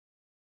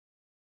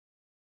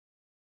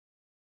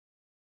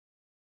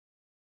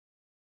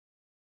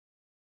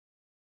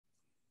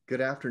Good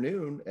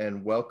afternoon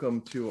and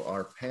welcome to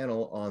our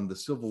panel on the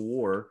Civil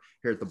War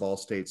here at the Ball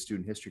State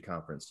Student History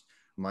Conference.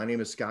 My name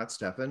is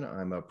Stephan.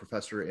 I'm a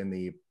professor in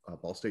the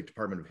Ball State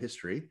Department of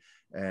History,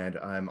 and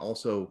I'm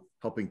also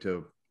helping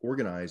to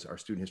organize our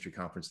Student History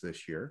Conference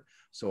this year.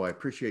 So I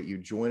appreciate you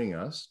joining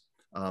us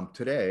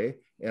today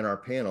in our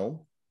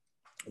panel,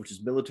 which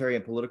is Military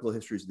and Political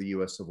Histories of the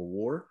U.S. Civil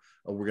War.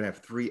 We're going to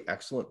have three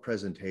excellent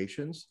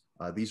presentations.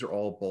 These are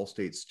all Ball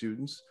State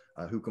students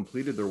who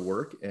completed their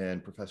work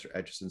in Professor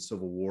Etchison's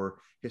Civil War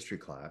history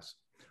class.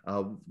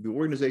 The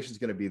organization is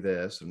going to be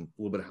this, and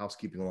a little bit of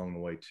housekeeping along the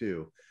way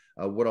too.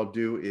 What I'll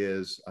do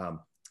is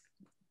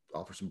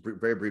offer some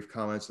very brief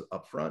comments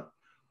up front.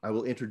 I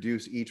will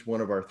introduce each one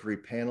of our three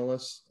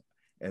panelists,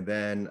 and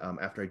then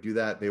after I do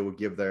that, they will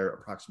give their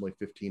approximately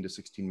 15 to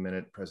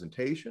 16-minute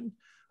presentation.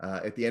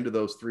 At the end of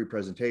those three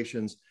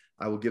presentations,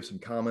 I will give some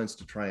comments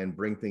to try and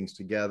bring things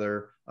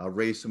together,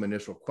 raise some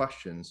initial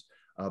questions.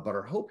 But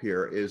our hope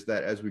here is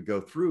that as we go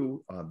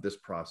through this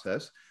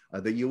process,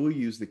 that you will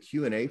use the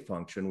Q&A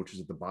function, which is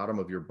at the bottom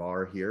of your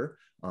bar here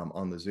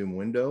on the Zoom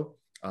window,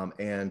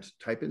 and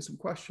type in some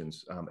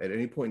questions. At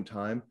any point in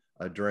time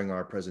during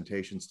our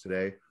presentations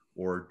today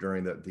or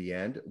during the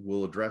end,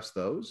 we'll address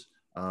those.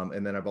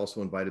 And then I've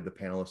also invited the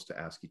panelists to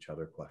ask each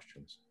other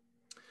questions.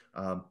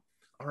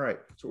 All right,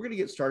 so we're going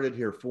to get started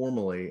here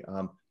formally.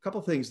 A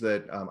couple things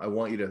that I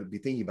want you to be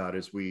thinking about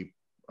as we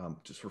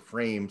just for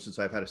frame, since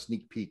I've had a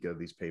sneak peek of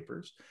these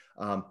papers.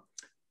 A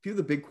few of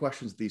the big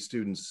questions these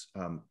students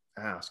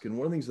ask, and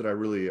one of the things that I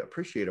really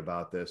appreciate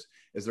about this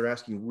is they're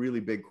asking really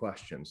big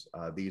questions.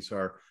 These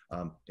are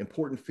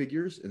important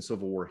figures in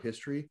Civil War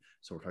history.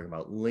 So we're talking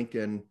about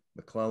Lincoln,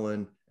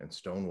 McClellan, and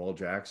Stonewall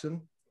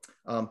Jackson.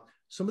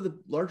 Some of the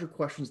larger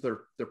questions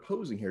they're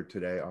posing here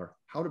today are,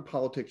 how did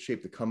politics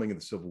shape the coming of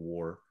the Civil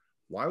War?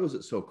 Why was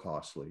it so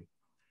costly?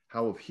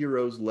 How have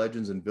heroes,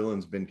 legends, and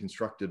villains been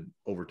constructed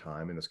over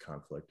time in this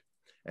conflict?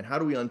 And how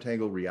do we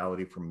untangle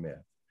reality from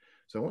myth?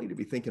 So I want you to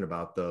be thinking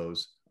about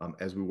those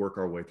as we work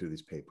our way through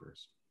these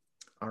papers.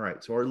 All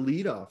right, so our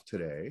lead off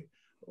today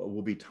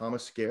will be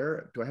Thomas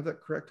Scaer. Do I have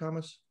that correct,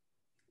 Thomas?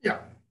 Yeah.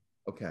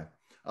 Okay.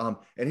 And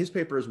his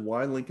paper is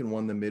Why Lincoln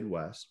Won the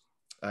Midwest.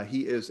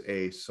 He is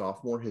a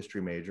sophomore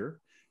history major.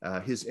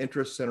 His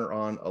interests center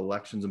on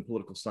elections and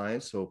political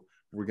science, so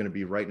we're going to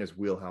be right in his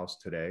wheelhouse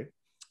today.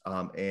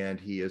 And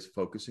he is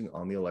focusing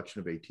on the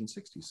election of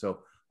 1860. So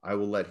I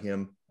will let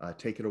him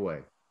take it away.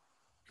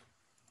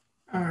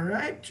 All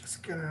right,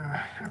 just gonna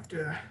have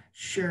to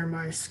share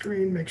my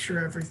screen, make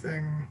sure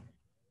everything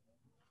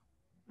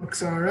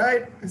looks all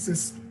right. Is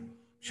this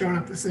showing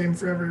up the same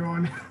for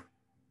everyone?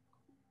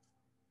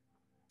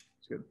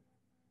 It's good.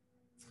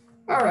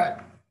 All right.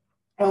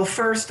 Well,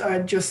 first,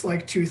 I'd just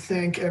like to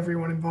thank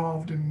everyone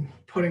involved in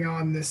putting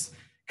on this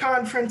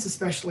conference,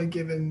 especially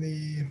given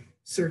the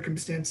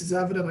circumstances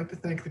of it. I'd like to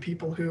thank the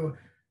people who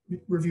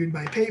reviewed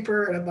my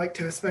paper, and I'd like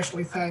to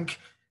especially thank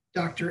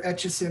Dr.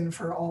 Etchison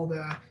for all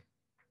the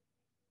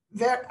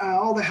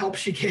help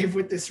she gave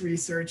with this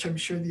research. I'm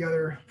sure the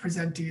other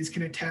presentees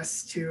can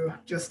attest to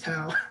just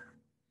how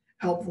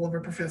helpful of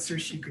a professor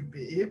she could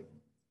be.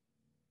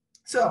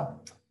 So,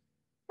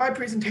 my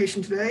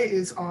presentation today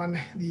is on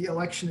the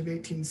election of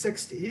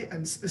 1860,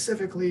 and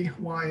specifically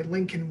why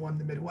Lincoln won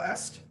the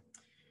Midwest.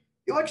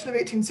 The election of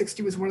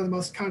 1860 was one of the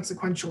most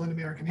consequential in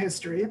American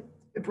history.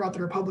 It brought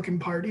the Republican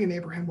Party and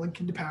Abraham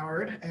Lincoln to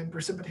power and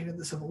precipitated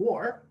the Civil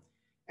War.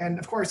 And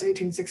of course,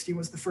 1860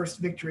 was the first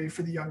victory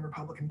for the young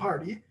Republican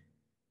Party.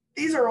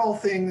 These are all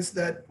things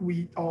that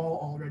we all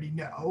already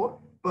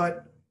know,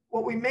 but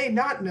what we may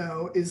not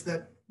know is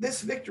that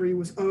this victory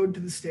was owed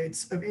to the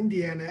states of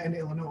Indiana and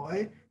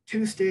Illinois,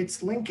 two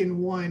states Lincoln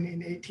won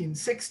in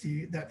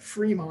 1860 that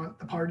Fremont,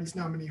 the party's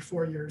nominee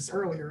 4 years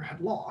earlier,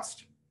 had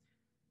lost.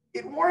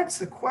 It warrants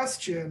the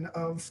question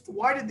of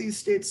why did these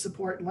states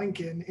support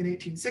Lincoln in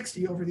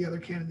 1860 over the other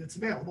candidates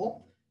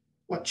available?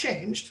 What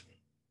changed?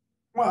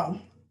 Well,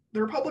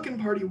 the Republican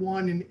Party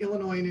won in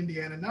Illinois and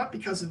Indiana not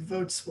because of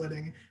vote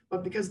splitting,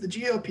 but because the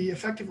GOP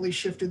effectively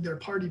shifted their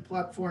party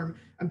platform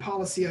and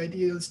policy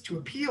ideas to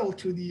appeal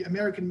to the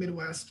American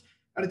Midwest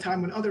at a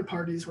time when other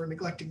parties were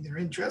neglecting their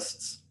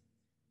interests.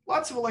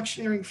 Lots of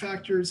electioneering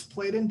factors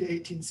played into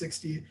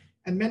 1860,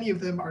 and many of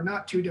them are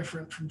not too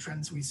different from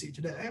trends we see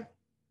today.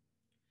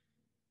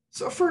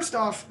 So first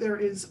off, there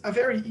is a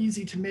very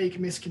easy to make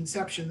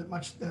misconception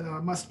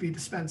that must be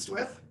dispensed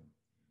with.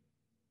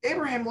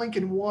 Abraham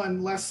Lincoln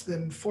won less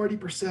than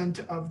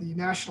 40% of the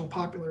national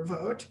popular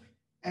vote,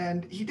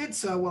 and he did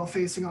so while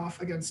facing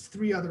off against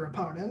three other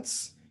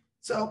opponents.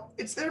 So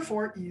it's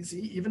therefore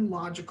easy, even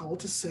logical,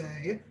 to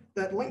say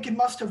that Lincoln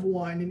must have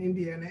won in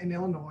Indiana and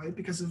Illinois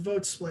because of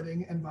vote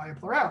splitting and via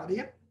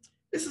plurality.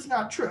 This is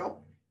not true.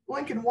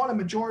 Lincoln won a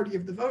majority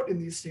of the vote in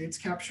these states,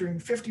 capturing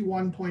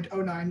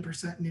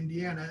 51.09% in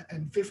Indiana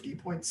and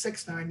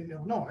 50.69% in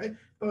Illinois,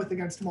 both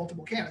against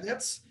multiple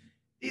candidates.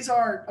 These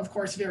are, of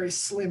course, very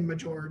slim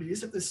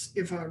majorities.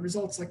 If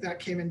results like that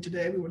came in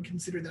today, we would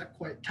consider that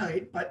quite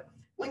tight, but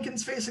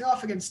Lincoln's facing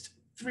off against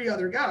three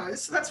other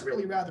guys, so that's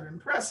really rather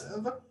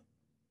impressive.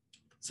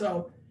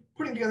 So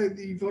putting together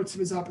the votes of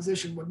his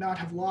opposition would not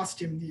have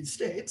lost him these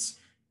states.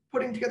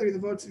 Putting together the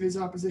votes of his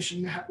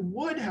opposition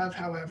would have,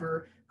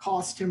 however,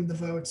 cost him the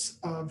votes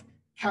of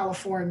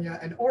California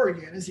and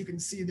Oregon. As you can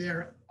see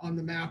there on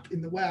the map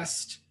in the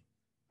West,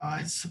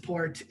 his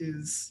support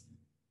is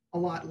a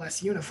lot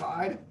less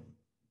unified.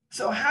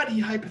 So had he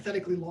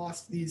hypothetically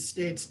lost these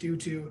states due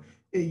to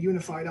a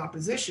unified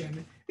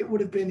opposition, it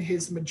would have been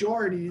his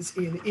majorities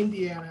in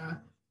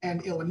Indiana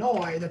and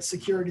Illinois that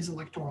secured his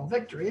electoral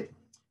victory.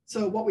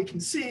 So what we can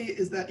see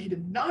is that he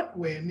did not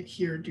win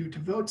here due to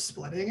vote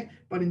splitting,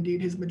 but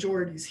indeed his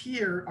majorities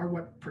here are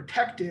what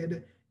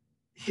protected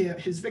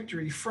his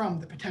victory from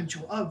the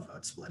potential of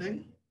vote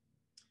splitting.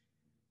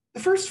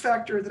 The first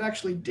factor that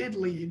actually did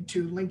lead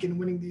to Lincoln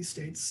winning these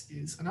states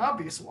is an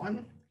obvious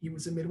one. He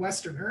was a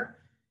Midwesterner.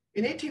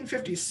 In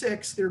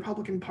 1856, the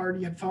Republican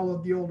Party had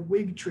followed the old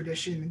Whig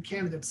tradition in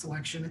candidate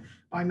selection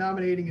by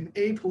nominating an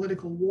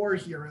apolitical war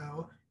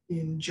hero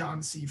in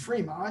John C.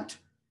 Fremont.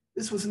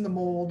 This was in the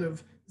mold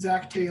of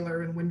Zach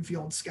Taylor and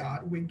Winfield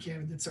Scott, Whig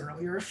candidates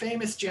earlier,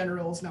 famous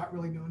generals not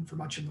really known for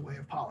much in the way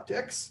of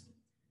politics.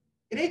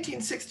 In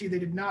 1860, they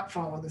did not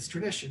follow this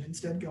tradition,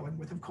 instead going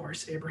with, of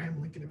course,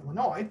 Abraham Lincoln of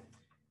Illinois.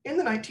 In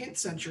the 19th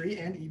century,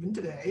 and even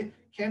today,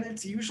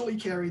 candidates usually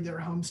carried their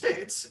home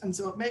states, and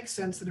so it makes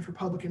sense that if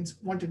Republicans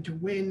wanted to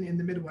win in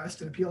the Midwest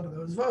and appeal to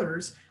those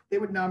voters, they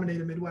would nominate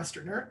a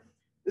Midwesterner.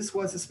 This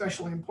was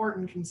especially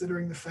important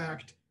considering the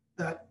fact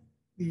that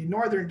the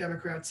Northern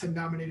Democrats had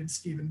nominated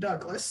Stephen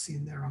Douglas,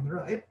 seen there on the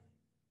right.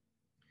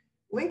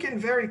 Lincoln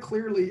very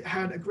clearly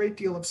had a great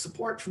deal of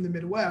support from the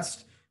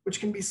Midwest, which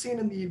can be seen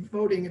in the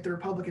voting at the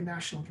Republican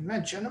National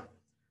Convention.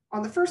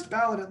 On the first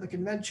ballot at the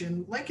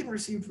convention, Lincoln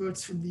received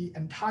votes from the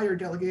entire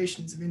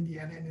delegations of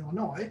Indiana and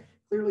Illinois,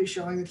 clearly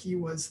showing that he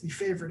was the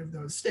favorite of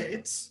those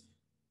states.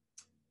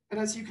 And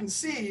as you can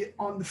see,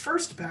 on the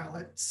first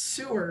ballot,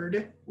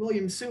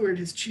 William Seward,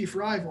 his chief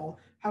rival,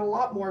 had a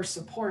lot more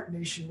support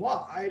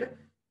nationwide.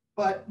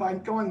 But by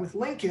going with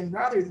Lincoln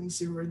rather than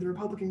Seward, the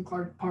Republican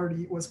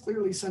Party was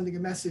clearly sending a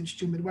message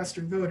to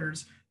Midwestern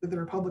voters that the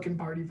Republican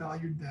Party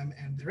valued them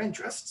and their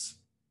interests.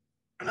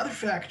 Another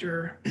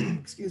factor,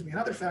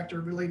 another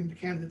factor relating to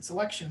candidate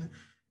selection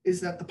is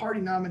that the party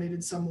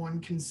nominated someone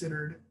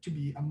considered to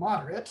be a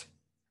moderate.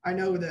 I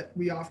know that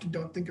we often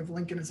don't think of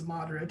Lincoln as a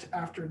moderate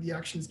after the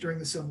actions during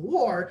the Civil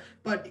War,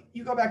 but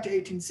you go back to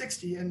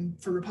 1860 and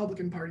for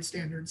Republican Party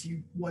standards,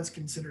 he was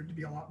considered to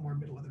be a lot more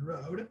middle of the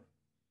road.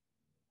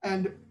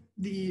 And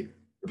the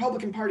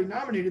Republican Party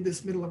nominated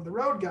this middle of the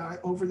road guy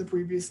over the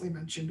previously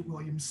mentioned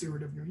William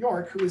Seward of New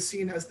York, who was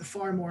seen as the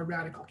far more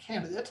radical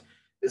candidate.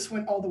 This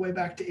went all the way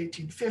back to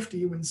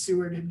 1850 when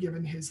Seward had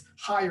given his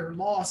higher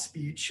law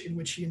speech in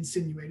which he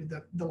insinuated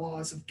that the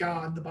laws of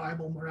God, the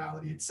Bible,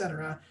 morality,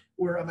 etc.,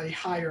 were of a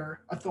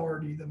higher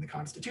authority than the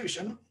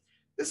Constitution.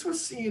 This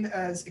was seen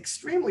as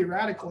extremely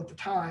radical at the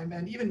time,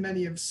 and even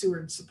many of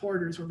Seward's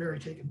supporters were very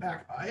taken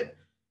back by it.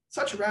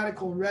 Such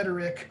radical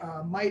rhetoric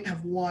might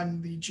have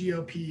won the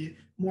GOP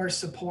more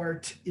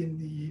support in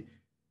the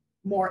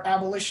more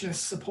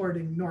abolitionist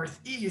supporting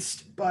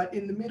Northeast, but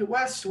in the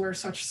Midwest, where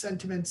such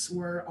sentiments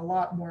were a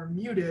lot more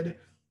muted,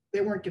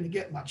 they weren't going to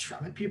get much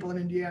from it. People in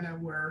Indiana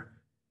were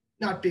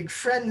not big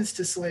friends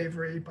to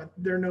slavery, but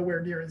they're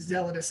nowhere near as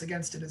zealous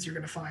against it as you're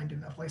going to find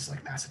in a place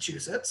like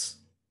Massachusetts.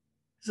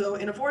 So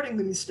in avoiding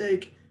the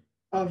mistake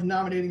of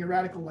nominating a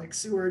radical like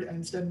Seward and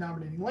instead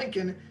nominating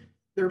Lincoln,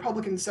 the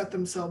Republicans set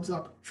themselves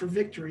up for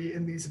victory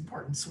in these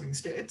important swing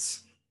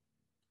states.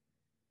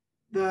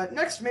 The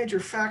next major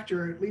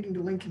factor leading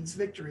to Lincoln's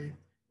victory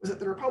was that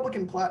the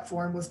Republican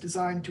platform was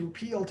designed to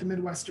appeal to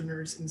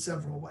Midwesterners in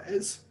several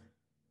ways.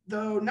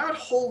 Though not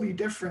wholly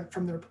different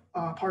from their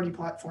party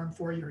platform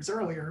 4 years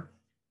earlier,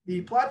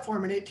 the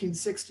platform in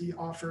 1860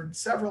 offered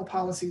several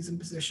policies and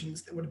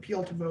positions that would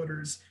appeal to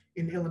voters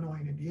in Illinois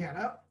and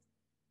Indiana.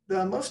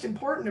 The most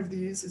important of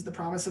these is the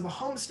promise of a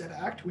Homestead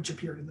Act, which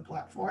appeared in the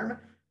platform.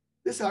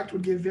 This act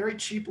would give very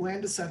cheap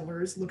land to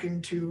settlers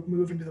looking to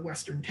move into the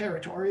Western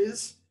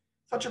territories.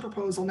 Such a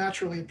proposal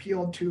naturally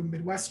appealed to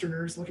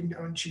Midwesterners looking to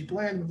own cheap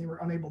land when they were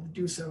unable to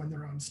do so in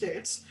their own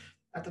states.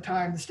 At the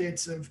time, the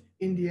states of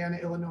Indiana,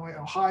 Illinois,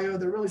 Ohio,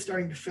 they're really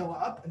starting to fill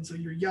up. And so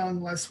your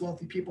young, less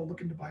wealthy people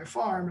looking to buy a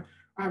farm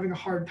are having a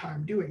hard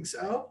time doing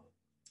so.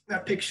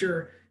 That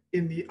picture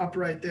in the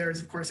upright there is,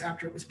 of course,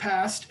 after it was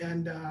passed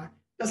and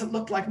doesn't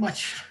look like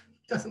much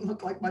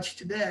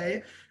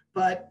today,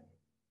 but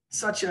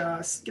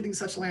getting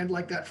such land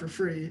like that for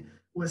free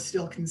was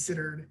still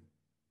considered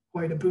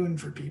quite a boon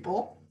for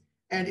people.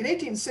 And in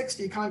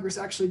 1860, Congress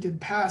actually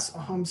did pass a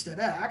Homestead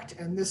Act,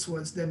 and this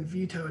was then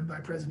vetoed by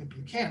President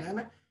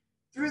Buchanan.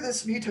 Through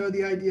this veto,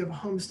 the idea of a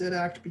Homestead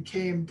Act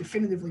became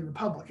definitively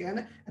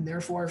Republican, and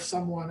therefore if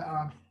someone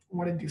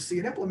wanted to see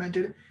it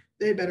implemented,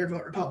 they better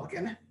vote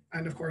Republican.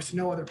 And of course,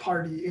 no other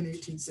party in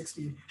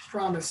 1860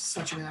 promised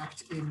such an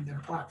act in their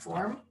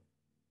platform.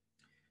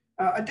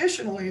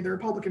 Additionally, the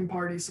Republican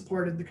Party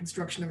supported the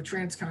construction of a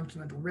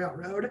transcontinental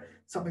railroad,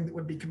 something that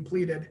would be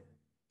completed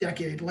a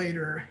decade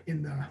later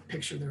in the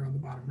picture there on the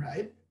bottom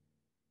right.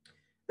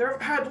 There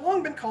had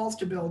long been calls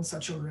to build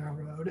such a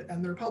railroad,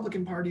 and the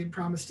Republican Party had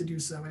promised to do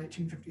so in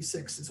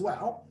 1856 as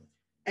well.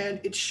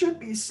 And it should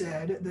be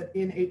said that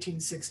in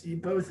 1860,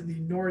 both the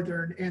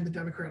Northern and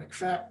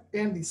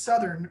the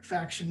Southern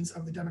factions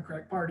of the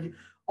Democratic Party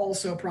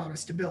also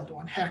promised to build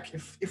one. Heck,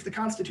 if the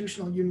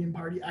Constitutional Union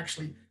Party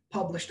actually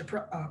published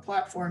a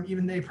platform,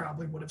 even they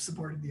probably would have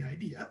supported the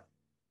idea.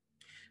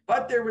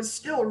 But there was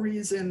still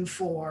reason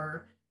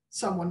for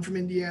someone from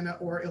Indiana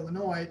or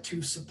Illinois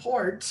to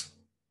support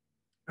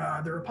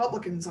the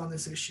Republicans on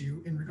this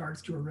issue in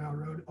regards to a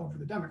railroad over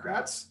the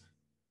Democrats.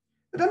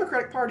 The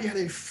Democratic Party had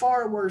a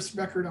far worse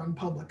record on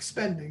public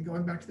spending,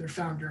 going back to their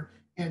founder,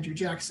 Andrew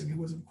Jackson, who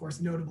was, of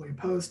course, notably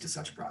opposed to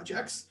such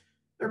projects.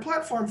 Their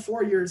platform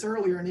 4 years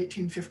earlier in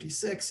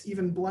 1856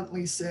 even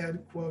bluntly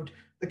said, quote,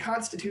 "The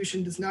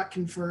Constitution does not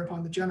confer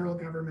upon the general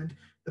government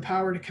the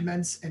power to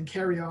commence and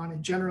carry on a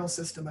general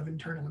system of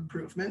internal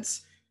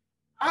improvements."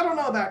 I don't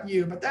know about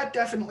you, but that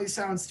definitely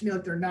sounds to me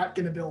like they're not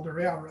going to build a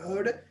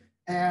railroad.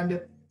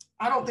 And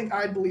I don't think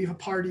I'd believe a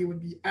party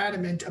would be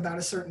adamant about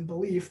a certain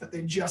belief that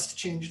they just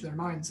changed their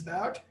minds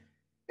about.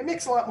 It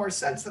makes a lot more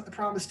sense that the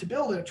promise to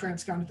build a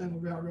transcontinental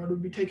railroad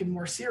would be taken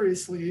more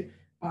seriously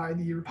by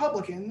the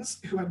Republicans,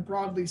 who had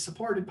broadly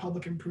supported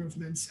public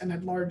improvements and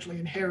had largely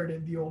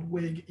inherited the old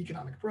Whig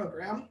economic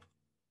program.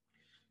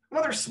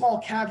 Another small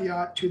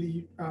caveat to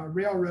the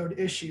railroad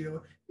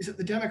issue is that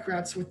the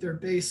Democrats, with their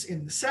base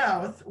in the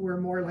South, were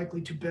more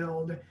likely to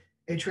build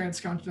a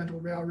transcontinental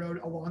railroad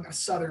along a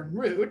southern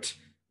route.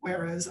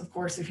 Whereas, of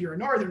course, if you're a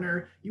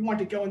Northerner, you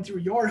want it going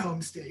through your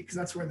home state because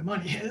that's where the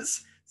money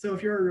is. So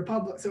if you're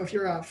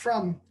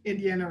from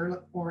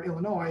Indiana or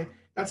Illinois,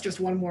 that's just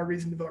one more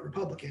reason to vote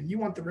Republican. You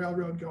want the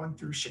railroad going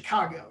through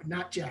Chicago,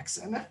 not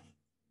Jackson.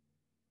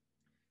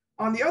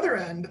 On the other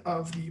end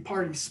of the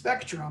party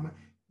spectrum,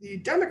 the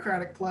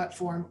Democratic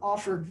platform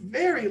offered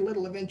very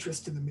little of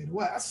interest to the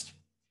Midwest.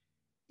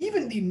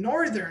 Even the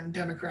Northern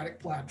Democratic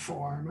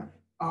platform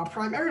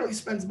primarily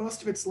spends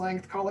most of its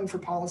length calling for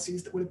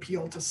policies that would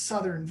appeal to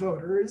Southern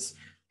voters.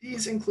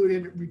 These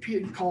included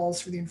repeated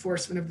calls for the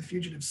enforcement of the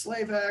Fugitive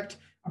Slave Act,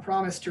 a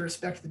promise to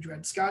respect the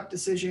Dred Scott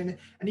decision,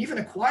 and even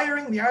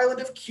acquiring the island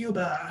of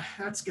Cuba.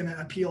 That's going to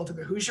appeal to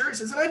the Hoosiers,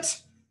 isn't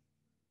it?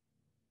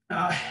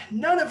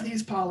 None of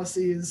these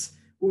policies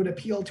would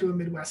appeal to a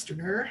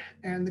Midwesterner,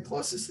 and the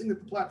closest thing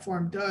that the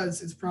platform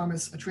does is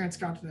promise a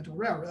transcontinental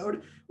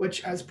railroad,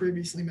 which, as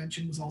previously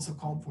mentioned, was also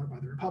called for by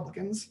the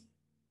Republicans.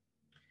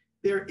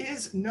 There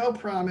is no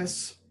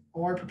promise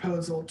or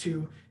proposal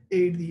to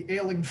aid the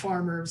ailing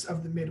farmers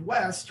of the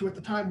Midwest, who at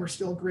the time were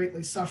still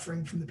greatly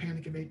suffering from the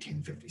Panic of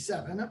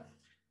 1857.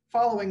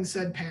 Following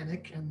said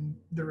panic and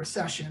the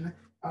recession,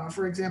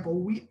 for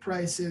example, wheat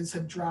prices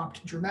had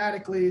dropped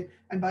dramatically,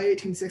 and by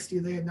 1860,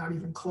 they had not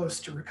even close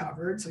to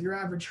recovered. So your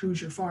average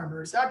Hoosier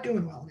farmer is not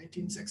doing well in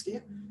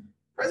 1860.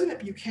 President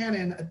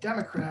Buchanan, a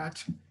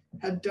Democrat,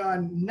 had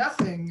done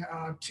nothing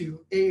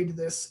to aid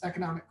this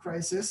economic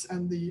crisis,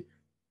 and the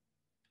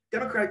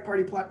Democratic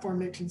Party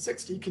platform in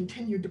 1860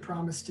 continued to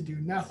promise to do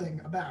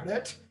nothing about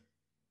it.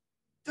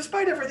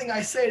 Despite everything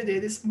I say today,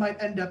 this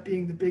might end up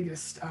being the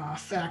biggest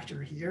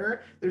factor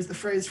here. There's the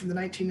phrase from the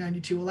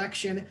 1992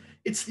 election,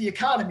 "It's the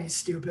economy,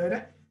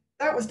 stupid."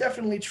 That was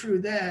definitely true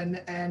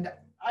then, and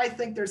I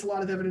think there's a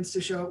lot of evidence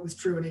to show it was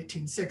true in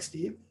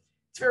 1860.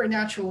 It's very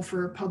natural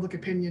for public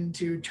opinion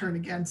to turn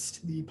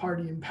against the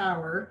party in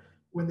power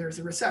when there's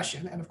a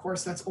recession, and of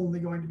course that's only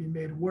going to be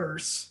made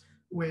worse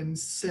when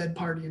said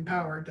party in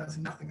power does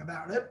nothing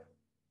about it.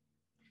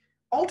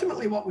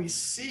 Ultimately, what we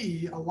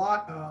see a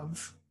lot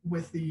of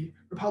with the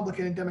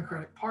Republican and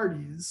Democratic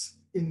parties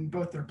in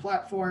both their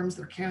platforms,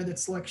 their candidate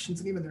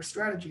selections, and even their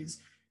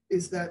strategies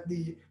is that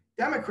the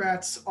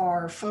Democrats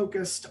are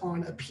focused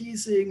on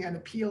appeasing and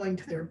appealing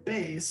to their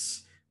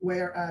base,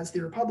 whereas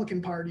the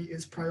Republican Party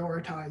is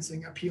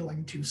prioritizing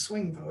appealing to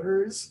swing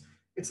voters.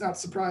 It's not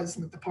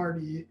surprising that the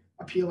party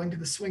appealing to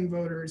the swing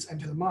voters and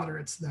to the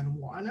moderates then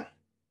won.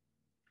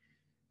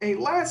 A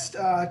last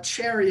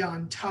cherry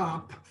on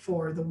top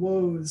for the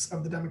woes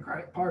of the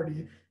Democratic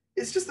Party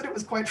is just that it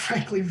was quite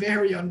frankly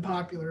very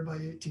unpopular by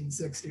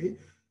 1860.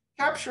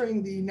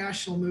 Capturing the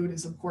national mood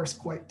is of course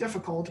quite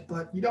difficult,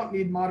 but you don't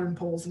need modern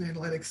polls and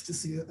analytics to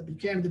see that the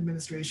Buchanan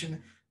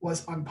administration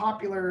was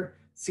unpopular,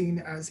 seen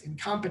as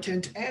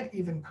incompetent, and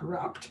even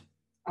corrupt.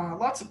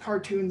 Lots of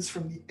cartoons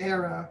from the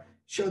era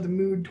show the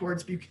mood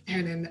towards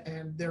Buchanan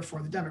and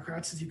therefore the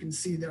Democrats, as you can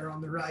see there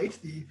on the right,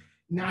 the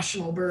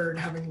national bird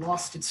having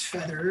lost its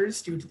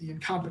feathers due to the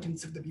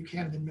incompetence of the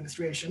Buchanan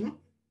administration.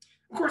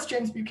 Of course,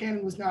 James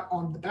Buchanan was not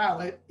on the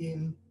ballot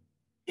in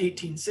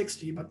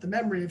 1860, but the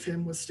memory of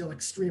him was still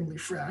extremely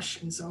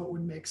fresh, and so it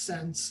would make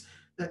sense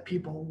that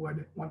people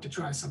would want to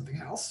try something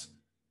else.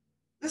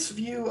 This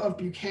view of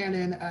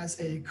Buchanan as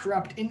a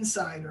corrupt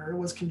insider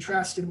was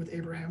contrasted with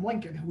Abraham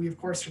Lincoln, who we of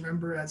course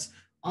remember as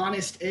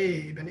Honest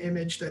Abe, an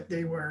image that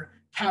they were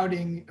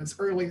touting as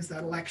early as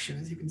that election,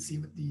 as you can see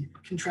with the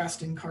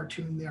contrasting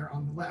cartoon there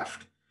on the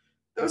left.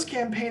 those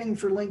campaigning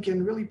for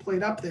Lincoln really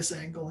played up this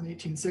angle in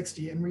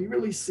 1860, and we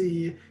really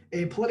see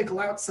a political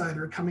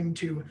outsider coming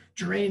to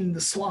drain the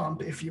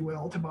swamp, if you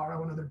will, to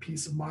borrow another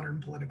piece of modern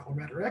political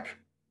rhetoric.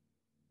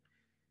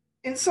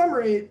 In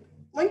summary,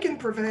 Lincoln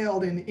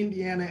prevailed in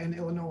Indiana and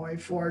Illinois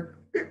for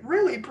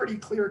really pretty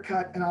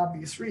clear-cut and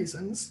obvious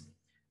reasons.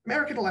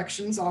 American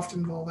elections often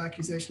involve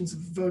accusations of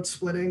vote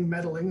splitting,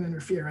 meddling, and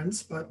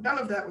interference, but none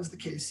of that was the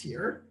case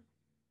here.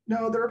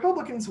 No, the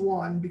Republicans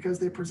won because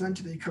they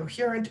presented a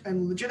coherent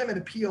and legitimate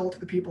appeal to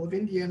the people of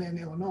Indiana and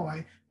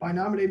Illinois by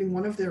nominating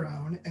one of their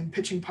own and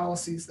pitching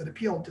policies that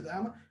appealed to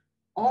them,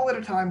 all at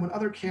a time when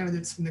other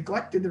candidates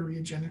neglected the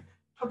region,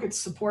 took its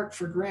support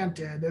for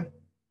granted,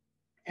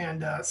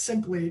 and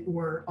simply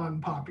were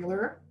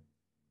unpopular.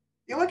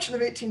 The election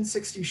of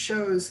 1860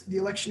 shows the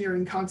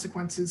electioneering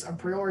consequences of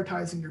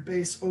prioritizing your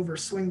base over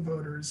swing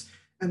voters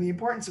and the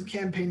importance of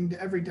campaigning to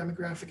every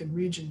demographic and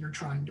region you're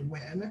trying to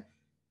win.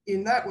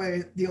 In that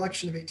way, the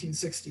election of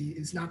 1860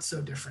 is not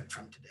so different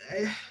from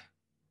today.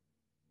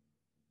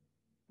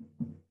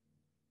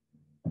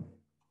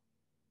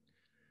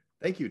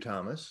 Thank you,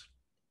 Thomas.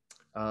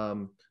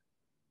 Go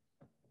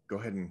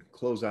ahead and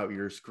close out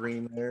your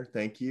screen there.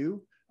 Thank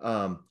you.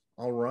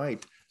 All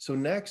right. So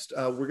next,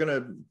 we're going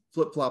to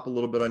flip-flop a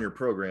little bit on your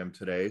program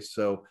today.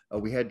 So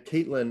we had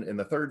Kaitlyn in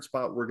the third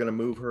spot. We're going to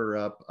move her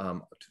up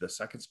to the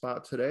second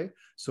spot today.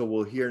 So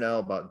we'll hear now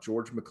about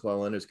George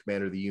McClellan as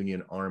commander of the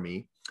Union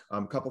Army.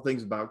 A couple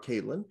things about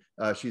Kaitlyn.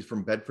 She's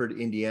from Bedford,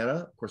 Indiana.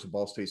 Of course, a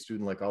Ball State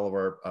student like all of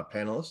our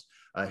panelists.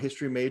 A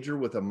history major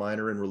with a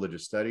minor in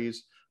religious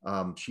studies.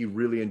 She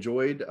really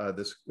enjoyed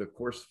this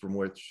course from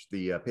which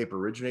the paper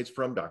originates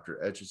from, Dr.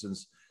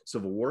 Etchison's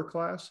Civil War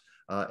class,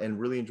 and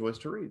really enjoys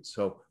to read.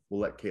 So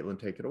we'll let Kaitlyn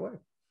take it away.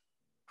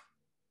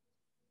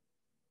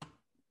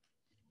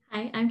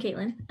 Hi, I'm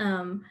Kaitlyn,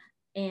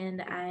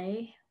 and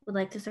I would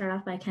like to start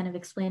off by kind of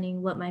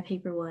explaining what my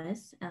paper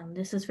was.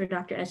 This is for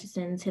Dr.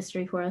 Etchison's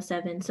History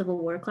 407 Civil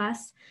War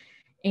class,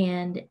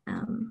 and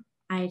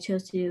I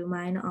chose to do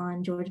mine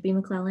on George B.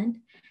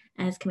 McClellan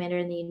as commander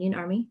in the Union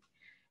Army.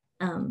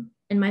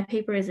 And my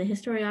paper is a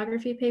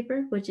historiography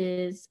paper, which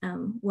is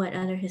what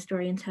other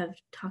historians have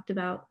talked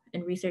about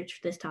and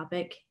researched this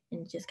topic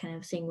and just kind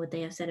of seeing what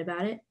they have said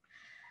about it.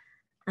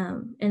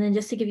 And then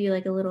just to give you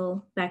like a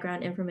little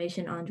background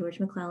information on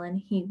George McClellan,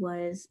 he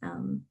was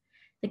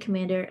the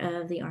commander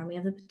of the Army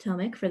of the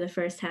Potomac for the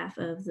first half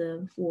of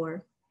the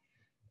war.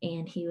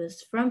 And he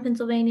was from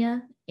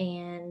Pennsylvania,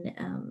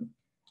 and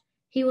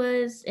he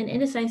was an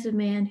indecisive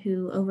man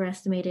who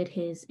overestimated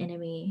his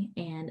enemy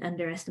and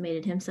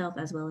underestimated himself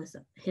as well as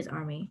his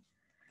army.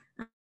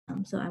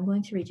 So I'm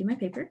going to read you my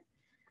paper.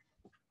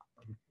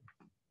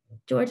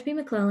 George B.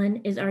 McClellan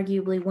is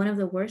arguably one of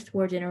the worst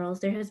war generals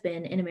there has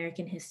been in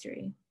American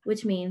history,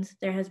 which means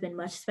there has been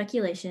much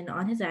speculation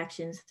on his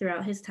actions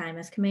throughout his time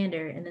as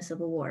commander in the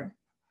Civil War.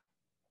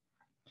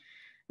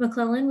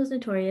 McClellan was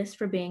notorious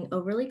for being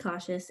overly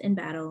cautious in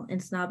battle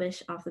and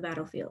snobbish off the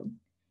battlefield,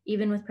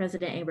 even with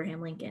President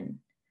Abraham Lincoln.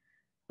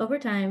 Over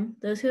time,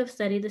 those who have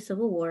studied the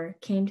Civil War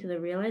came to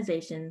the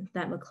realization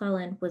that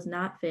McClellan was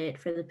not fit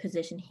for the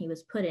position he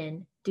was put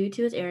in due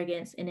to his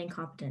arrogance and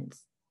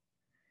incompetence.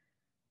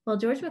 While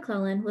George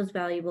McClellan was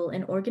valuable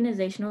in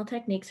organizational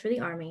techniques for the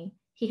Army,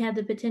 he had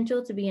the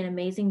potential to be an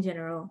amazing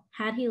general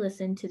had he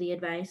listened to the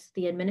advice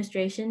the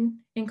administration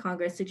and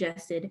Congress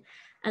suggested,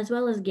 as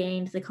well as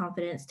gained the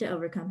confidence to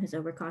overcome his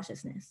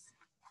overcautiousness.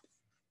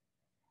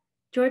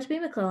 George B.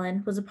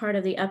 McClellan was a part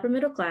of the upper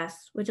middle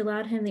class, which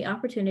allowed him the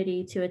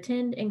opportunity to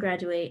attend and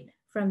graduate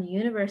from the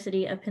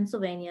University of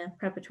Pennsylvania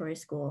Preparatory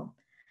School,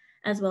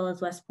 as well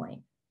as West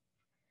Point.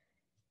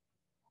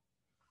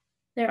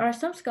 There are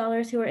some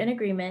scholars who are in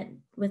agreement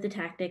with the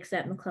tactics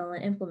that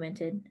McClellan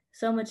implemented,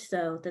 so much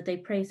so that they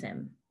praise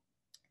him.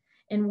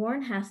 In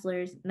Warren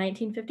Hassler's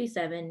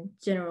 1957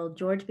 General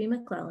George B.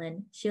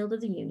 McClellan, Shield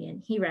of the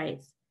Union, he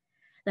writes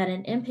that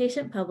an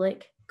impatient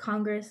public,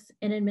 Congress,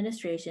 and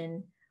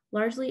administration,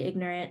 largely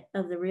ignorant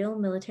of the real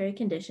military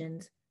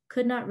conditions,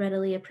 could not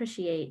readily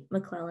appreciate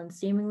McClellan's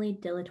seemingly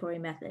dilatory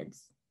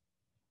methods.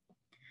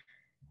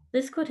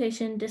 This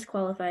quotation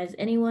disqualifies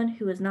anyone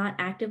who was not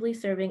actively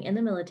serving in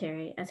the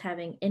military as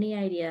having any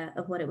idea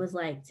of what it was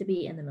like to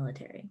be in the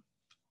military.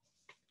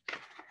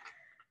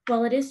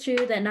 While it is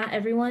true that not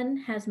everyone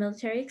has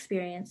military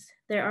experience,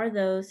 there are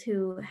those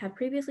who have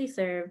previously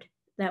served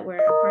that were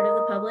a part of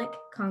the public,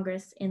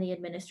 Congress, and the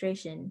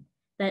administration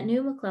that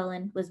knew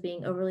McClellan was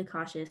being overly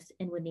cautious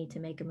and would need to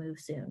make a move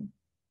soon.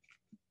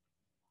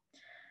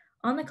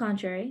 On the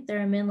contrary, there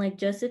are men like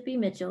Joseph B.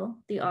 Mitchell,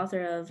 the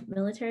author of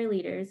Military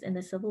Leaders in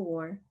the Civil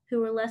War, who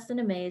were less than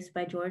amazed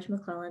by George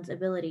McClellan's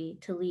ability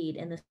to lead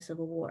in the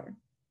Civil War.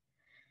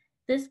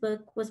 This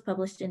book was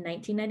published in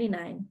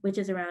 1999, which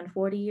is around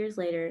 40 years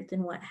later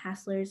than what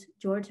Hassler's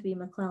George B.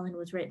 McClellan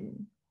was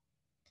written.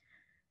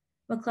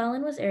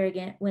 McClellan was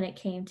arrogant when it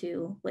came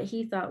to what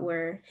he thought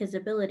were his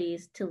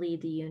abilities to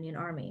lead the Union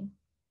Army.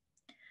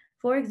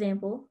 For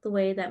example, the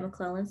way that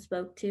McClellan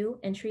spoke to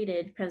and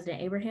treated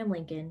President Abraham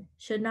Lincoln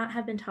should not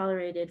have been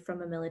tolerated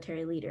from a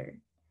military leader.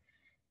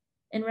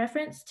 In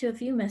reference to a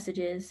few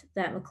messages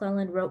that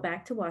McClellan wrote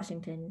back to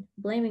Washington,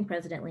 blaming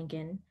President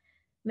Lincoln,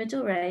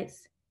 Mitchell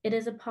writes, "It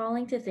is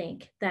appalling to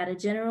think that a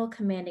general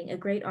commanding a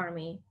great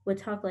army would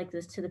talk like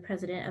this to the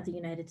President of the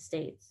United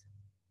States."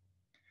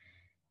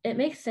 It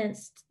makes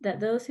sense that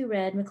those who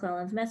read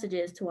McClellan's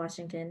messages to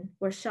Washington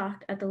were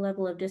shocked at the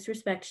level of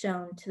disrespect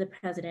shown to the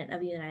President of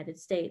the United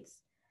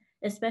States,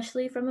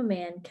 especially from a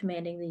man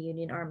commanding the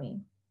Union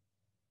Army.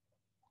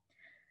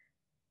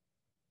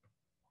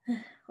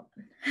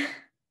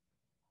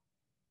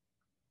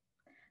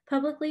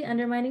 Publicly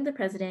undermining the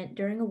president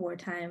during a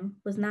wartime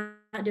was not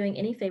doing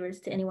any favors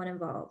to anyone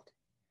involved.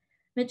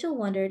 Mitchell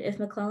wondered if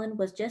McClellan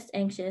was just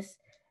anxious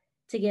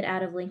to get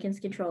out of Lincoln's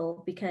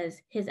control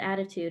because his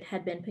attitude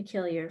had been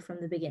peculiar from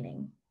the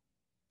beginning.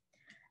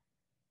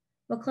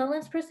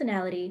 McClellan's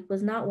personality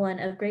was not one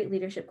of great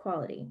leadership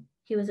quality.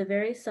 He was a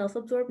very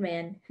self-absorbed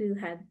man who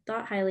had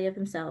thought highly of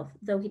himself,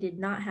 though he did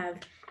not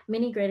have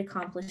many great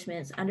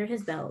accomplishments under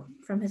his belt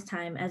from his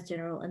time as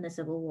general in the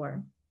Civil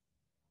War.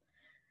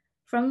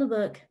 From the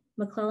book,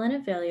 McClellan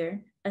and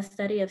Failure, A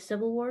Study of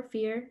Civil War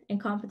Fear,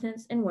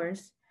 Incompetence, and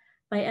Worse,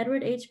 by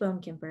Edward H.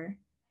 Bonekemper,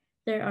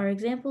 there are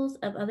examples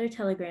of other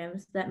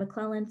telegrams that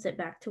McClellan sent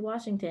back to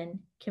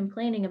Washington,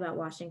 complaining about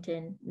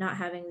Washington not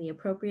having the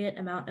appropriate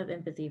amount of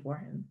empathy for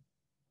him.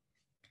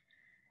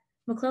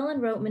 McClellan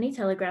wrote many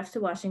telegraphs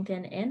to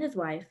Washington and his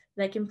wife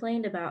that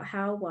complained about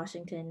how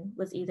Washington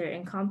was either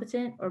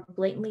incompetent or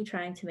blatantly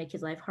trying to make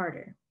his life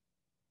harder.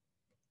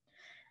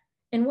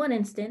 In one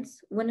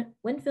instance, when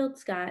Winfield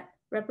Scott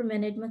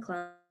reprimanded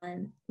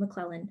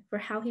McClellan for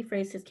how he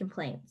phrased his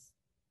complaints,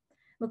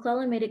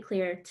 McClellan made it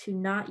clear to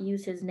not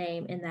use his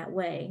name in that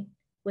way,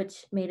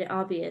 which made it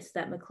obvious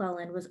that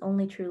McClellan was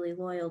only truly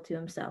loyal to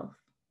himself.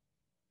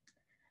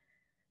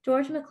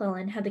 George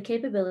McClellan had the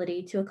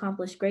capability to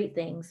accomplish great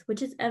things,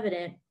 which is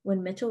evident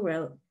when Mitchell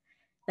wrote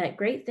that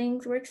great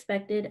things were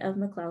expected of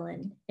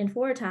McClellan, and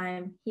for a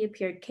time he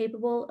appeared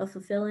capable of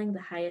fulfilling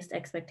the highest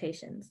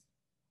expectations.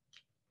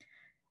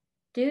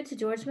 Due to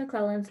George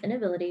McClellan's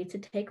inability to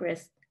take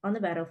risks on the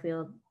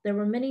battlefield, there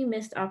were many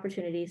missed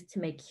opportunities to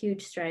make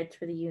huge strides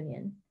for the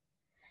Union.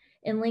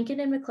 In Lincoln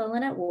and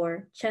McClellan at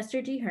War,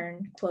 Chester G.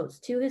 Hearn quotes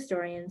two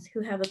historians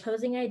who have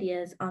opposing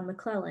ideas on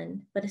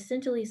McClellan, but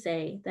essentially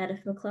say that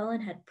if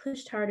McClellan had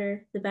pushed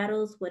harder, the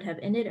battles would have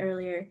ended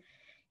earlier,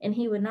 and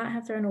he would not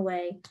have thrown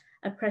away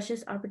a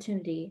precious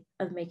opportunity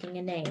of making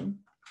a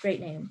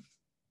great name.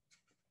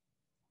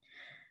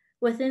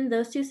 Within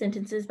those two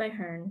sentences by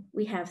Hearn,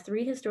 we have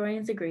three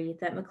historians agree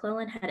that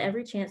McClellan had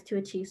every chance to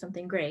achieve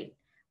something great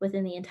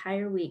within the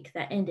entire week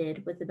that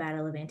ended with the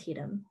Battle of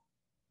Antietam.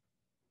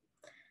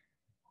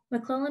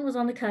 McClellan was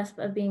on the cusp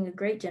of being a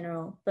great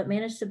general, but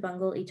managed to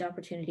bungle each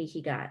opportunity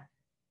he got.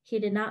 He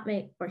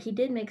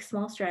did make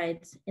small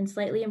strides in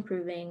slightly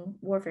improving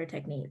warfare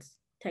techniques.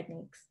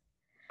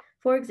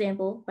 For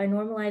example, by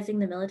normalizing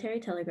the military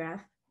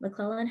telegraph,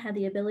 McClellan had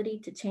the ability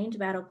to change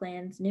battle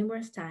plans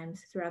numerous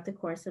times throughout the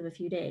course of a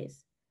few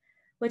days,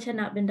 which had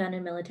not been done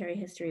in military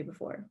history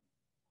before.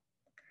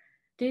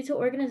 Due to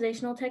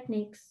organizational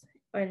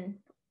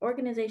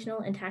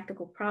and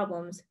tactical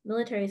problems,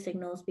 military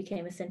signals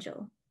became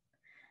essential.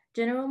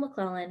 General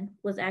McClellan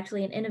was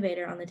actually an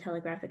innovator on the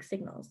telegraphic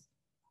signals.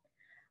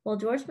 While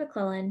George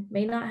McClellan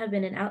may not have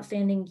been an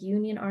outstanding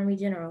Union Army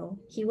general,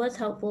 he was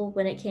helpful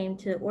when it came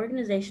to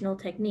organizational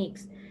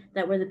techniques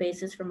that were the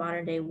basis for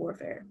modern-day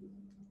warfare.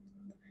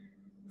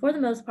 For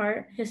the most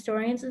part,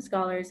 historians and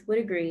scholars would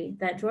agree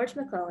that George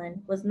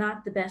McClellan was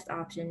not the best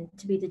option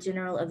to be the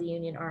general of the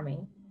Union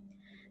Army.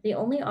 The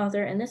only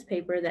author in this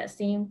paper that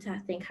seemed to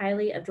think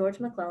highly of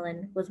George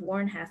McClellan was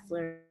Warren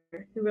Hassler,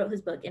 who wrote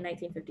his book in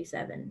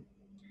 1957.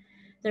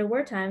 There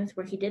were times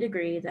where he did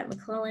agree that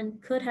McClellan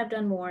could have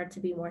done more to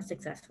be more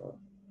successful.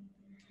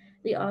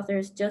 The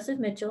authors Joseph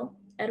Mitchell,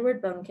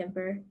 Edward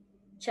Bonekemper,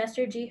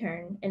 Chester G.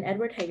 Hearn, and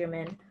Edward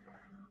Hagerman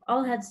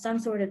all had some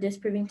sort of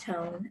disproving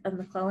tone of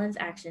McClellan's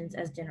actions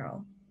as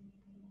general.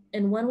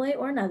 In one way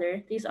or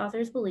another, these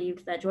authors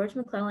believed that George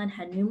McClellan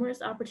had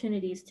numerous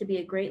opportunities to be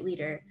a great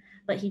leader,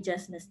 but he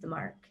just missed the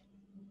mark.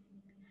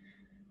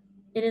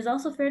 It is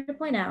also fair to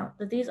point out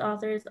that these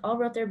authors all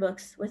wrote their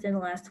books within the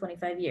last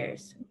 25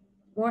 years.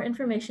 More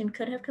information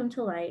could have come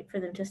to light for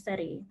them to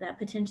study that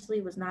potentially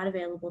was not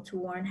available to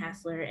Warren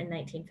Hassler in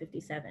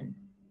 1957.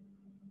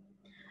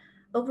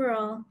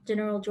 Overall,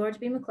 General George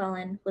B.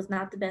 McClellan was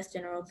not the best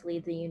general to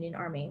lead the Union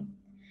Army.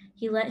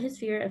 He let his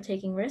fear of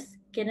taking risks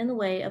get in the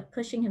way of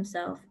pushing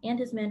himself and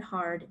his men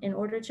hard in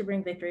order to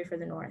bring victory for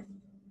the North.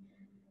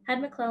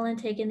 Had McClellan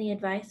taken the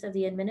advice of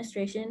the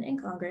administration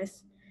and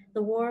Congress,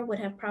 the war would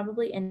have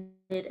probably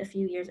ended a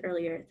few years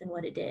earlier than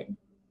what it did.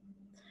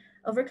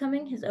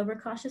 Overcoming his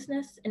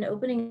overcautiousness and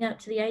opening up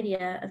to the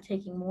idea of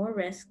taking more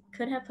risk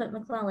could have put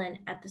McClellan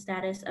at the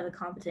status of a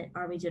competent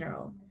Army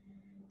general.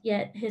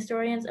 Yet,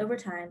 historians over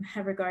time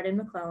have regarded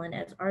McClellan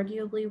as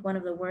arguably one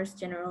of the worst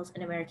generals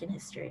in American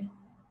history.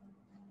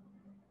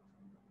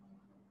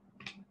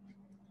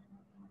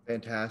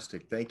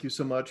 Fantastic. Thank you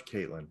so much,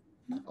 Kaitlyn.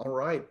 All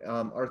right.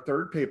 Our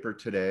third paper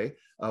today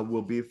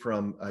will be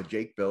from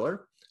Jake Biller.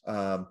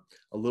 A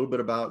little bit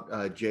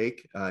about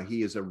Jake.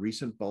 He is a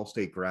recent Ball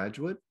State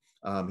graduate.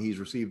 He's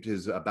received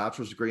his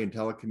bachelor's degree in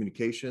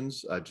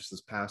telecommunications just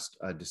this past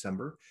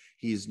December.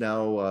 He's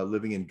now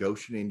living in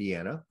Goshen,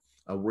 Indiana,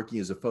 working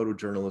as a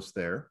photojournalist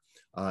there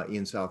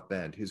in South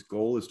Bend. His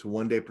goal is to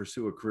one day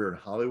pursue a career in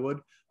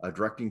Hollywood,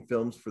 directing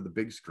films for the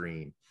big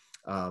screen.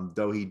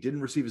 Though he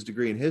didn't receive his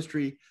degree in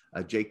history,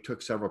 Jake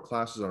took several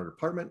classes on our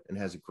department and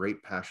has a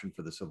great passion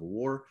for the Civil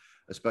War,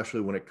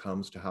 especially when it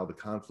comes to how the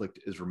conflict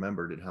is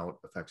remembered and how it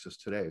affects us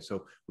today.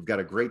 So we've got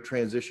a great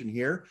transition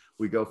here.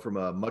 We go from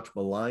a much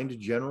maligned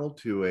general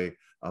to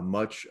a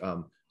much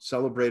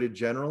celebrated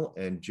general,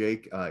 and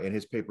Jake, in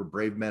his paper,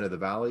 Brave Men of the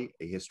Valley,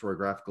 a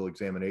historiographical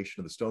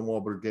examination of the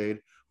Stonewall Brigade,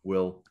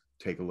 will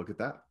take a look at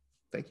that.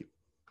 Thank you.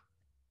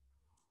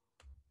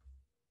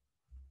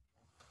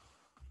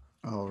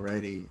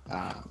 Alrighty.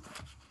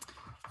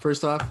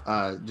 First off,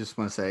 just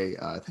want to say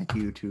thank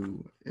you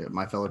to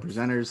my fellow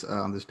presenters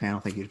on this panel.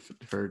 Thank you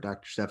for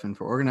Dr. Stephan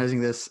for organizing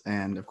this.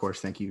 And of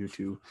course, thank you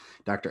to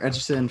Dr.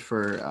 Etchison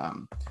for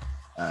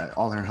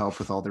all her help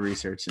with all the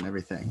research and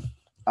everything.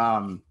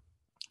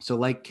 So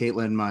like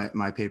Kaitlyn,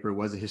 my paper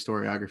was a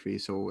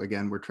historiography. So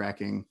again, we're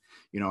tracking,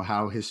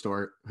 how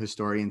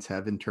historians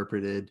have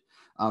interpreted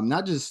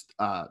not just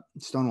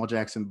Stonewall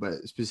Jackson,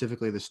 but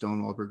specifically the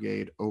Stonewall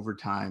Brigade over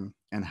time,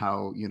 and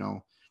how,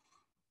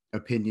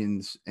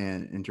 opinions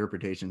and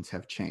interpretations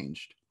have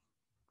changed.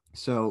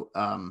 So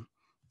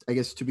I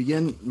guess to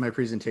begin my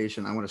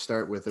presentation, I want to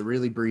start with a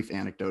really brief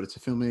anecdote. It's a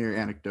familiar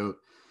anecdote,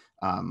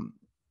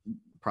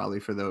 probably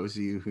for those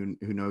of you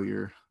who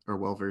know are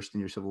well-versed in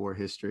your Civil War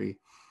history.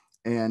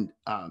 And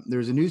there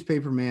was a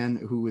newspaper man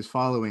who was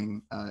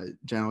following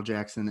General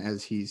Jackson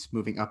as he's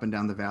moving up and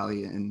down the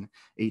valley in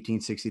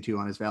 1862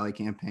 on his Valley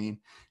campaign.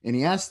 And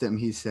he asked him,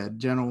 he said,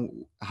 "General,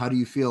 how do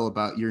you feel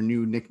about your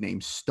new nickname,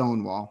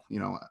 Stonewall?"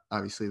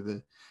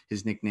 Obviously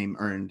his nickname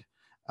earned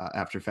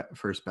after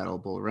First Battle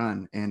of Bull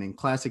Run. And in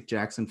classic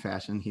Jackson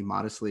fashion, he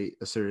modestly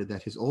asserted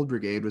that his old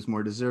brigade was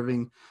more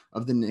deserving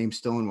of the name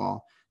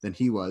Stonewall than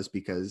he was,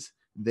 because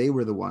they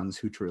were the ones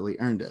who truly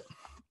earned it.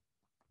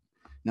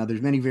 Now,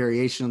 there's many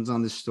variations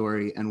on this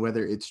story, and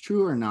whether it's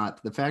true or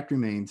not, the fact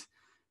remains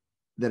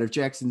that if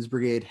Jackson's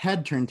brigade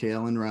had turned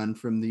tail and run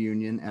from the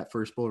Union at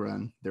First Bull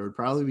Run, there would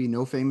probably be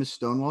no famous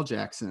Stonewall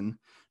Jackson,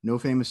 no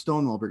famous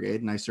Stonewall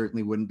Brigade, and I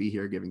certainly wouldn't be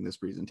here giving this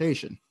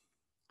presentation.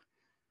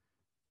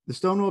 The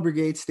Stonewall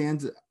Brigade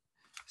stands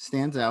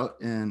out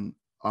in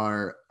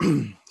our,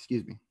 in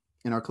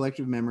our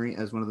collective memory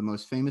as one of the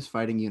most famous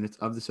fighting units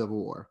of the Civil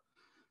War.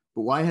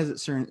 But why has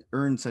it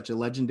earned such a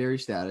legendary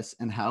status,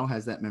 and how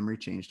has that memory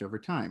changed over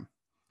time?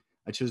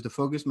 I chose to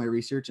focus my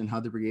research on how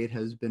the brigade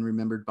has been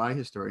remembered by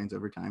historians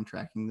over time,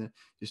 tracking the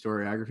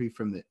historiography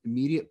from the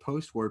immediate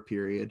post-war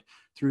period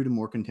through to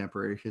more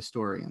contemporary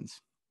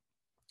historians.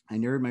 I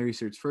narrowed my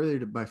research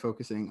further by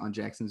focusing on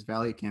Jackson's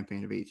Valley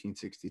campaign of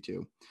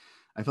 1862.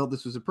 I felt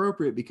this was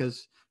appropriate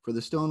because for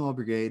the Stonewall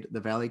Brigade,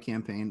 the Valley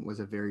campaign was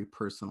a very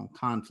personal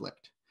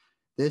conflict.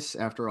 This,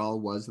 after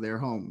all, was their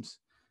homes.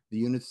 The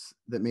units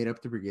that made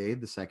up the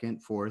brigade, the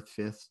 2nd, 4th,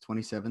 5th,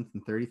 27th,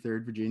 and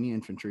 33rd Virginia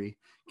Infantry,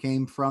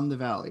 came from the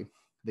Valley.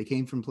 They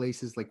came from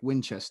places like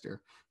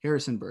Winchester,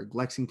 Harrisonburg,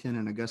 Lexington,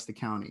 and Augusta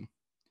County.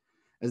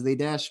 As they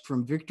dashed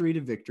from victory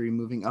to victory,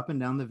 moving up and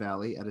down the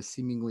valley at a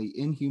seemingly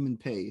inhuman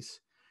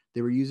pace,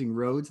 they were using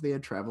roads they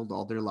had traveled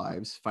all their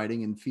lives,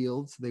 fighting in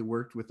fields they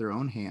worked with their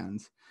own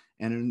hands,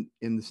 and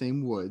in the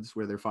same woods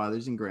where their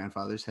fathers and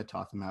grandfathers had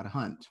taught them how to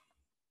hunt.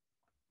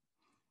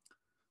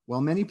 While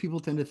many people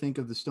tend to think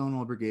of the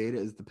Stonewall Brigade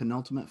as the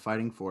penultimate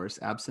fighting force,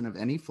 absent of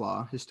any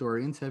flaw,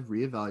 historians have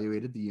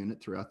reevaluated the unit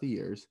throughout the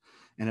years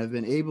and have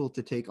been able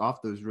to take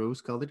off those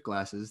rose-colored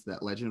glasses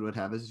that legend would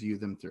have us view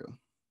them through.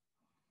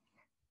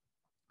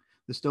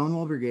 The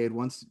Stonewall Brigade,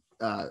 once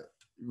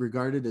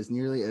regarded as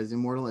nearly as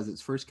immortal as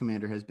its first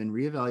commander, has been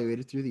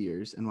reevaluated through the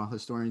years, and while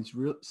historians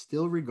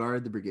still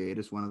regard the brigade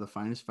as one of the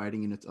finest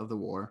fighting units of the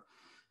war,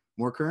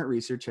 more current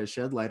research has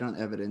shed light on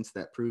evidence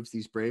that proves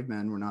these brave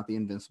men were not the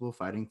invincible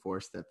fighting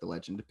force that the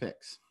legend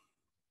depicts.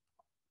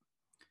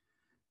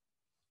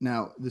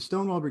 Now, the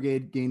Stonewall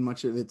Brigade gained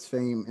much of its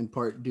fame in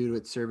part due to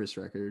its service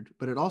record,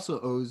 but it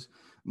also owes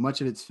much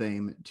of its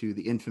fame to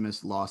the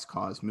infamous Lost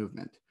Cause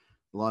movement.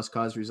 The Lost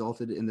Cause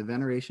resulted in the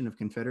veneration of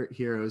Confederate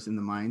heroes in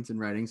the minds and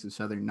writings of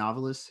Southern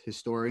novelists,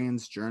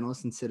 historians,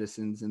 journalists, and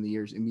citizens in the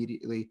years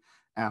immediately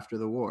after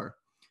the war.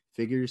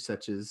 Figures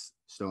such as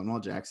Stonewall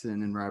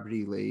Jackson and Robert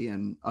E. Lee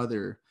and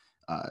other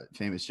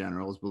famous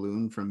generals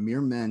ballooned from mere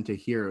men to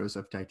heroes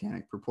of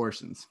titanic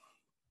proportions.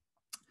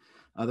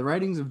 The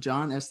writings of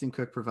John Esten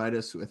Cook provide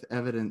us with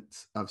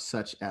evidence of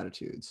such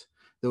attitudes.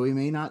 Though we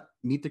may not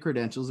meet the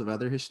credentials of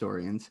other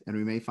historians, and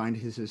we may find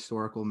his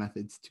historical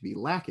methods to be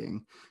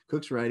lacking,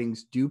 Cook's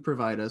writings do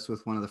provide us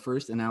with one of the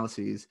first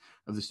analyses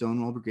of the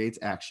Stonewall Brigade's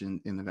action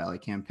in the Valley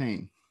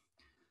Campaign.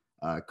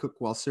 Cook,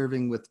 while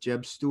serving with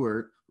Jeb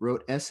Stuart,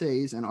 wrote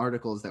essays and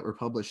articles that were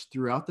published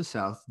throughout the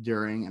South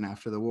during and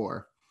after the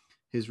war.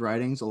 His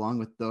writings, along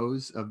with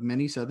those of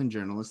many Southern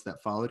journalists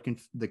that followed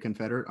the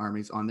Confederate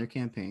armies on their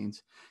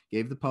campaigns,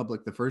 gave the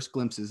public the first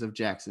glimpses of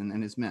Jackson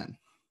and his men.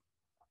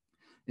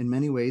 In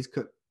many ways,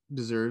 Cook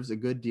deserves a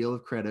good deal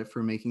of credit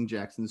for making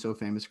Jackson so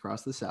famous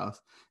across the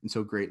South and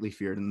so greatly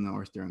feared in the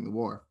North during the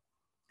war.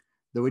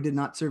 Though he did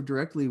not serve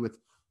directly with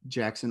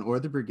Jackson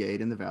or the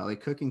brigade in the Valley,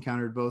 Cook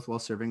encountered both while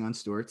serving on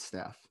Stuart's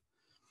staff.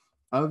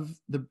 Of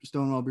the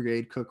Stonewall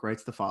Brigade, Cook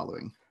writes the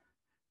following: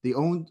 The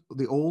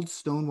old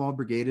Stonewall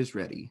Brigade is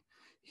ready.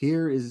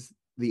 Here is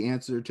the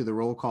answer to the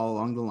roll call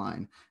along the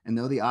line. And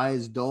though the eye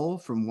is dull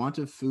from want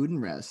of food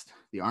and rest,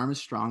 the arm is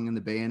strong and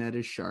the bayonet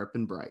is sharp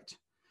and bright.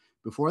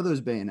 Before those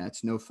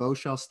bayonets, no foe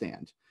shall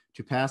stand.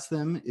 To pass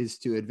them is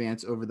to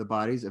advance over the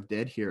bodies of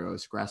dead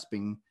heroes,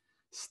 grasping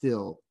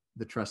still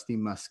the trusty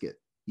musket,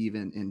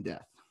 even in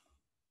death.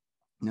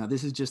 Now,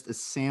 this is just a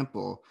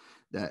sample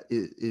that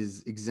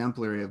is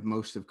exemplary of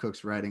most of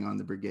Cook's writing on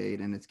the brigade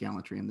and its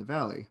gallantry in the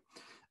Valley.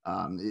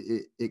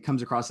 It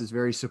comes across as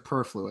very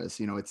superfluous.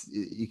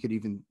 You could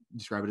even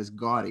describe it as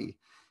gaudy.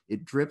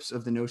 It drips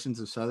of the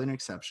notions of Southern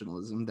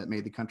exceptionalism that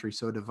made the country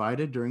so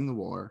divided during the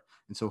war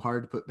and so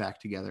hard to put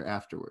back together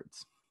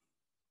afterwards.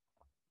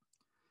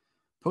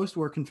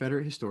 Post-war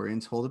Confederate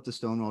historians hold up the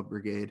Stonewall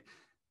Brigade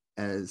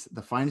as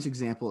the finest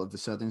example of the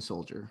Southern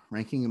soldier,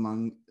 ranking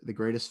among the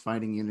greatest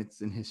fighting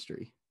units in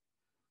history.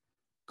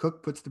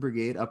 Cook puts the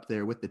brigade up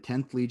there with the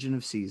 10th Legion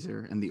of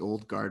Caesar and the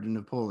Old Guard of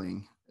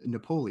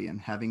Napoleon,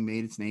 having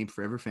made its name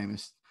forever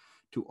famous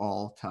to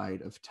all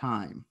tide of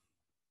time.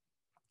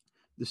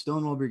 The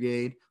Stonewall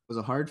Brigade was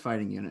a hard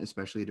fighting unit,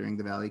 especially during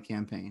the Valley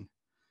Campaign.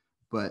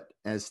 But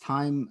as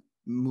time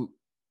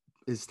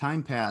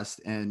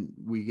passed and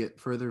we get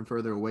further and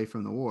further away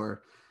from the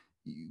war,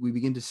 we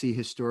begin to see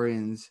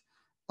historians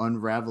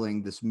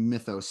unraveling this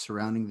mythos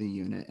surrounding the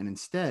unit and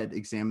instead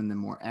examine them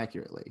more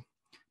accurately.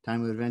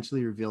 Time would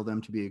eventually reveal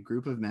them to be a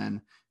group of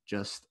men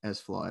just as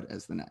flawed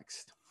as the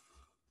next.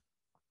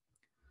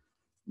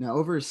 Now,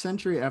 over a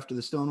century after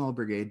the Stonewall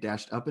Brigade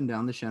dashed up and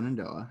down the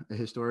Shenandoah, a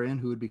historian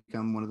who would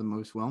become one of the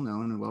most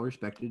well-known and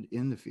well-respected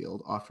in the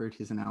field offered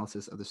his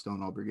analysis of the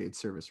Stonewall Brigade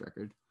service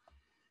record.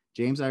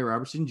 James I.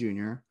 Robertson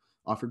Jr.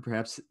 offered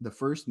perhaps the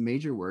first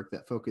major work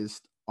that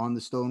focused on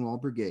the Stonewall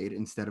Brigade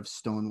instead of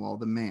Stonewall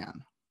the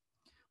man.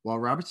 While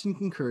Robertson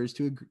concurs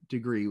to a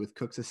degree with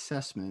Cook's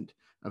assessment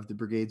of the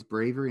brigade's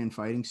bravery and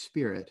fighting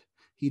spirit,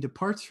 he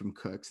departs from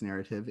Cook's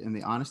narrative in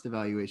the honest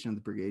evaluation of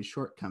the brigade's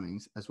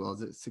shortcomings as well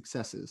as its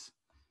successes.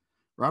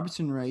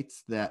 Robertson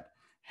writes that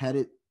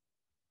the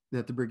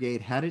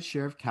brigade had its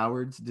share of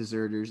cowards,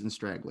 deserters, and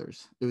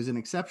stragglers. It was an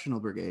exceptional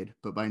brigade,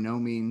 but by no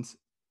means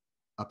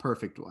a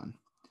perfect one.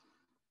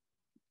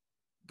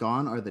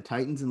 Gone are the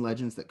titans and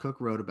legends that Cook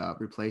wrote about,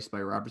 replaced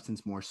by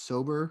Robertson's more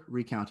sober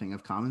recounting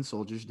of common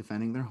soldiers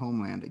defending their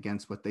homeland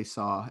against what they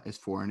saw as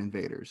foreign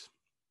invaders.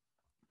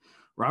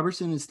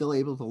 Robertson is still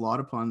able to laud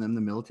upon them the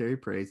military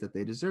praise that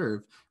they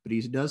deserve, but he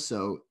does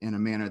so in a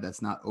manner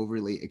that's not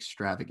overly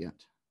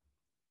extravagant.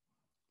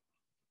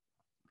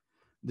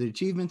 The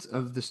achievements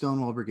of the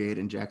Stonewall Brigade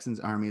and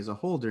Jackson's army as a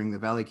whole during the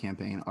Valley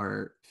Campaign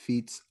are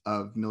feats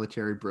of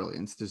military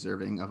brilliance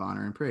deserving of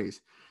honor and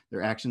praise.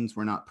 Their actions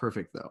were not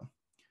perfect, though.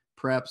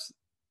 Perhaps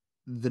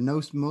the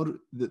most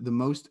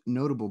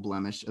notable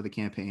blemish of the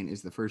campaign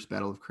is the First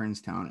Battle of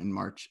Kernstown in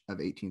March of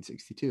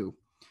 1862.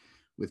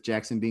 With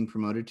Jackson being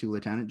promoted to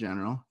Lieutenant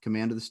General,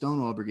 command of the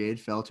Stonewall Brigade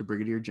fell to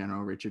Brigadier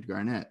General Richard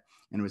Garnett,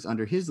 and it was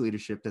under his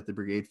leadership that the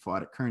brigade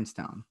fought at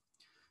Kernstown.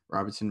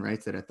 Robertson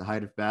writes that at the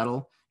height of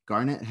battle,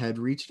 Garnett had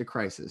reached a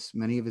crisis.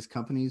 Many of his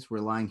companies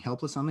were lying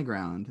helpless on the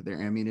ground, their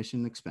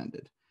ammunition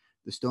expended.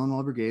 The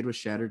Stonewall Brigade was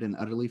shattered and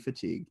utterly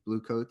fatigued.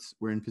 Bluecoats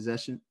were in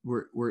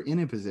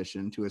a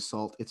position to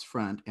assault its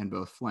front and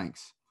both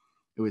flanks.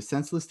 It was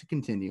senseless to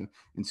continue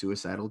and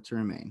suicidal to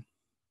remain.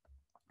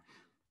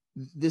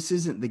 This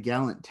isn't the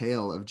gallant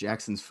tale of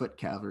Jackson's foot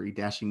cavalry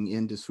dashing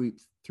in to sweep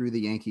through the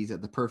Yankees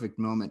at the perfect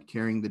moment,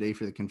 carrying the day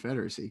for the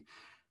Confederacy.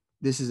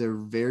 This is a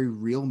very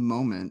real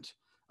moment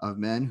of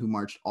men who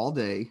marched all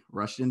day,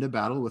 rushed into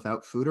battle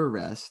without food or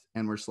rest,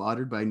 and were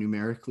slaughtered by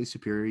numerically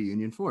superior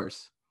Union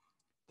force.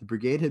 The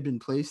brigade had been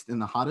placed in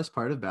the hottest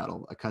part of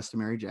battle, a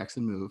customary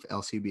Jackson move,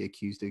 else he'd be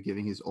accused of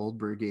giving his old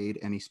brigade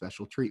any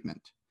special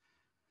treatment.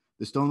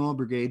 The Stonewall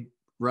Brigade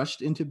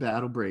rushed into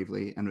battle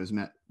bravely and was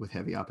met with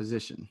heavy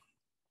opposition.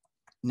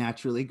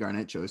 Naturally,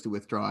 Garnett chose to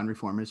withdraw and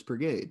reform his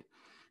brigade,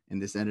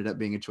 and this ended up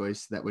being a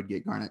choice that would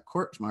get Garnett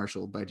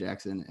court-martialed by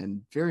Jackson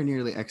and very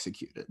nearly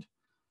executed.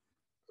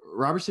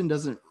 Robertson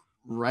doesn't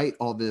write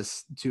all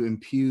this to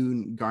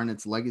impugn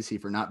Garnett's legacy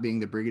for not being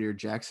the brigadier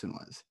Jackson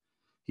was.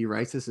 He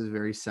writes this as a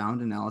very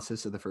sound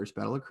analysis of the First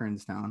Battle of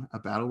Kernstown, a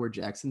battle where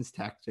Jackson's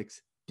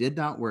tactics did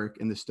not work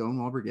and the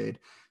Stonewall Brigade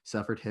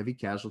suffered heavy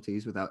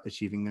casualties without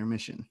achieving their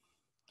mission.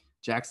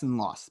 Jackson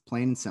lost,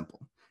 plain and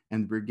simple,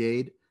 and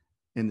the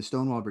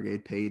Stonewall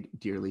Brigade paid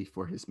dearly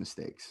for his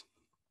mistakes.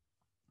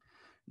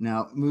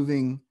 Now,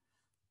 moving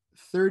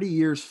 30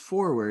 years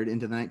forward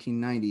into the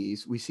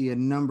 1990s, we see a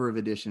number of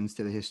additions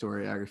to the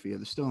historiography of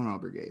the Stonewall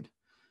Brigade.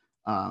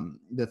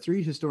 The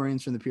three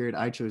historians from the period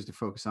I chose to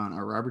focus on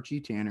are Robert G.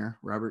 Tanner,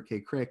 Robert K.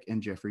 Crick,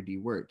 and Jeffrey D.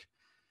 Wirt.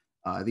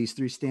 These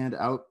three stand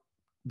out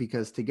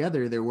because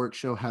together their work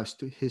show how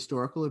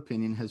historical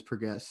opinion has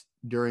progressed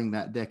during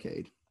that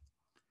decade.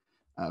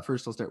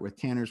 First, I'll start with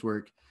Tanner's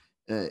work.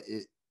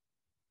 It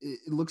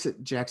looks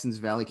at Jackson's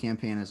Valley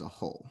campaign as a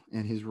whole,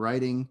 and his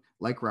writing,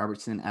 like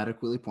Robertson,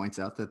 adequately points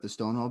out the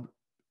Stonewall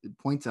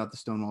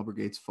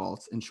Brigade's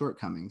faults and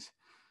shortcomings.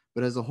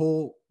 But as a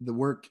whole, the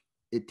work,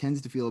 it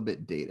tends to feel a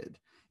bit dated.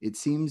 It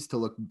seems to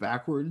look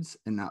backwards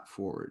and not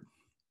forward.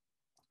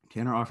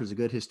 Tanner offers a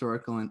good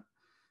historical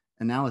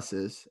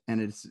analysis,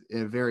 and it's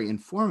a very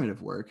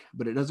informative work,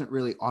 but it doesn't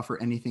really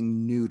offer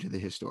anything new to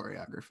the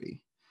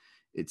historiography.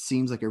 It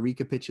seems like a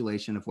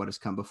recapitulation of what has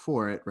come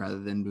before it rather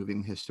than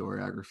moving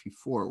historiography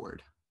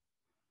forward.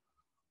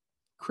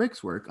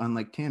 Crick's work,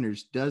 unlike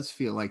Tanner's, does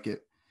feel like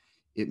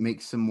it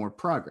makes some more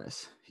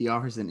progress. He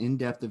offers an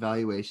in-depth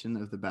evaluation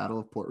of the Battle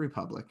of Port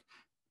Republic,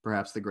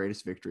 perhaps the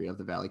greatest victory of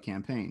the Valley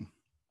campaign.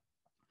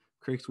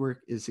 Crick's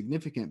work is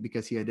significant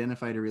because he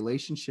identified a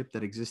relationship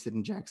that existed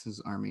in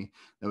Jackson's army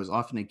that was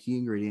often a key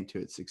ingredient to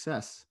its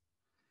success.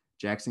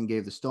 Jackson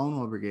gave the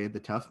Stonewall Brigade the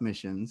tough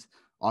missions,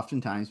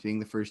 oftentimes being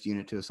the first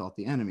unit to assault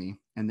the enemy,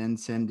 and then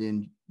send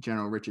in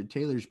General Richard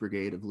Taylor's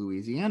brigade of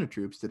Louisiana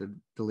troops to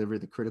deliver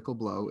the critical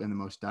blow in the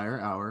most dire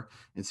hour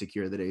and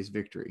secure the day's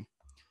victory.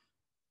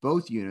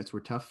 Both units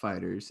were tough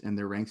fighters and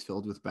their ranks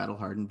filled with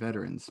battle-hardened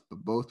veterans,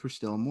 but both were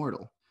still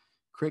mortal.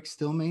 Crick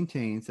still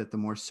maintains that the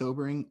more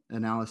sobering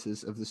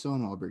analysis of the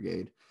Stonewall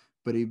Brigade,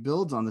 but he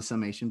builds on the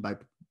summation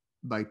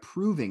by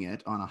proving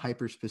it on a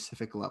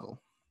hyper-specific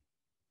level.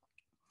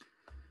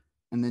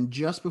 And then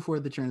just before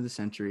the turn of the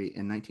century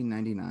in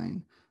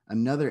 1999,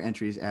 another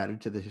entry is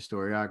added to the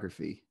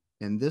historiography,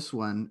 and this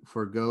one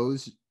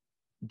forgoes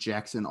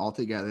Jackson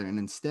altogether and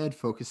instead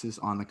focuses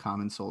on the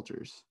common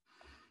soldiers.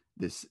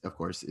 This, of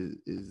course,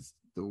 is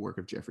the work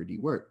of Jeffrey D.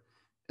 Wirt.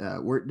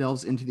 Wirt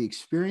delves into the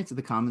experience of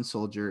the common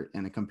soldier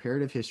and a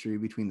comparative history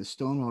between the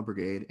Stonewall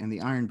Brigade and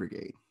the Iron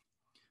Brigade.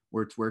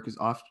 Wirt's work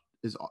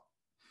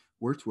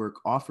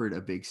offered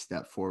a big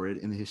step forward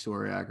in the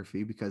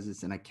historiography because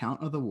it's an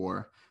account of the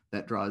war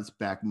that draws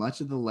back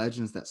much of the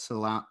legends that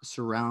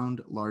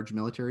surround large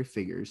military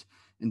figures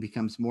and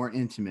becomes more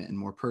intimate and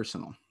more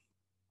personal.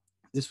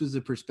 This was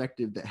a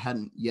perspective that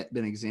hadn't yet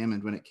been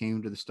examined when it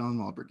came to the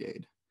Stonewall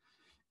Brigade.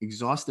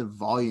 Exhaustive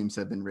volumes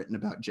have been written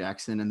about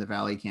Jackson and the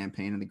Valley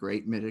campaign and the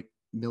great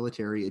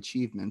military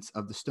achievements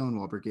of the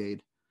Stonewall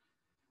Brigade,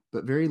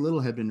 but very little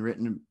had been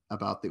written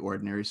about the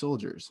ordinary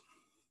soldiers.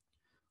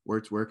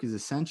 Wirt's work is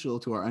essential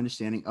to our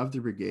understanding of the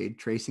brigade,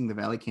 tracing the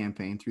Valley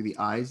campaign through the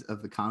eyes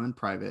of the common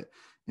private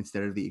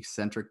instead of the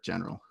eccentric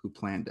general who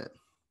planned it.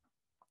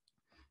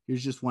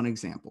 Here's just one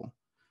example.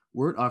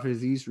 Wirt offers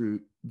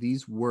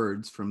these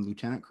words from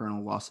Lieutenant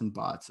Colonel Lawson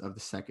Botts of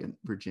the 2nd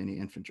Virginia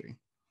Infantry.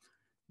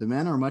 The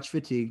men are much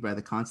fatigued by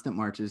the constant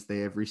marches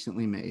they have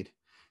recently made.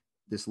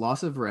 This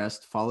loss of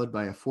rest, followed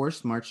by a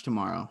forced march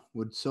tomorrow,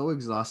 would so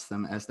exhaust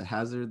them as to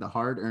hazard the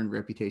hard-earned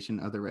reputation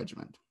of the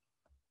regiment.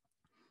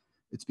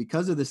 It's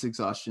because of this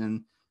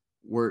exhaustion,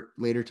 Wirt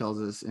later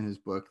tells us in his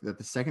book, that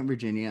the 2nd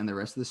Virginia and the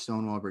rest of the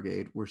Stonewall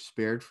Brigade were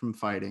spared from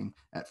fighting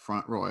at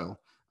Front Royal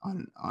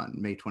on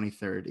May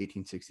 23rd,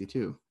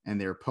 1862,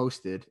 and they were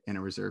posted in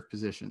a reserve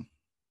position.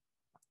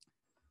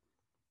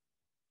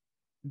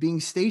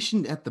 Being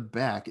stationed at the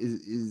back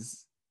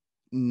is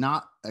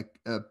not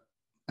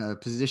a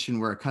position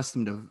we're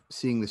accustomed to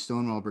seeing the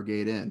Stonewall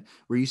Brigade in.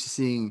 We're used to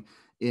seeing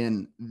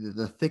in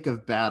the thick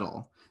of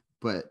battle,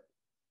 but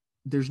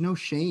there's no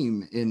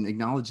shame in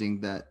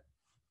acknowledging that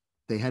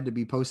they had to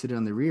be posted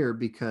on the rear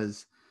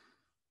because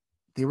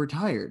they were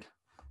tired.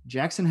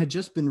 Jackson had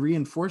just been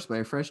reinforced by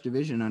a fresh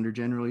division under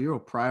General Ewell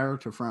prior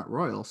to Front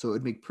Royal, so it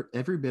would make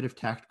every bit of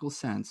tactical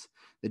sense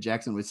that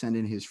Jackson would send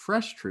in his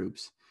fresh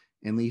troops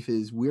and leave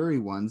his weary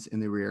ones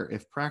in the rear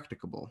if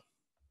practicable.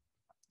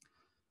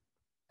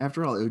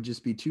 After all, it would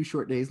just be 2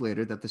 short days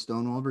later that the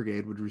Stonewall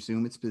Brigade would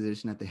resume its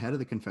position at the head of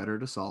the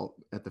Confederate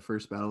assault at the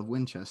First Battle of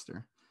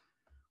Winchester.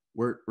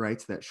 Wirt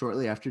writes that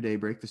shortly after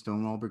daybreak, the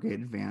Stonewall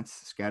Brigade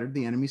advanced, scattered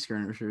the enemy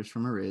skirmishers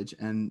from a ridge,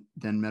 and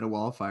then met a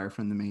wall of fire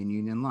from the main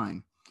Union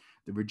line.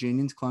 The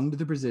Virginians clung to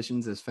the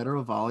positions as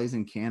Federal volleys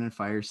and cannon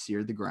fire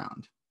seared the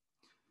ground.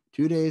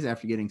 2 days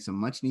after getting some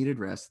much-needed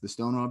rest, the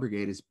Stonewall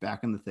Brigade is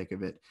back in the thick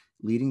of it,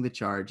 leading the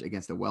charge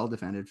against a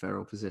well-defended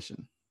Federal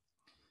position.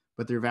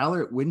 But their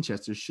valor at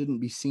Winchester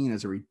shouldn't be seen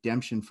as a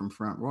redemption from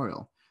Front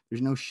Royal.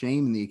 There's no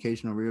shame in the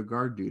occasional rear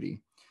guard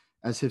duty.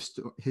 As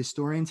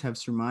historians have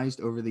surmised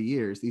over the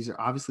years, these are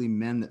obviously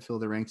men that fill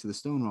the ranks of the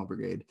Stonewall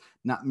Brigade,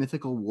 not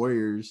mythical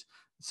warriors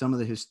some of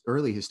the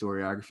early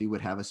historiography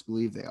would have us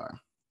believe they are.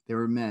 They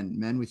were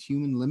men with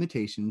human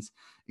limitations,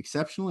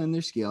 exceptional in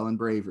their skill and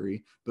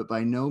bravery, but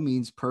by no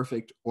means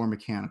perfect or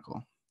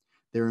mechanical.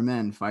 They were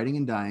men fighting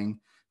and dying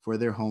for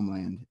their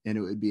homeland, and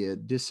it would be a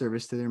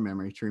disservice to their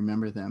memory to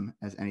remember them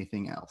as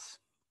anything else.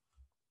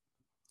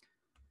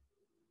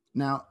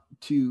 Now,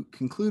 to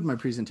conclude my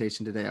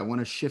presentation today, I want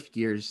to shift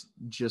gears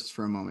just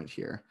for a moment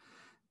here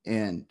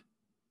and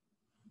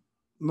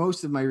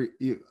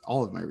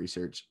all of my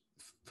research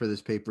for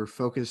this paper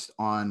focused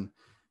on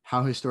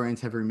how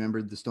historians have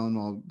remembered the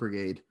Stonewall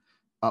Brigade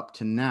up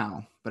to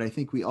now. But I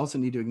think we also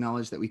need to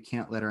acknowledge that we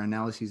can't let our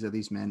analyses of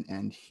these men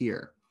end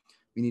here.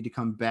 We need to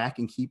come back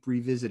and keep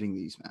revisiting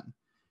these men.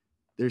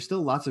 There's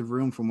still lots of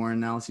room for more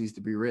analyses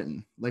to be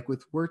written, like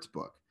with Wirt's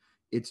book.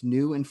 It's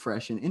new and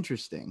fresh and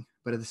interesting,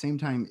 but at the same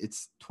time,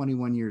 it's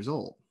 21 years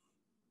old.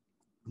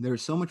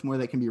 There's so much more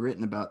that can be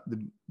written about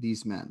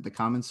these men, the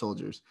common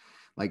soldiers,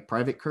 like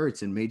Private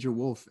Kurtz and Major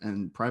Wolfe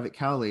and Private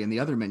Cowley and the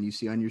other men you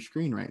see on your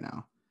screen right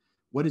now.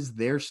 What is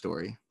their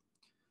story?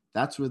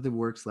 That's where the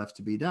work's left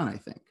to be done, I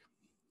think.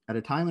 At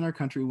a time in our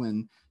country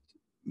when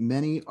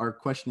many are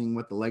questioning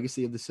what the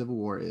legacy of the Civil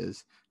War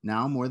is,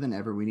 now more than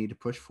ever, we need to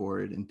push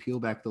forward and peel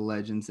back the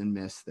legends and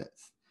myths that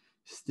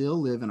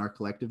still live in our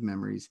collective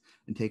memories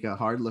and take a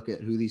hard look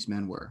at who these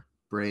men were,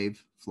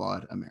 brave,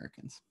 flawed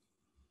Americans.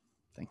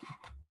 Thank you.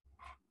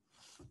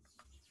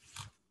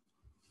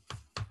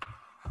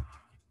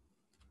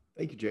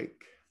 Thank you,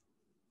 Jake.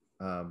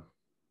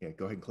 Yeah,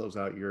 go ahead and close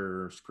out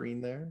your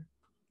screen there.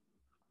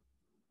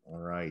 All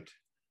right.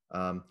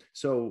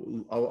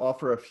 So I'll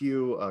offer a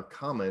few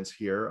comments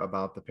here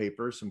about the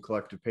papers, some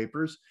collective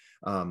papers,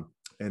 and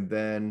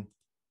then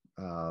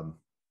I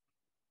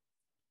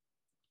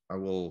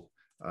will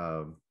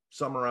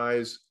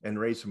summarize and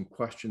raise some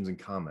questions and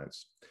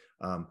comments.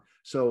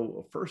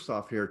 So first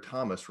off here,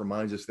 Thomas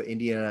reminds us that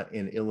Indiana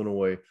and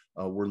Illinois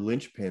were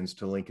linchpins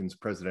to Lincoln's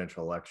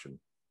presidential election.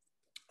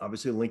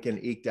 Obviously, Lincoln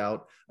eked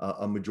out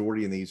a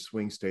majority in these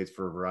swing states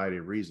for a variety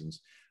of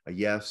reasons.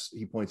 Yes,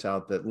 he points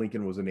out that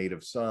Lincoln was a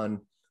native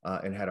son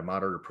and had a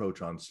moderate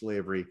approach on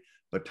slavery,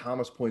 but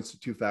Thomas points to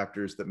two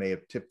factors that may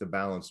have tipped the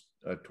balance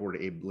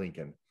toward Abe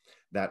Lincoln.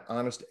 That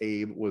Honest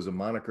Abe was a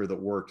moniker that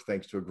worked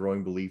thanks to a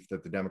growing belief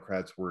that the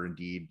Democrats were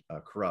indeed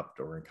corrupt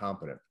or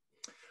incompetent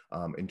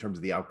in terms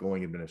of the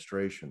outgoing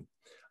administration.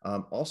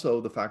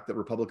 Also, the fact that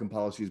Republican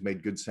policies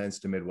made good sense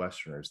to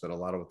Midwesterners, that a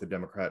lot of what the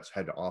Democrats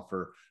had to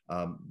offer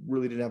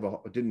really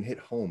didn't hit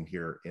home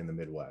here in the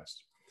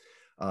Midwest.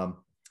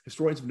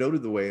 Historians have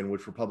noted the way in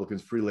which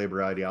Republicans' free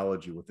labor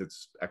ideology, with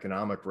its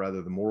economic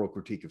rather than moral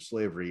critique of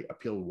slavery,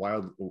 appealed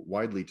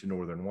widely to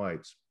Northern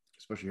whites,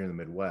 especially here in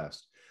the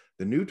Midwest.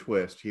 The new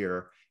twist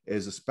here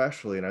is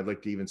especially, and I'd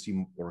like to even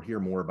see or hear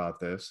more about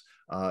this,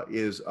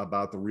 is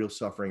about the real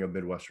suffering of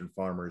Midwestern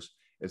farmers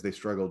as they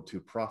struggled to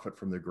profit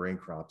from their grain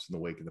crops in the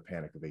wake of the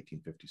Panic of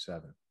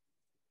 1857.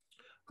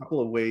 A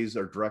couple of ways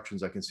or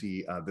directions I can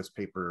see this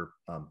paper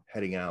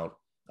heading out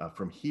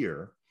from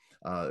here.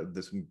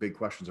 Some big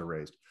questions are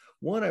raised.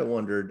 One, I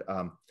wondered,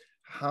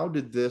 how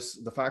did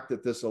the fact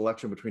that this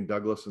election between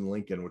Douglas and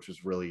Lincoln, which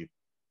is really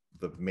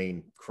the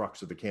main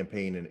crux of the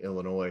campaign in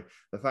Illinois,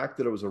 the fact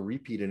that it was a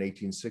repeat in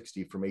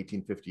 1860 from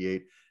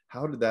 1858,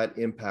 how did that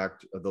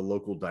impact the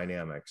local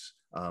dynamics?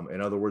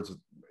 In other words,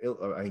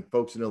 I think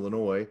folks in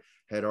Illinois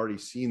had already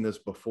seen this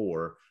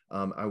before.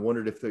 I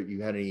wondered if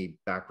you had any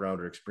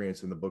background or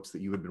experience in the books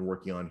that you had been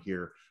working on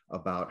here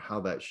about how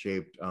that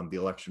shaped the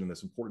election in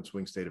this important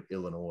swing state of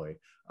Illinois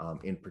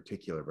in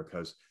particular,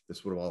 because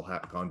this would have all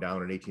gone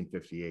down in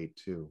 1858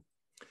 too.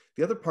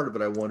 The other part of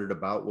it I wondered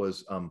about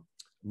was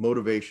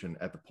motivation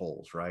at the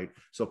polls, right?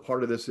 So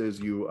part of this is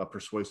you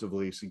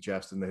persuasively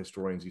suggest, and the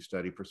historians you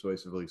study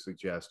persuasively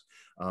suggest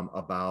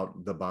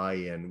about the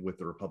buy-in with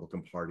the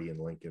Republican Party and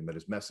Lincoln, that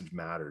his message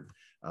mattered.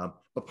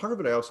 But part of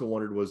it I also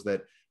wondered was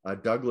that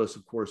Douglas,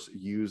 of course,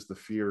 used the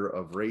fear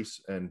of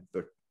race and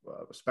the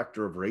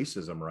specter of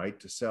racism, right,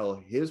 to sell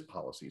his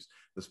policies,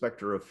 the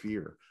specter of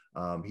fear.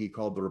 He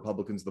called the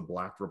Republicans the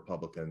Black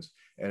Republicans,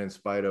 and in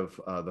spite of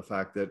the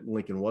fact that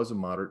Lincoln was a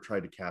moderate,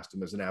 tried to cast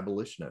him as an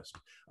abolitionist,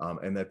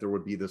 and that there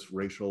would be this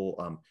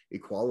racial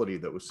equality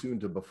that was soon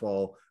to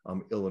befall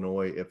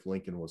Illinois if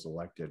Lincoln was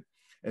elected.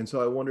 And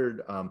so I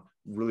wondered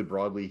really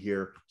broadly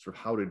here, sort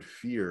of how did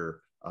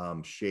fear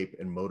shape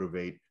and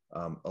motivate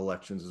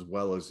elections, as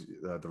well as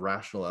the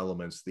rational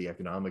elements, the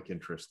economic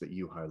interests that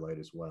you highlight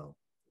as well.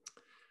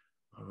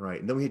 All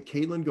right, and then we had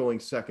Kaitlyn going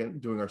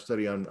second, doing our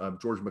study on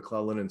George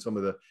McClellan and some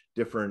of the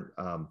different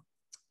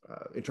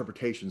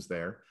interpretations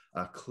there.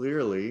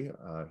 Clearly,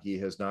 he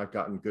has not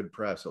gotten good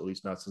press, at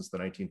least not since the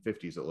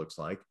 1950s, it looks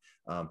like.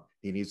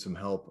 He needs some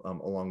help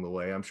along the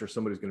way. I'm sure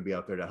somebody's going to be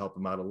out there to help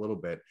him out a little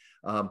bit.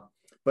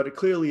 But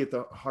clearly at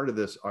the heart of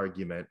this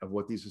argument of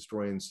what these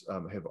historians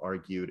have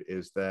argued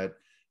is that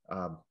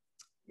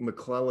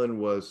McClellan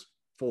was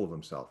full of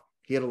himself.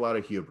 He had a lot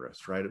of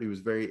hubris, right? He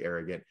was very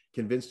arrogant,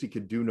 convinced he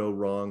could do no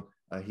wrong.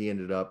 He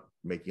ended up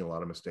making a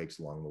lot of mistakes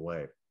along the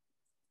way.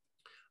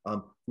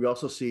 We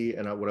also see,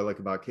 and what I like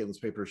about Kaitlyn's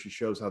paper, she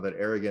shows how that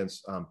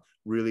arrogance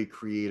really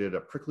created a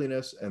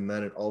prickliness, and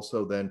then it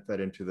also then fed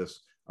into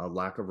this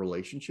lack of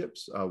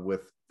relationships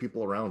with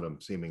people around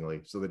him, seemingly,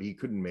 so that he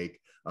couldn't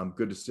make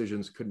good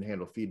decisions, couldn't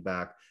handle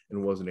feedback,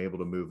 and wasn't able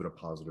to move in a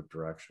positive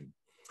direction.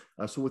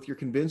 So with your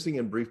convincing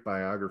and brief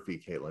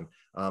biography, Kaitlyn,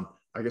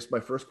 I guess my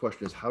first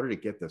question is, how did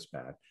it get this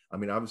bad? I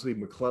mean, obviously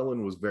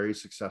McClellan was very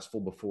successful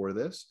before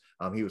this.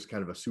 He was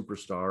kind of a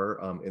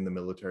superstar in the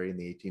military in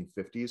the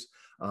 1850s.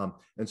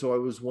 And so I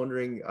was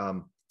wondering,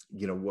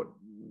 what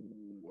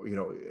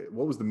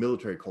was the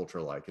military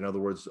culture like? In other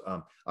words,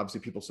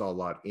 obviously people saw a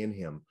lot in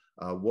him.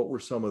 What were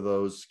some of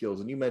those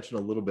skills? And you mentioned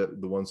a little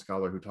bit, the one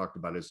scholar who talked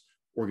about his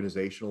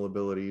organizational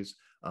abilities,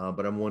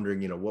 but I'm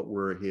wondering, what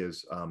were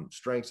his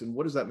strengths, and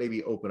what does that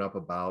maybe open up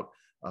about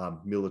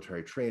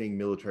military training,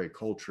 military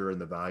culture,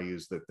 and the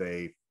values that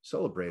they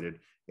celebrated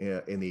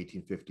in the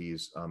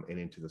 1850s and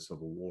into the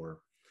Civil War?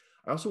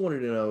 I also wanted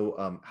to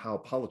know how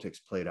politics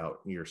played out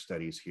in your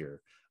studies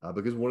here,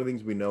 because one of the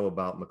things we know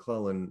about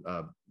McClellan,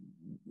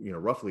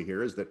 roughly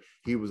here, is that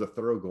he was a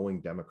thoroughgoing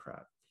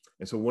Democrat.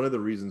 And so one of the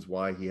reasons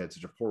why he had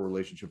such a poor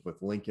relationship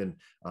with Lincoln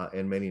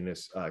and many in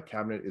his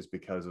cabinet is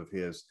because of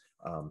his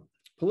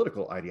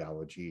political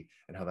ideology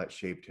and how that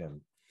shaped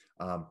him.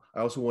 I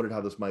also wondered how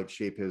this might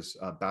shape his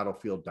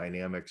battlefield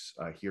dynamics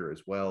here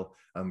as well.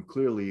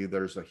 Clearly,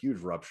 there's a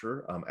huge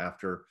rupture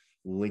after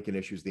Lincoln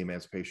issues the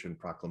Emancipation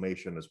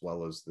Proclamation, as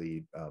well as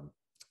the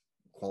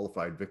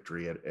qualified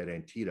victory at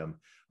Antietam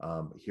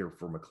here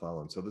for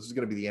McClellan. So this is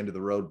going to be the end of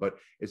the road, but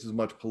it's as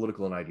much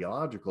political and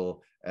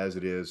ideological as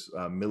it is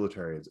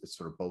military. It's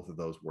sort of both of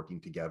those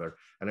working together.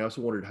 And I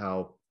also wondered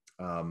how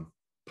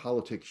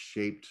politics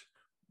shaped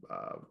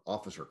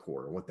officer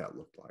corps and what that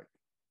looked like.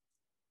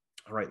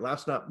 All right,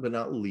 last but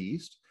not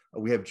least,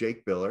 we have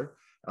Jake Biller.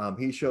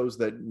 He shows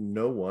that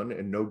no one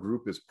and no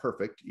group is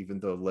perfect, even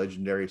the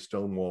legendary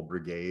Stonewall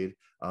Brigade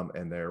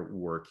and their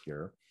work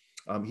here.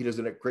 He does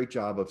a great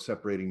job of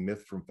separating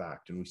myth from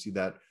fact, and we see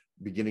that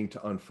beginning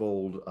to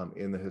unfold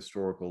in the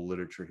historical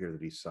literature here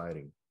that he's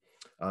citing.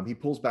 He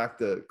pulls back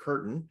the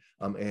curtain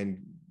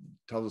and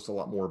tells us a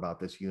lot more about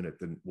this unit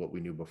than what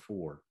we knew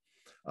before.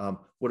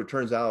 What it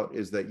turns out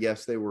is that,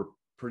 yes, they were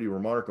pretty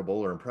remarkable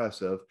or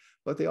impressive,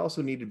 but they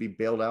also need to be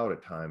bailed out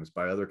at times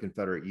by other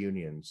Confederate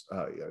units.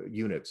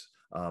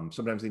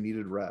 Sometimes they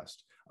needed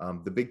rest.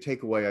 The big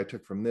takeaway I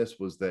took from this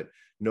was that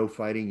no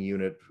fighting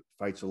unit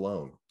fights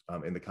alone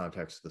in the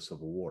context of the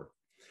Civil War.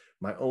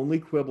 My only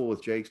quibble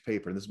with Jake's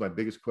paper, and this is my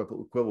biggest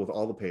quibble with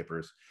all the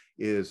papers,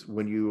 is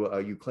when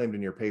you claimed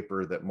in your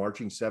paper that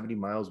marching 70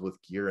 miles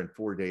with gear in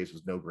 4 days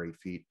was no great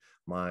feat.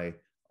 My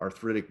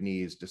arthritic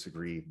knees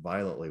disagree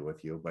violently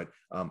with you, but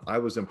I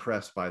was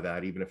impressed by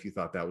that, even if you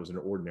thought that was an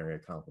ordinary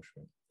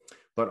accomplishment.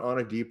 But on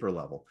a deeper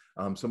level,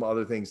 some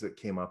other things that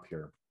came up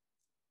here.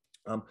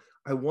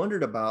 I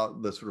wondered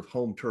about the sort of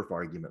home turf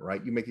argument,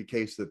 right? You make a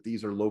case that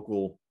these are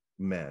local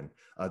men,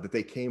 that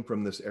they came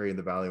from this area in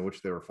the valley in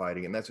which they were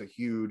fighting. And that's a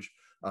huge,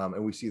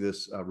 and we see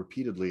this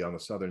repeatedly on the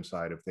southern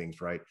side of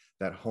things, right?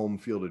 That home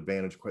field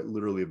advantage, quite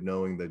literally, of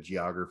knowing the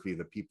geography,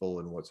 the people,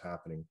 and what's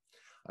happening.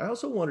 I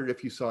also wondered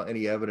if you saw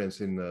any evidence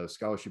in the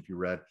scholarship you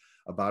read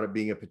about it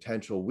being a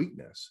potential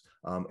weakness.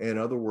 In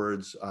other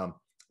words,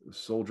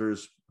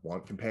 soldiers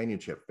want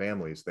companionship,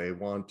 families. They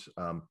want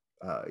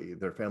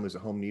their families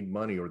at home need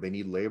money, or they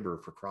need labor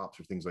for crops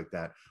or things like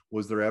that.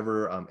 Was there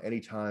ever any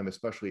time,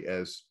 especially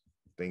as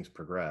things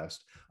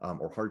progressed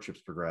or hardships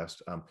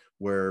progressed,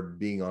 where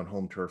being on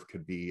home turf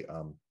could be,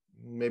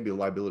 maybe a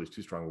liability is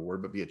too strong a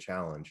word, but be a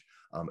challenge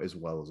as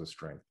well as a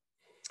strength?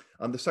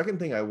 The second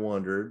thing I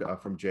wondered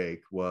from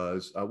Jake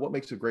was what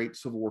makes a great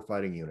Civil War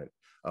fighting unit?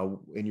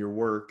 In your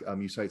work,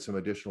 you cite some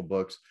additional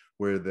books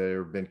where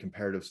there have been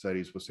comparative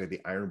studies with, say,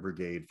 the Iron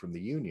Brigade from the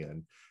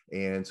Union.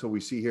 And so we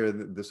see here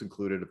that this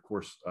included, of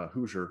course,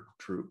 Hoosier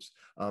troops.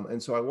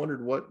 And so I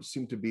wondered what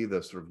seemed to be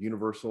the sort of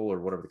universal,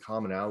 or whatever the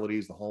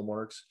commonalities, the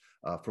hallmarks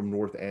from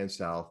North and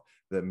South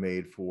that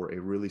made for a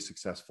really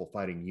successful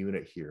fighting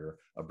unit here,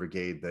 a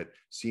brigade that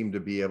seemed to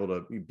be able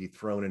to be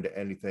thrown into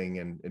anything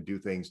and do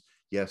things.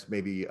 Yes,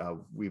 maybe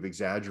we've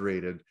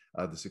exaggerated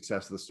the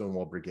success of the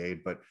Stonewall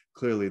Brigade, but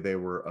clearly they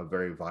were a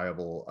very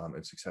viable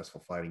and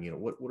successful fighting unit.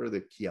 What are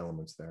the key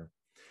elements there?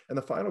 And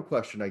the final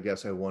question, I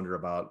guess, I wonder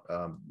about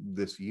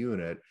this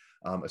unit,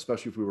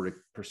 especially if we were to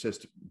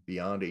persist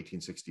beyond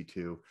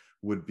 1862,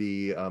 would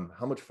be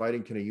how much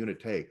fighting can a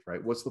unit take,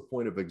 right? What's the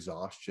point of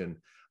exhaustion?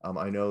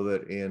 I know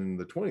that in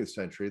the 20th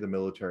century, the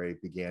military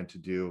began to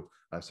do,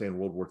 say in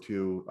World War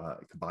II,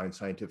 combined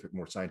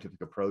more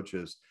scientific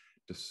approaches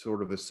to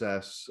sort of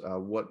assess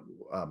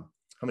how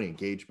many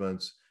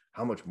engagements,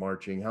 how much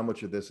marching, how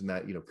much of this and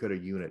that, could a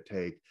unit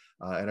take?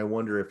 And I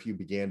wonder if you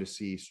began to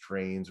see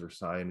strains or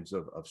signs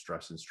of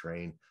stress and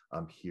strain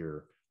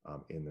here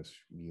in this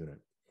unit.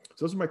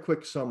 So those are my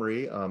quick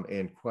summary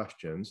and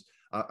questions.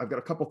 I've got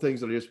a couple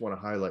things that I just want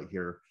to highlight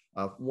here.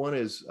 One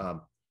is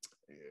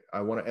I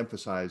want to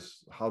emphasize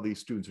how these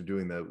students are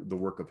doing the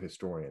work of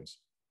historians.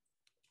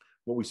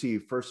 What we see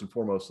first and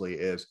foremostly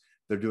is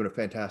they're doing a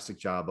fantastic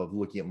job of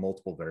looking at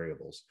multiple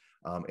variables.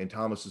 In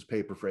Thomas's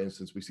paper, for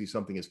instance, we see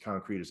something as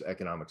concrete as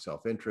economic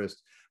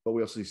self-interest, but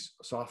we also see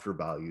softer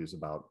values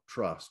about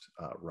trust,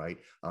 right,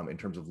 in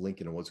terms of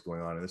Lincoln and what's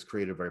going on. And this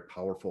created a very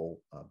powerful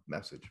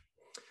message.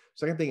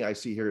 Second thing I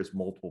see here is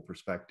multiple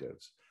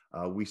perspectives.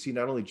 We see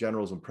not only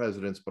generals and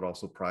presidents, but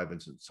also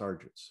privates and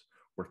sergeants,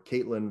 where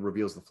Kaitlyn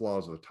reveals the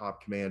flaws of the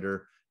top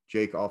commander.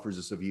 Jake offers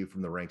us a view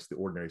from the ranks of the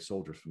ordinary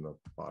soldiers from the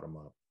bottom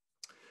up.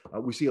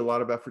 We see a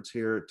lot of efforts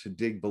here to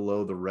dig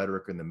below the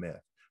rhetoric and the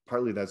myth.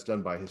 Partly that's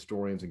done by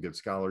historians and good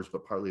scholars,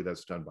 but partly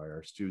that's done by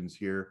our students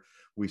here.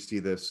 We see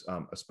this,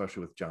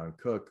 especially with John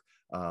Cook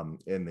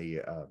in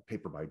the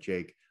paper by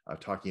Jake,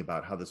 talking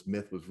about how this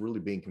myth was really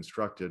being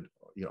constructed,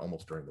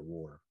 almost during the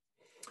war.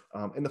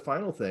 And the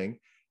final thing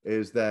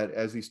is that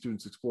as these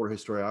students explore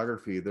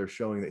historiography, they're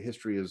showing that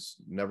history is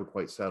never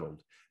quite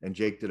settled. And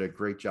Jake did a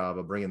great job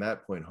of bringing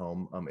that point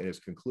home in his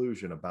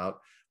conclusion about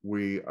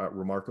we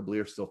remarkably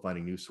are still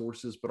finding new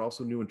sources, but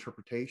also new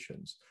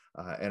interpretations.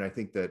 And I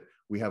think that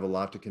we have a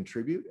lot to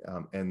contribute,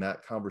 and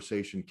that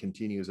conversation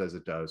continues as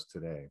it does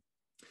today.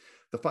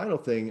 The final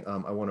thing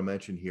I want to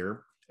mention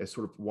here is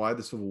sort of why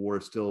the Civil War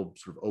is still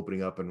sort of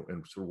opening up and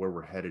sort of where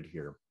we're headed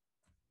here.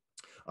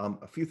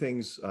 A few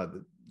things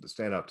that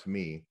stand out to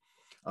me.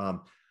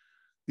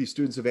 These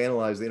students have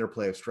analyzed the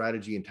interplay of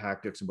strategy and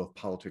tactics in both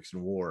politics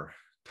and war.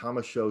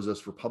 Thomas shows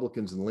us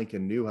Republicans and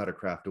Lincoln knew how to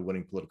craft a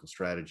winning political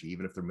strategy,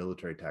 even if their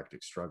military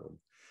tactics struggled.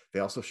 They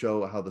also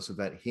show how this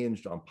event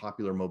hinged on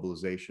popular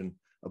mobilization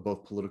of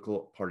both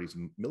political parties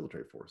and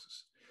military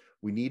forces.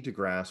 We need to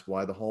grasp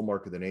why the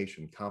hallmark of the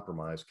nation,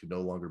 compromise, could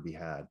no longer be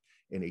had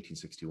in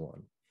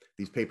 1861.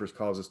 These papers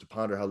cause us to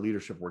ponder how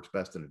leadership works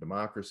best in a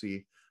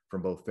democracy,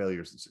 from both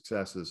failures and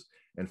successes.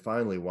 And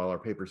finally, while our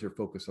papers here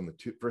focus on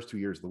the first 2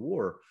 years of the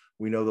war,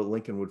 we know that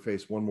Lincoln would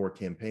face one more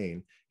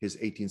campaign, his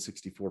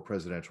 1864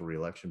 presidential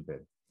reelection bid.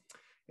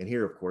 And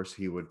here, of course,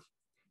 he would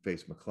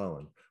face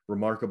McClellan.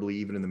 Remarkably,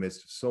 even in the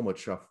midst of so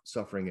much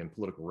suffering and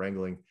political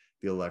wrangling,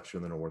 the election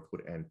in the North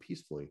would end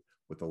peacefully,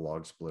 with the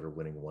log splitter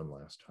winning one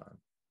last time.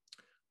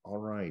 All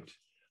right.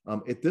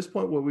 At this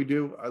point, what we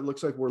do, it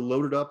looks like we're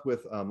loaded up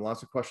with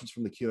lots of questions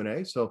from the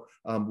Q&A. So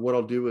what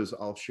I'll do is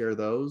I'll share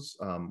those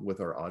with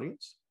our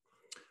audience.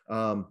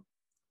 All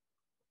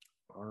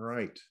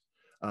right.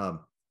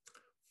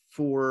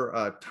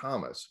 For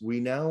Thomas, we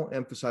now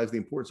emphasize the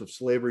importance of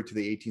slavery to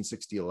the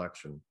 1860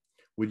 election.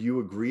 Would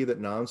you agree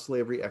that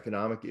non-slavery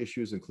economic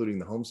issues, including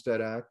the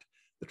Homestead Act,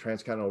 the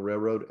Transcontinental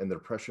Railroad, and the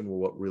Depression were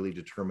what really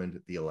determined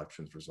the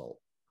election's result?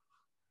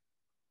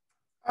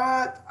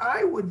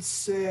 I would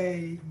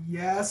say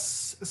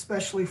yes,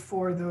 especially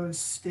for those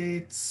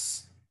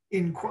states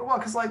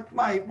because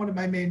like one of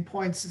my main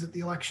points is that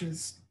the election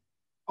is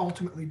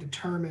ultimately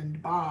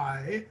determined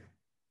by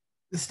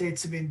the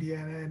states of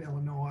Indiana and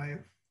Illinois.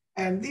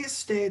 And these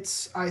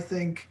states, I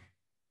think,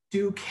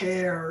 do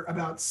care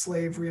about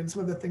slavery and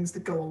some of the things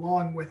that go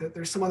along with it.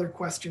 There's some other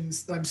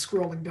questions that I'm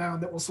scrolling down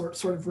that will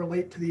sort of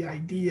relate to the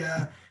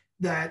idea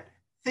that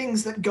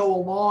things that go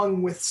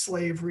along with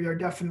slavery are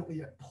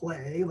definitely at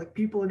play. Like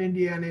people in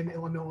Indiana and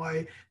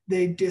Illinois,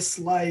 they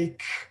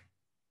dislike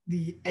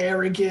the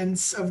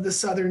arrogance of the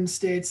Southern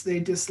states.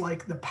 They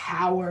dislike the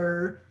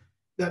power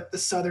that the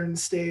Southern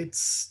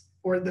states,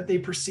 or that they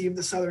perceive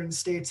the Southern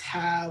states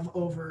have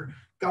over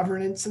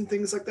governance and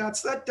things like that.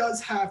 So that does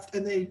have,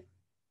 and they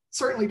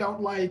certainly don't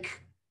like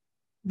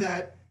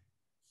that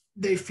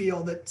they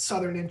feel that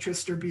Southern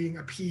interests are being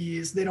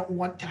appeased. They don't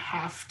want to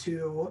have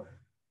to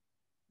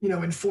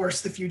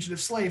enforce the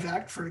Fugitive Slave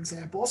Act, for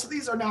example. So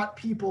these are not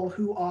people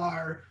who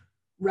are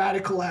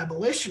radical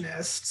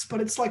abolitionists,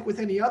 but it's like with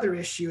any other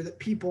issue that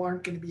people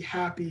aren't going to be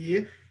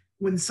happy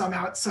when some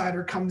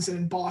outsider comes in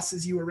and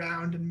bosses you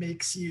around and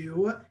makes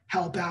you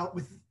help out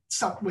with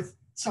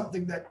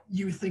something that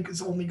you think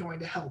is only going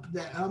to help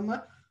them.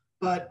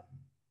 But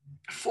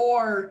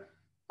for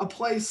a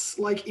place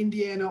like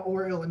Indiana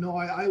or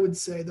Illinois, I would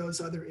say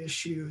those other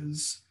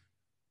issues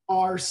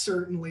are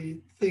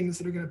certainly things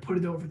that are going to put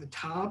it over the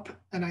top.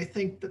 And I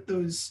think that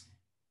those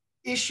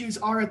issues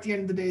are, at the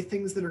end of the day,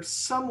 things that are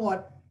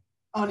somewhat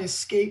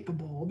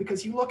unescapable,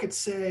 because you look at,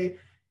 say,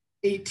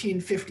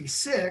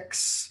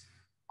 1856,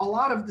 a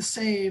lot of the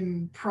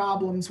same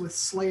problems with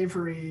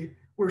slavery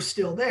were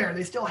still there.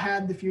 They still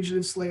had the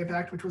Fugitive Slave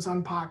Act, which was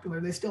unpopular.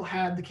 They still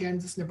had the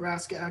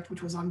Kansas-Nebraska Act,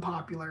 which was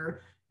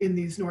unpopular in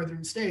these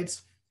northern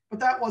states. But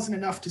that wasn't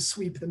enough to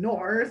sweep the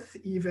North,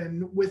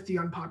 even with the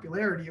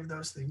unpopularity of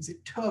those things.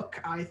 It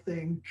took, I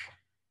think,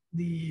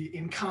 the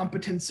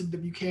incompetence of the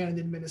Buchanan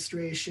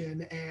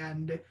administration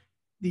and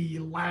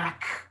the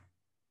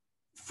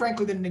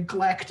frankly, the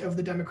neglect of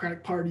the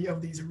Democratic Party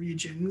of these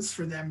regions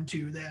for them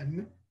to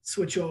then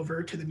switch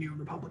over to the new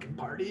Republican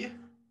Party.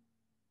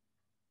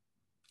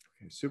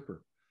 Okay,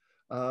 super.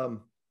 A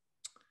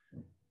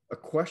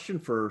question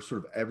for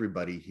sort of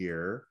everybody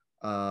here.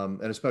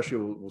 And especially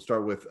we'll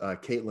start with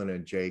Kaitlyn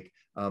and Jake.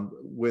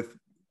 With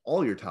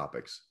all your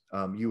topics,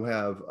 you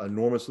have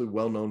enormously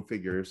well-known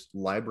figures.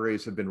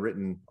 Libraries have been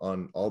written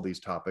on all these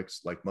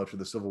topics, like much of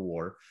the Civil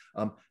War.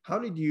 How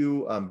did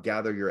you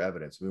gather your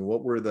evidence? I mean,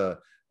 what were the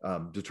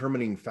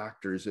determining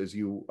factors as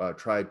you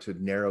tried to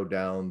narrow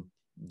down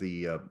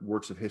the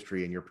works of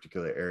history in your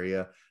particular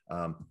area?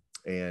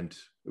 And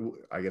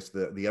I guess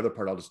the other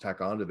part I'll just tack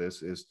on to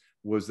this is,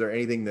 was there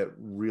anything that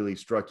really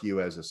struck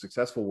you as a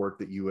successful work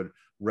that you would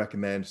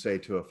recommend, say,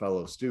 to a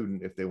fellow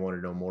student if they wanted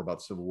to know more about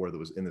the Civil War that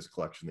was in this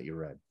collection that you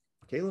read?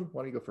 Kaitlyn,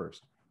 why don't you go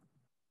first?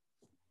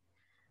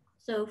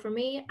 So for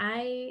me,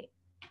 I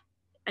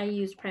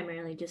used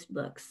primarily just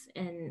books,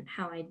 and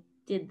how I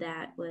did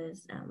that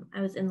was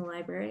I was in the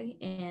library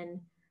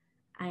and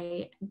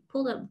I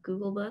pulled up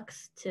Google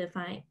Books to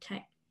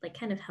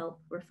kind of help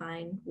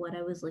refine what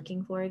I was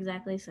looking for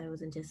exactly, so I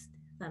wasn't just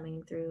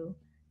thumbing through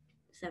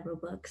several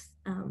books.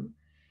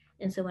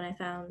 And so when I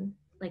found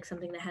like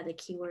something that had the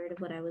keyword of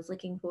what I was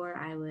looking for,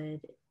 I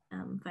would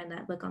find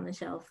that book on the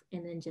shelf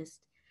and then just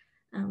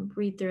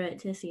read through it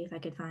to see if I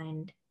could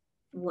find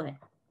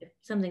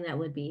something that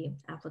would be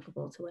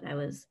applicable to what I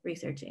was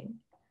researching.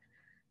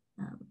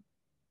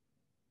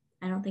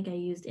 I don't think I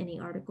used any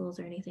articles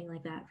or anything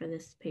like that for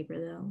this paper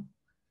though.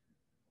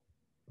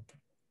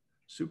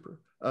 Super.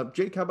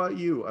 Jake, how about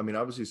you? I mean,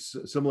 obviously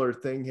similar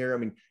thing here. I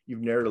mean,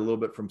 you've narrowed a little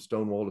bit from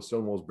Stonewall to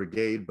Stonewall's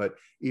Brigade, but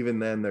even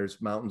then there's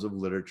mountains of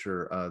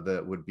literature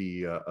that would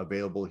be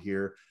available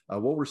here.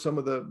 What were some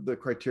of the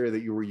criteria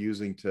that you were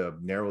using to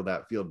narrow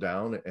that field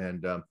down?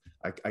 And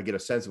I get a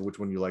sense of which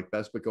one you like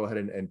best, but go ahead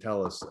and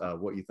tell us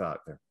what you thought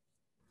there.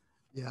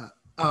 Yeah.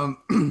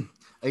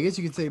 I guess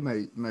you could say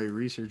my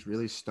research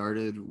really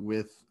started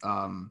with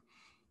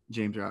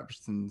James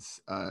Robertson's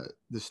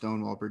The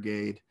Stonewall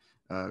Brigade,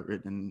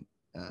 written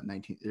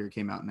it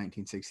came out in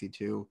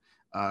 1962.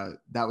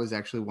 That was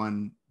actually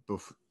one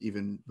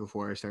even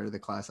before I started the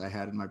class I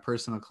had in my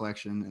personal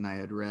collection and I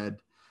had read,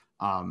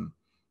 and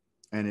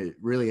it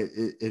really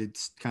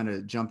it's kind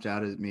of jumped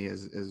out at me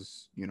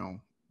as you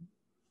know,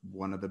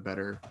 one of the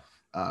better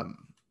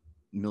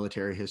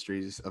military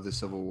histories of the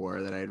Civil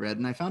War that I had read.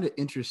 And I found it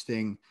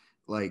interesting,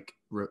 like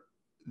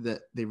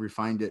that they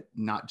refined it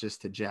not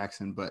just to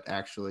Jackson, but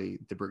actually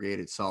the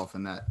brigade itself.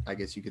 And that, I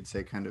guess you could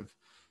say, kind of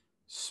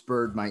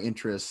spurred my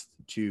interest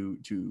to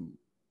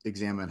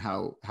examine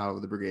how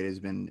the brigade has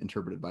been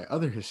interpreted by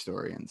other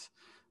historians.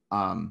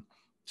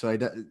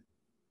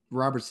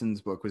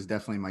 Robertson's book was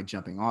definitely my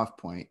jumping off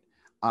point.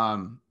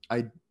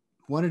 I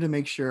wanted to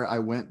make sure I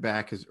went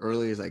back as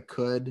early as I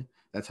could.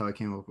 That's how I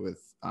came up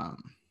with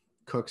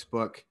Cook's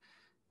book.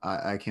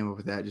 I came up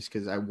with that just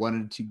because I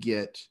wanted to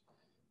get.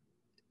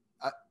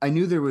 I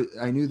knew there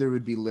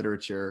would be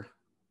literature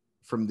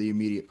from the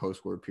immediate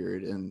post-war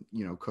period, and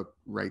you know, Cook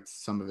writes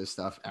some of his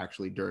stuff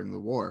actually during the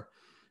war,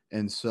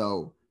 and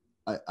so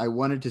I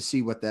wanted to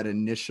see what that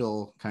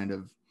initial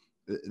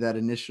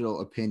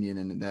opinion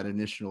and that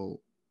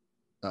initial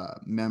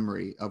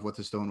memory of what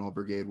the Stonewall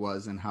Brigade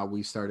was and how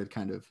we started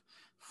kind of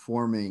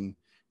forming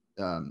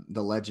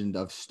the legend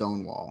of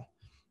Stonewall.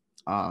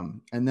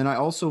 And then I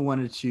also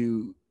wanted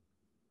to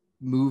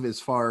move as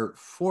far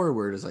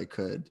forward as I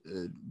could,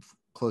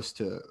 close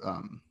to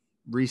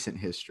recent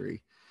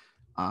history.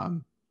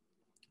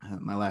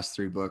 My last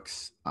three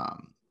books,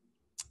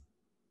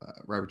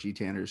 Robert G.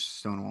 Tanner's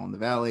Stonewall in the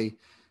Valley,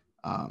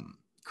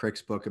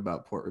 Crick's book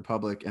about Port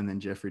Republic, and then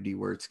Jeffrey D.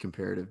 Wirt's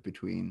comparative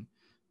between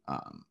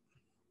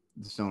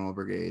the Stonewall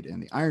Brigade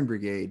and the Iron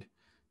Brigade.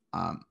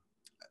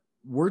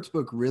 Wirt's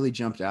book really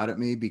jumped out at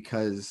me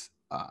because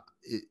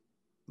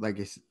like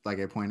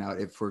I point out,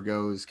 it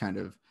forgoes kind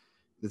of,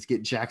 let's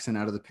get Jackson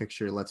out of the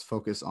picture. Let's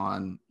focus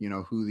on, you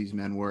know, who these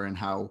men were and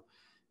how,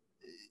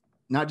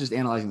 not just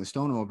analyzing the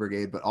Stonewall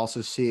Brigade, but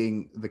also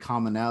seeing the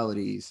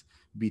commonalities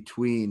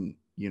between,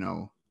 you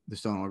know, the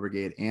Stonewall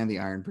Brigade and the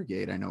Iron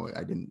Brigade. I know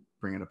I didn't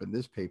bring it up in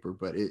this paper,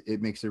 but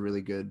it makes a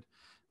really good,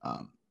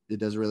 it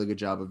does a really good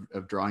job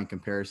of drawing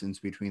comparisons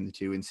between the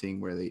two and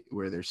seeing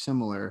where they're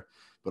similar,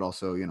 but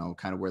also, you know,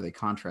 kind of where they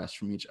contrast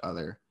from each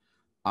other.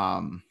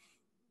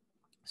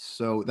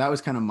 So that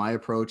was kind of my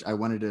approach. I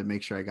wanted to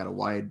make sure I got a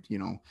wide, you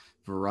know,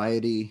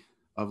 variety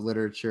of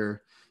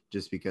literature,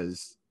 just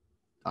because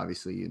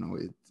obviously, you know,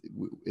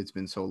 it's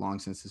been so long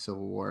since the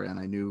Civil War, and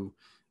I knew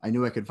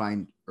I could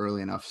find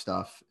early enough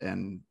stuff,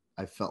 and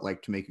I felt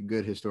like to make a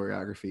good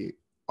historiography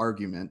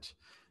argument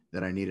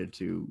that I needed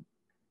to,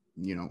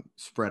 you know,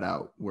 spread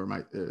out where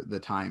the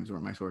times where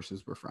my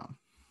sources were from.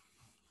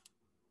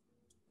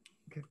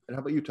 Okay. And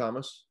how about you,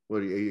 Thomas?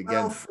 What do you, again?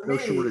 Well, for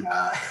me,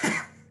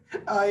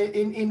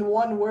 in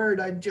one word,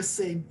 I'd just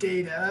say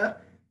data.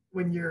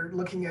 When you're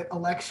looking at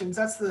elections,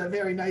 that's the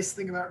very nice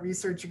thing about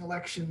researching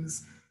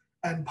elections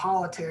and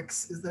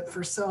politics, is that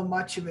for so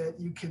much of it,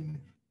 you can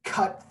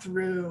cut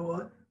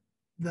through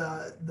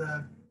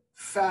the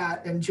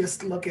fat and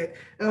just look at,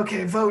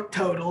 okay, vote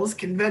totals,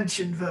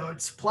 convention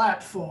votes,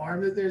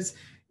 platform.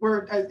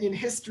 We're in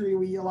history,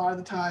 we a lot of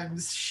the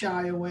times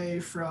shy away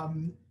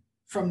from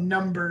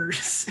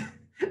numbers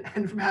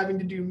and from having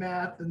to do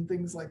math and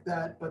things like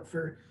that. But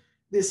for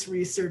this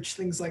research,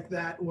 things like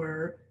that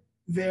were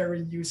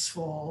very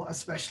useful,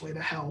 especially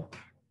to help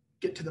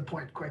get to the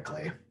point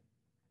quickly.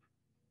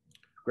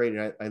 Great.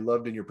 And I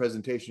loved in your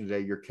presentation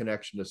today your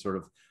connection to sort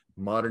of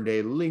modern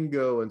day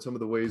lingo and some of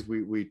the ways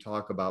we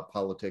talk about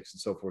politics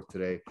and so forth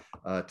today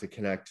to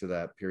connect to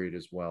that period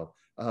as well.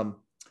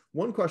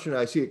 One question,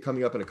 I see it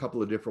coming up in a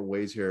couple of different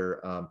ways here,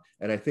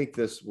 and I think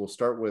this will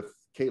start with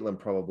Kaitlyn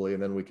probably,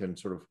 and then we can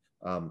sort of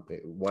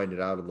wind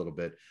it out a little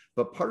bit.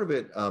 But part of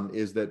it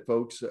is that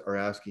folks are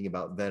asking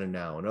about then and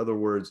now. In other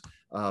words,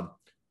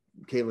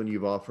 Kaitlyn,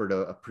 you've offered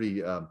a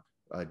pretty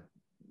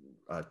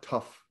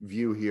tough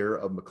view here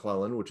of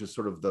McClellan, which is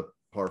sort of the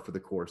par for the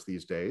course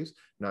these days,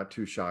 not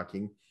too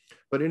shocking.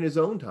 But in his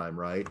own time,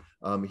 right,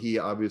 he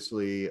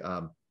obviously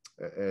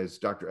as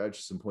Dr.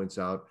 Etchison points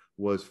out,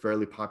 was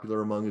fairly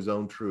popular among his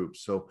own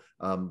troops. So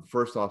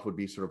first off would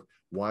be sort of,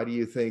 why do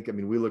you think, I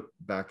mean, we look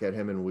back at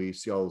him and we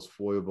see all his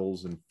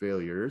foibles and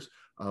failures.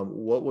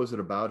 What was it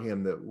about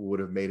him that would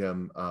have made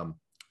him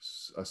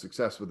a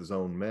success with his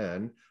own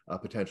men,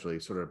 potentially,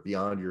 sort of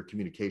beyond your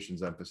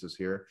communications emphasis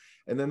here?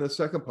 And then the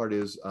second part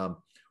is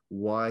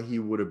why he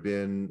would have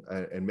been,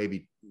 and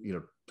maybe, you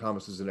know,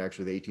 Thomas isn't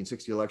actually the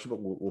 1860 election, but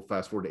we'll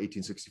fast forward to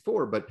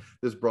 1864. But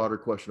this broader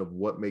question of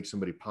what makes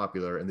somebody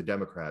popular, and the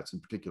Democrats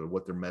in particular,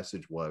 what their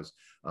message was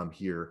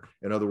here.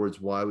 In other words,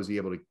 why was he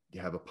able to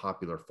have a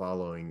popular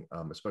following,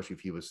 especially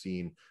if he was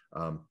seen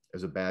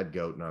as a bad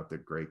goat, not the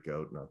great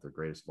goat, not the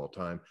greatest of all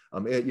time?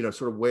 You know,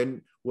 sort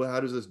of how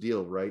does this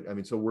deal, right? I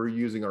mean, so we're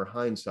using our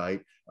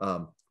hindsight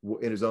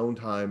in his own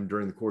time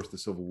during the course of the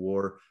Civil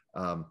War.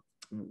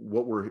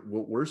 What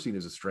we're seeing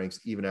as a strength,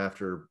 even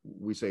after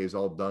we say is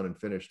all done and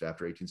finished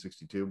after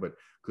 1862, but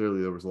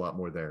clearly there was a lot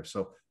more there.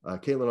 So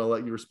Kaitlyn, I'll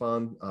let you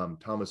respond.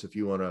 Thomas, if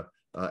you want to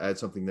add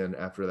something then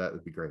after that,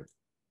 would be great.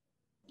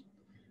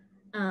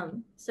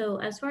 So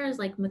as far as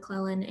like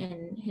McClellan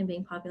and him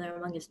being popular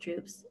among his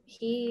troops,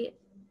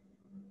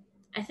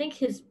 I think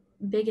his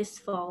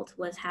biggest fault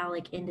was how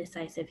like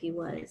indecisive he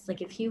was.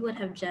 Like if he would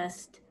have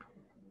just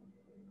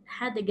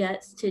had the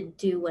guts to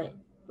do what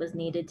was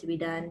needed to be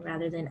done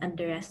rather than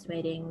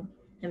underestimating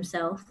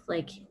himself,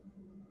 like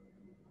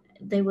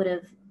they would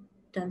have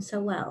done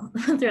so well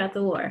throughout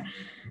the war.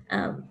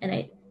 And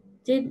I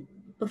did,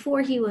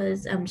 before he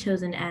was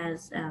chosen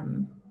as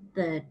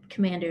the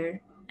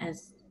commander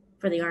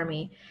for the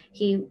army,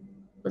 he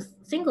was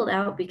singled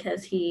out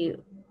because he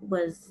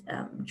was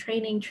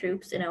training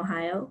troops in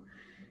Ohio.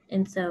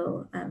 And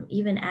so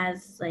even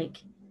as like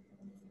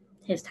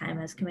his time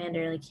as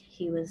commander, like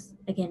he was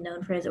again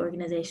known for his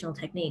organizational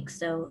techniques.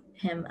 So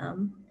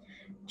him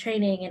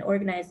training and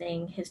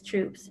organizing his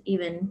troops,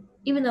 even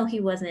though he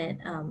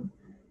wasn't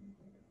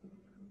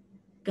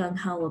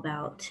gung-ho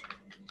about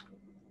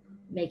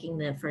making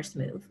the first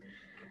move.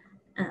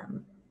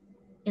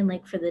 And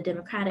like for the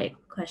Democratic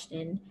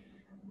question,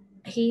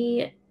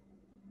 he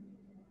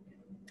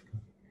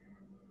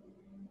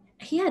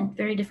had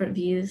very different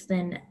views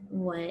than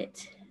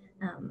what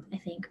I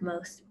think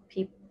most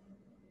people,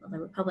 the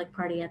Republican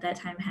Party at that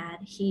time had.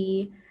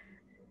 He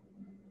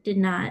did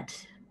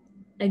not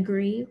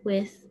agree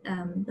with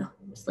the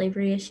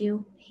slavery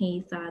issue.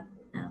 He thought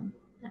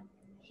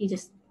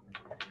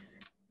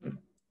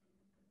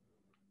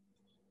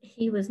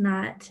he was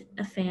not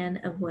a fan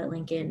of what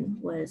Lincoln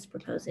was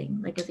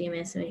proposing, like with the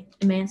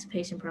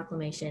Emancipation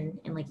Proclamation,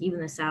 and like even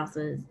the South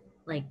was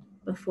like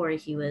before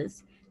he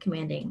was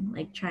commanding,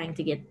 like trying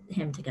to get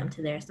him to come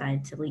to their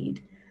side to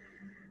lead.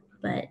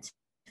 But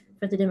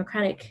for the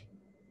Democratic,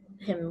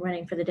 him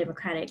running for the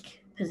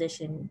Democratic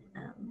position,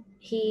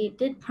 he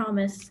did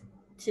promise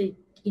to,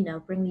 you know,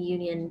 bring the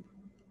Union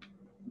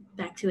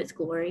back to its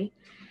glory.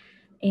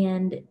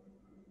 And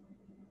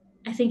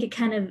I think it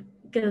kind of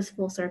goes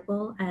full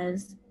circle,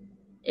 as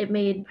it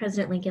made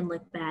President Lincoln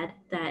look bad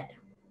that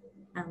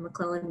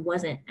McClellan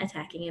wasn't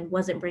attacking and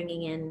wasn't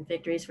bringing in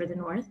victories for the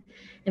North.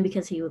 And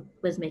because he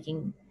was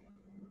making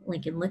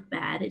Lincoln look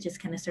bad, it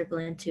just kind of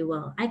circled into,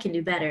 well, I can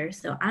do better,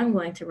 so I'm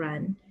going to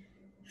run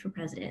for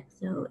president.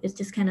 So it's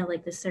just kind of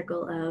like the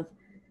circle of,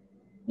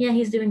 yeah,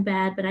 he's doing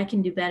bad, but I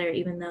can do better,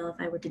 even though if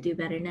I were to do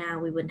better now,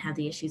 we wouldn't have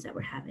the issues that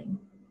we're having,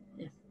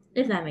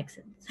 if that makes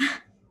sense.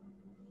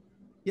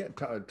 Yeah,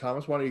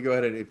 Thomas, why don't you go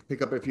ahead and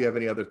pick up if you have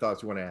any other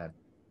thoughts you want to add?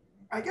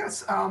 I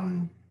guess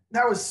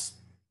that was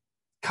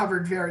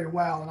covered very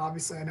well, and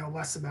obviously I know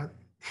less about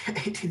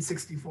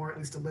 1864, at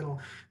least a little,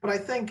 but I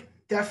think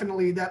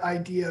definitely that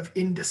idea of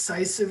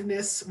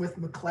indecisiveness with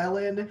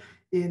McClellan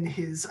in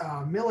his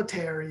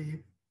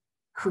military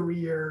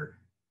career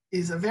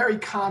is a very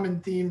common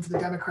theme for the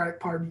Democratic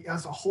Party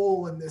as a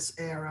whole in this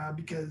era,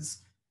 because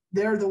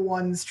they're the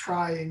ones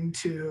trying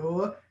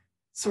to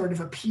sort of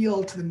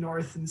appeal to the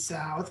North and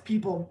South.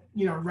 People,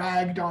 you know,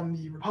 ragged on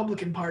the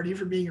Republican Party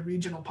for being a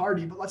regional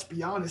party, but let's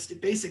be honest,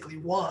 it basically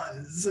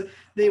was.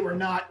 They were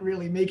not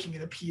really making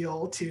an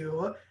appeal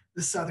to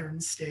the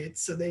Southern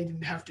states, so they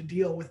didn't have to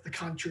deal with the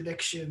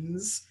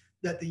contradictions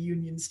that the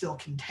Union still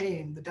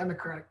contained. The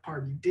Democratic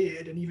Party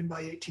did, and even by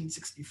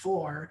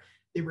 1864,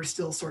 they were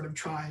still sort of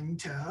trying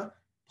to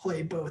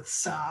play both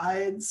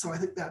sides. So I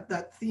think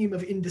that theme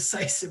of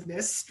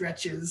indecisiveness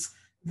stretches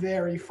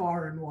very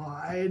far and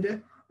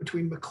wide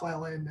between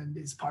McClellan and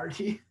his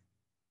party.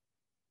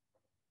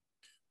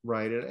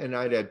 Right, and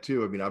I'd add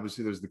too, I mean,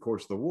 obviously there's the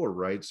course of the war,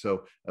 right?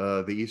 So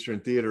the Eastern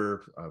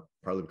Theater,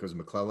 partly because of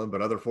McClellan,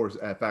 but other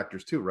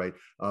factors too, right,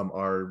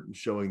 are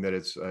showing that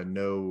it's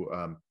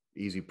no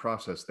easy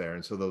process there.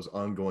 And so those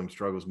ongoing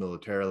struggles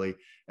militarily,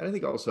 and I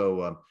think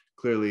also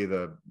clearly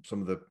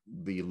some of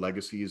the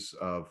legacies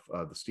of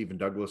the Stephen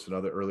Douglas and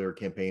other earlier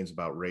campaigns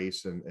about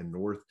race and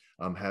North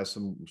has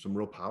some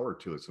real power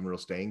to it, some real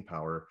staying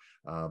power,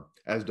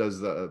 as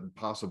does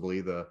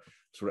possibly the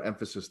sort of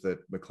emphasis that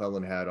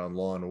McClellan had on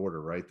law and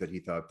order, right? That he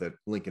thought that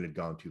Lincoln had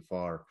gone too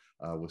far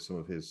with some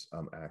of his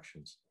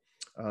actions.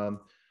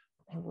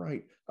 All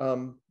right.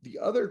 The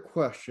other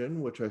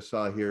question, which I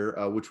saw here,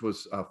 which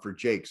was for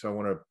Jake, so I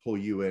want to pull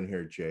you in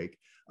here, Jake,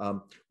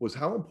 was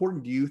how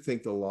important do you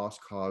think the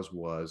lost cause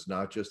was,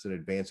 not just in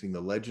advancing the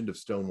legend of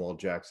Stonewall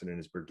Jackson and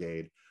his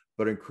brigade,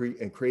 but in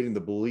creating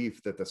the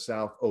belief that the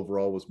South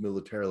overall was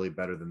militarily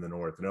better than the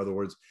North? In other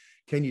words,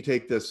 can you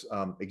take this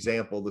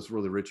example, this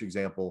really rich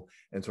example,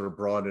 and sort of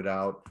broaden it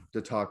out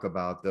to talk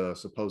about the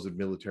supposed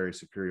military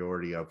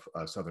superiority of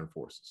Southern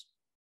forces?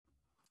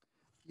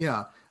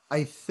 Yeah,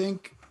 I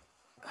think,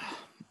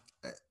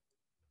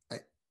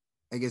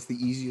 I guess the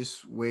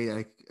easiest way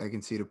I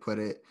can see to put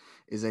it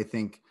is I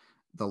think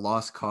the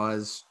lost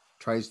cause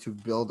tries to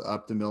build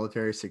up the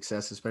military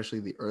success,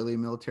 especially the early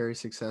military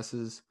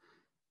successes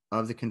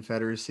of the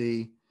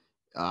Confederacy,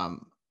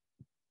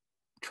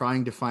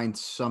 trying to find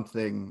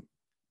something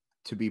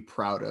to be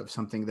proud of,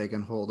 something they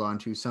can hold on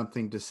to,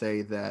 something to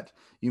say that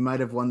you might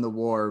have won the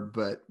war,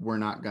 but we're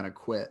not going to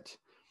quit.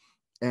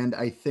 And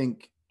I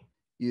think,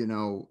 you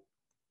know,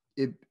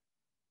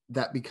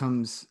 that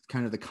becomes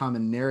kind of the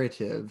common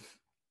narrative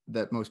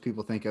that most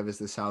people think of as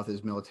the South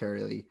is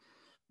militarily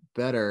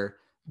better,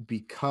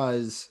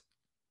 because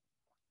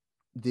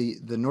the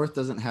North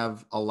doesn't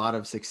have a lot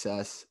of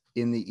success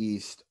in the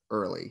East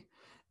early.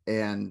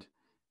 And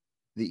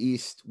the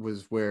East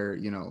was where,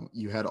 you know,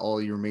 you had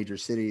all your major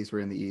cities were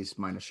in the East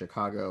minus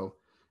Chicago.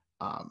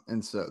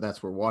 And so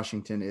that's where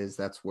Washington is.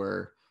 That's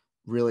where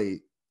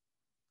really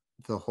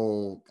the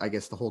whole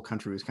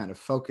country was kind of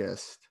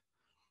focused,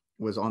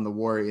 was on the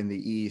war in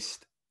the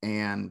East.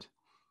 And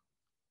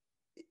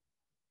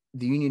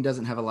the Union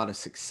doesn't have a lot of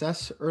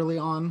success early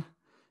on,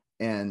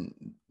 and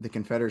the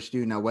Confederates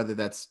do. Now, whether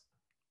that's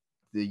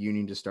the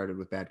Union just started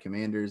with bad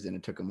commanders and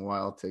it took them a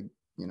while to,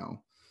 you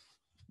know,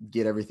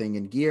 get everything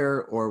in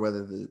gear, or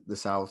whether the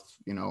South,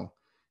 you know,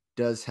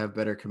 does have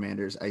better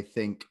commanders, I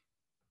think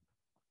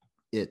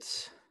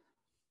it's,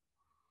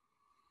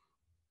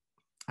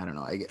 I don't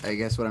know. I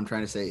guess what I'm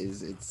trying to say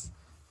is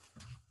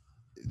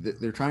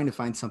they're trying to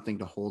find something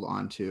to hold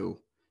on to,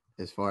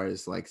 as far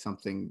as like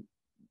something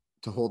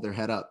to hold their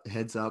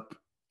heads up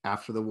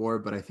after the war,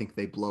 but I think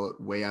they blow it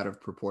way out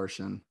of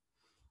proportion.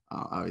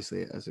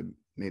 Obviously, as I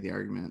made the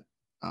argument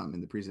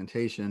in the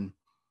presentation.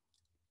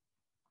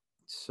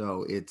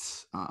 So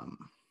it's, I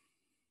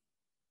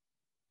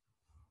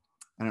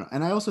don't know.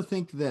 And I also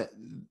think that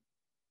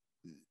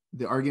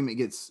the argument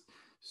gets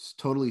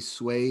totally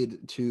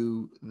swayed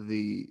to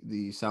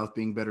the South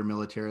being better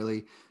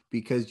militarily,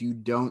 because you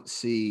don't,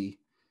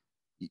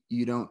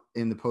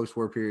 in the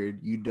post-war period,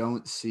 you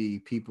don't see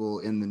people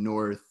in the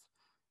North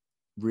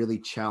really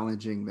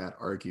challenging that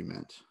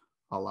argument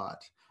a lot.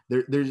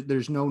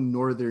 There's no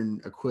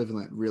Northern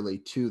equivalent really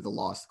to the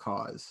lost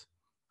cause,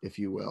 if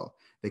you will.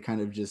 They kind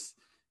of just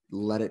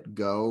let it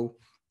go.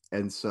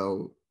 And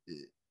so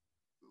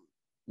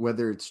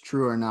whether it's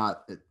true or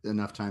not,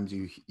 enough times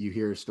you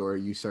hear a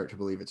story, you start to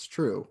believe it's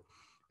true.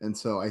 And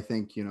so I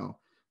think, you know,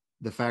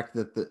 the fact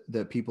that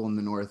the people in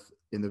the North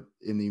in the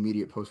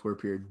immediate post-war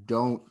period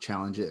don't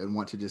challenge it and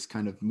want to just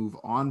kind of move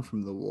on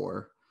from the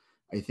war,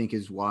 I think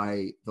is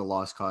why the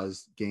lost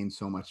cause gained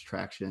so much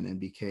traction and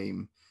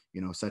became,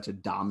 you know, such a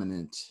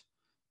dominant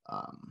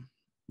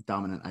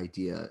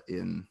idea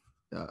in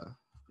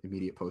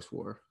immediate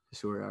post-war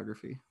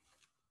historiography.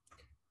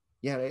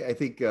 Yeah, I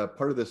think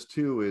part of this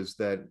too is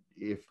that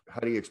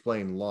how do you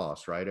explain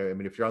loss, right? I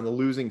mean, if you're on the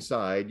losing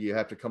side, you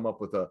have to come up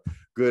with a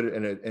good,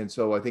 and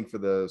so I think for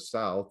the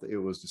South, it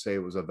was to say it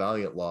was a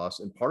valiant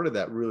loss, and part of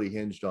that really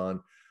hinged on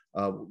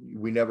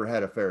we never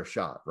had a fair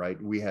shot, right?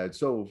 We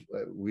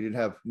didn't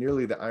have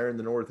nearly the iron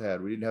the North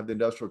had. We didn't have the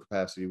industrial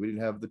capacity. We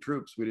didn't have the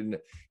troops. We didn't,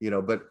 you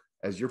know, but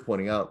as you're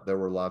pointing out, there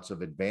were lots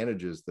of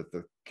advantages that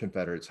the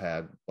Confederates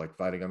had, like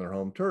fighting on their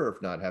home turf,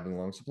 not having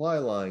long supply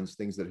lines,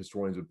 things that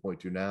historians would point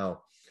to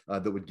now.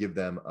 That would give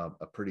them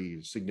a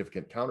pretty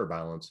significant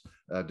counterbalance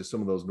to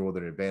some of those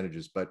Northern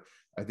advantages. But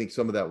I think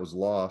some of that was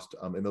lost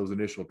in those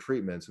initial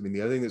treatments. I mean, the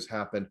other thing that's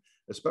happened,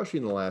 especially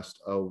in the last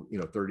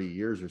 30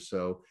 years or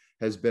so,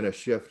 has been a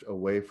shift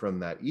away from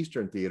that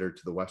Eastern theater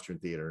to the Western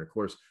theater. And of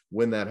course,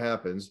 when that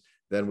happens,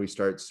 then we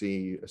start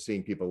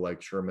seeing people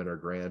like Sherman or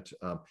Grant,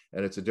 and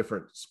it's a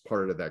different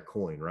part of that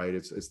coin, right?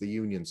 It's the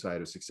Union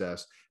side of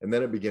success, and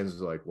then it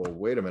begins like, well,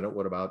 wait a minute,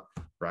 what about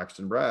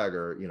Braxton Bragg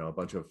or a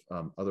bunch of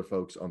other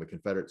folks on the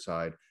Confederate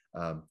side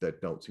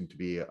that don't seem to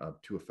be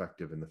too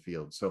effective in the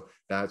field? So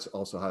that's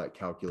also how that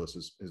calculus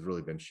has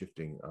really been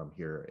shifting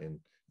here in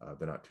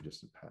the not too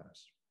distant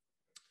past.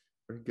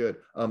 Very good.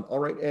 All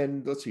right,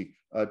 and let's see,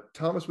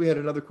 Thomas, we had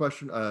another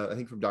question, I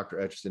think from Dr.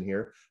 Etchison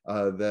here,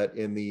 that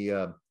in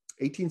the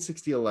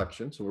 1860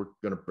 election, so we're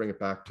going to bring it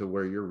back to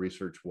where your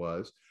research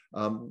was.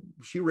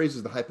 She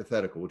raises the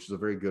hypothetical, which is a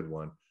very good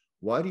one.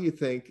 Why do you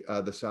think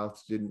the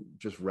South didn't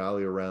just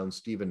rally around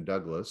Stephen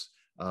Douglas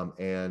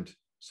and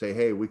say,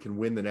 hey, we can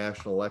win the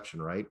national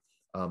election, right?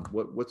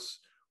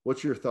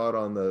 What's your thought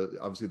on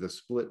obviously the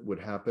split would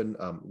happen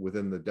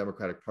within the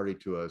Democratic Party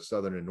to a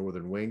Southern and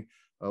Northern wing.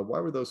 Why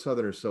were those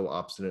Southerners so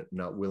obstinate and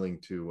not willing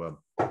to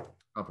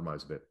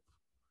compromise a bit?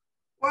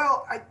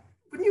 Well,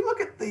 when you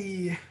look at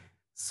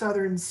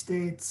Southern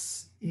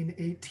states in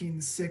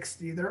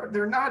 1860,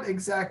 they're not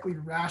exactly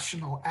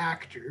rational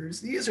actors.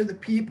 These are the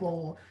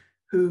people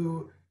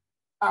who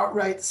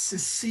outright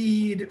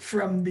secede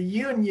from the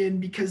Union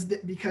because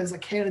a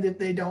candidate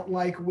they don't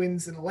like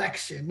wins an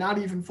election. Not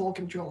even full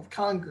control of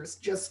Congress,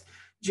 just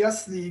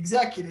the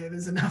executive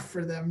is enough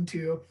for them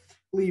to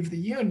leave the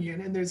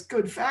Union. And there's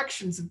good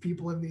factions of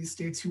people in these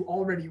states who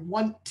already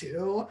want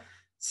to.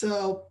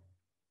 So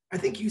I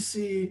think you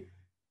see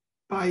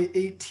by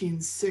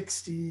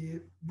 1860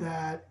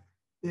 that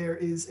there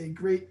is a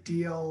great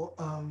deal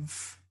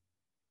of,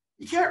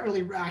 you can't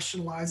really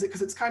rationalize it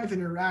because it's kind of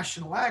an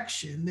irrational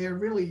action. Their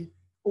really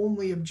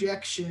only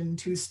objection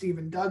to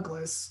Stephen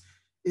Douglas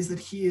is that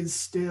he is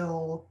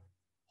still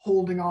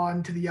holding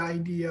on to the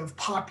idea of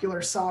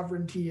popular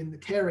sovereignty in the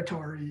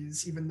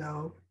territories, even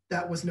though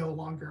that was no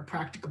longer a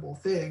practicable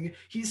thing.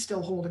 He's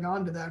still holding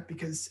on to that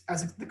because,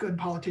 as the good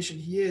politician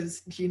he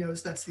is, he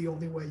knows that's the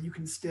only way you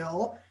can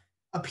still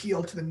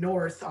appeal to the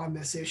North on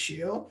this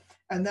issue.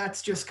 And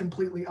that's just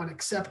completely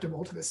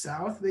unacceptable to the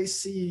South. They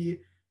see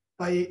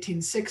by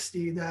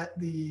 1860 that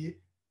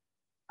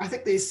I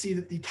think they see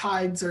that the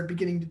tides are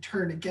beginning to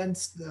turn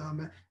against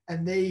them,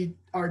 and they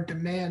are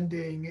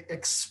demanding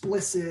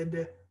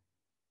explicit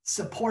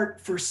support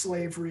for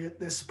slavery at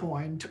this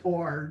point,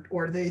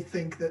 or they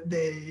think that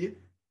they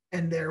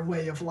and their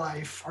way of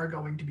life are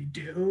going to be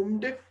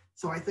doomed.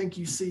 So I think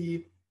you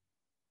see,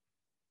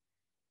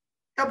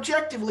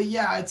 objectively,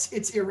 yeah,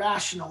 it's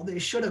irrational. They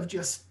should have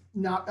just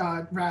not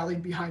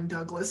rallied behind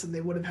Douglas, and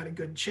they would have had a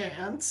good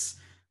chance.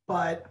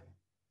 But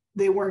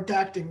they weren't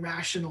acting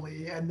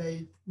rationally, and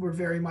they were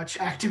very much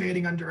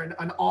activating under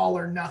an all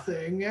or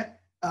nothing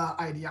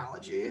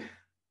ideology.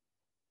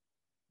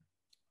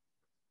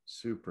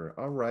 Super.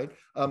 All right.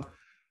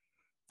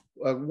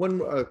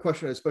 One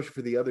question, especially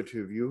for the other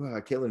two of you,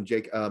 Kaitlyn and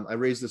Jake. I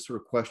raised this sort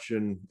of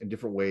question in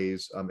different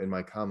ways in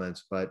my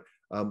comments, but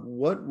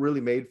what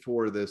really made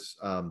for this,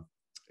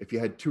 if you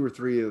had two or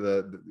three of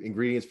the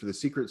ingredients for the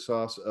secret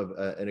sauce of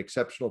an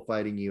exceptional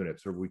fighting unit?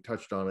 So we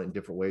touched on it in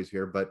different ways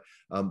here, but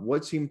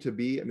what seemed to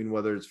be, I mean,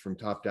 whether it's from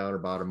top down or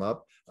bottom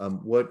up,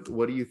 what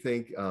do you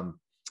think,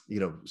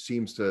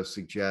 seems to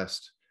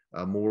suggest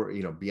more,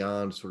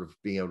 beyond sort of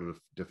being able to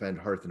defend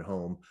hearth and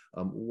home?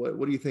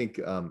 What do you think?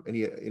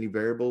 Any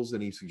variables,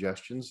 any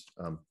suggestions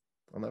on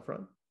that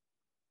front?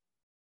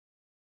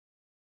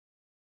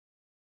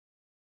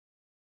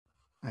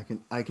 I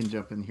can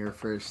jump in here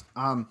first.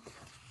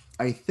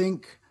 I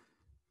think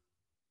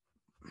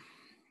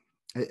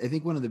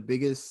one of the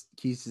biggest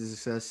keys to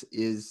success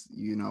is,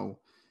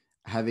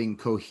 having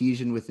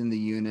cohesion within the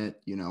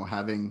unit,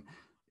 having,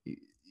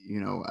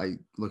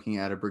 looking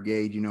at a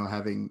brigade,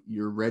 having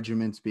your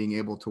regiments being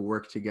able to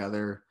work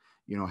together,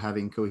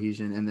 having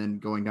cohesion, and then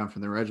going down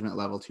from the regiment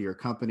level to your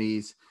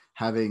companies,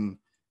 having,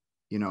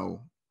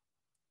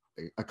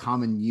 a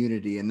common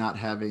unity, and not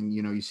having,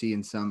 you see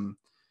in some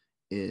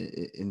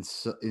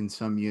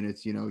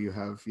units, you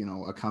have,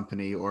 a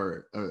company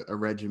or a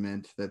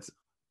regiment that's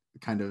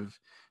kind of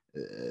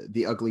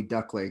the ugly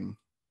duckling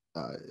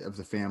of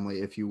the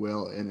family, if you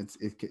will, and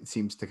it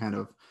seems to kind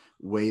of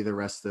weigh the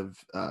rest of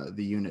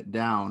the unit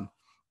down.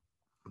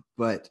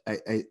 But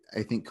I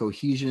think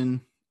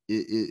cohesion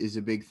is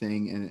a big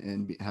thing,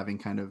 and having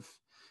kind of,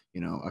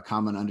 a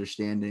common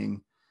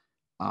understanding.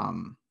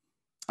 I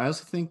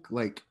also think,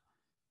 like,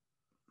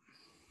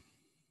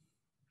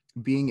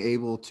 being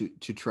able to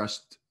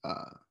trust,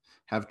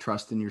 have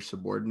trust in your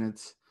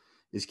subordinates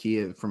is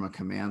key from a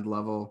command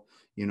level.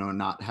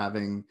 Not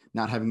having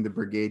the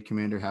brigade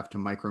commander have to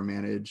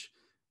micromanage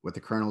what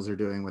the colonels are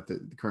doing, what the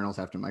colonels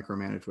have to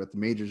micromanage what the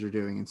majors are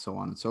doing, and so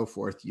on and so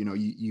forth.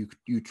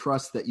 You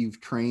trust that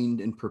you've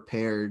trained and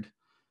prepared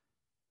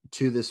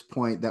to this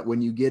point, that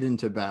when you get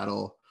into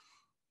battle,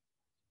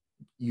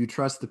 you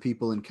trust the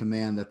people in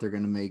command that they're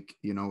going to make,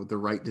 the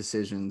right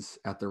decisions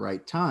at the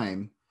right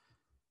time.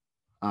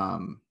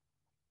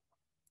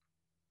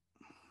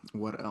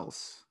 What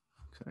else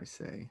could I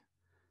say?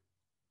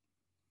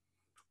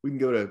 We can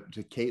go to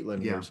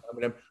Kaitlyn here. Yeah. So, I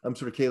mean, I'm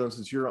sort of, Kaitlyn,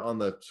 since you're on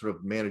the sort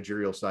of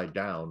managerial side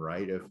down,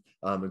 right? If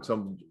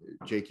and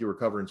Jake, you were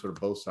covering sort of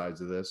both sides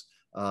of this.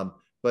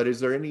 But is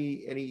there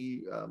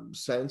any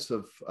sense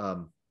of,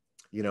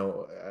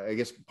 I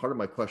guess part of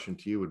my question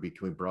to you would be,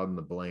 can we broaden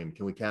the blame?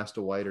 Can we cast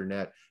a wider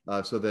net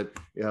so that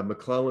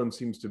McClellan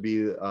seems to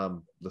be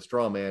the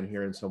straw man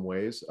here in some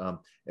ways,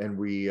 and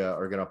we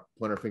are going to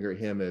point our finger at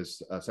him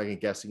as second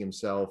guessing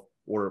himself,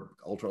 or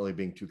ultimately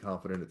being too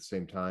confident at the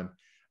same time.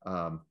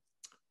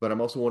 But I'm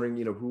also wondering,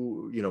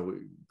 who,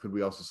 could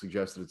we also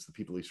suggest that it's the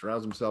people he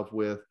surrounds himself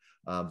with?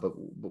 But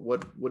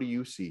what do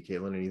you see,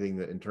 Kaitlyn? Anything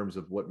that in terms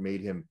of what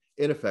made him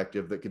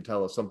ineffective that could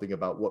tell us something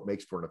about what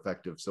makes for an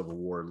effective Civil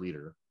War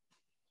leader?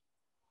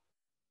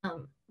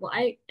 Well,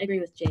 I agree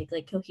with Jake.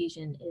 Like,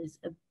 cohesion is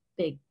a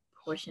big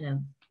portion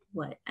of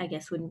what I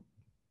guess would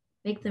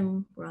make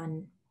them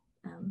run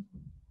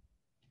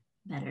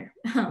better.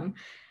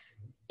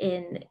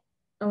 And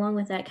along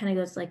with that kind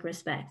of goes like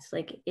respect.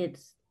 Like,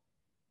 it's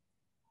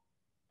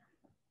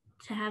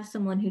to have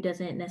someone who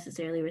doesn't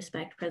necessarily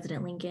respect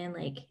President Lincoln,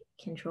 like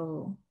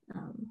control,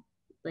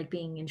 like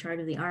being in charge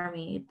of the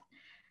army,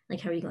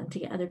 like how are you going to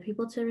get other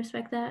people to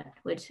respect that?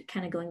 Which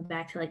kind of going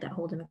back to like that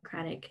whole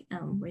Democratic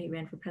where he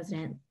ran for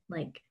president,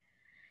 like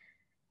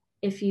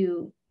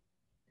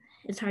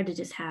it's hard to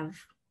just have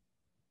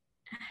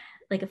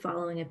like a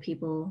following of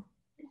people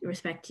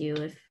respect you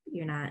if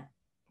you're not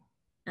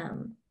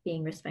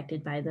being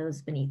respected by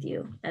those beneath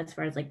you, as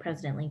far as like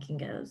President Lincoln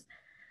goes.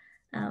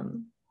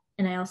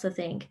 And I also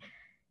think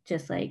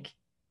just like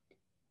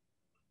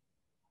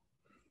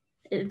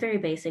very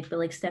basic, but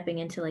like stepping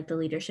into like the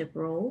leadership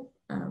role.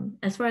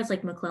 As far as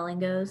like McClellan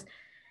goes,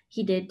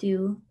 he did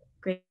do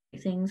great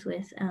things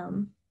with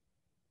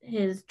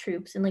his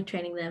troops and like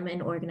training them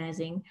and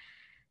organizing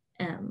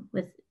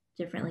with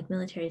different like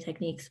military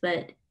techniques.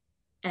 But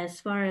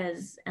as far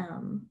as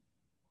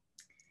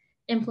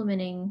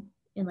implementing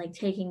and like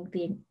taking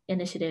the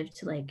initiative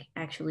to like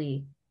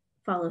actually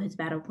follow his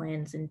battle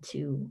plans and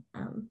to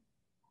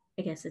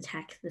I guess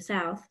attack the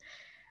South,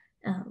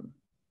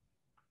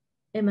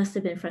 it must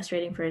have been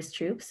frustrating for his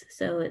troops.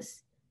 So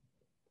it's,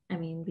 I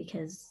mean,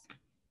 because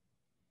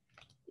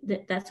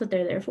that's what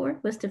they're there for,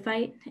 was to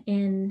fight.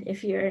 And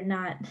if you're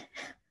not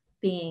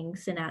being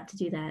sent out to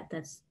do that,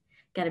 that's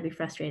got to be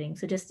frustrating.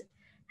 So just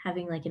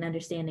having like an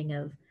understanding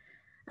of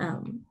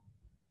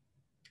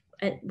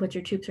what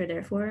your troops are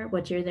there for,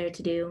 what you're there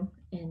to do,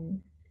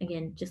 and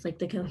again, just like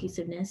the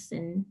cohesiveness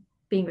and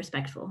being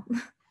respectful.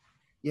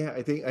 Yeah,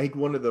 I think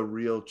one of the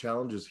real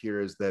challenges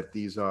here is that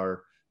these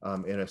are,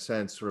 in a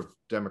sense, sort of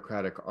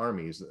democratic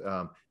armies.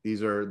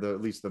 These are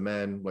at least the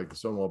men, like the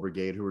Stonewall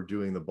Brigade, who are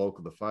doing the bulk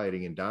of the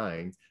fighting and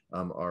dying,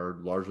 are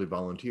largely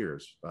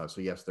volunteers. So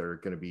yes, there are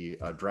going to be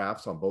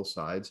drafts on both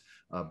sides,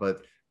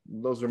 but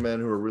those are men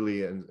who are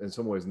really, in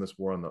some ways, in this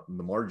war on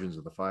the margins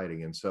of the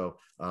fighting. And so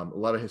a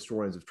lot of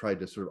historians have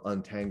tried to sort of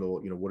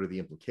untangle, what are the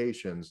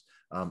implications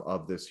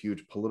of this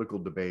huge political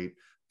debate,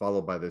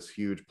 followed by this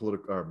huge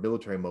political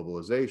military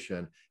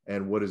mobilization,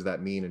 and what does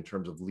that mean in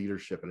terms of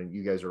leadership? And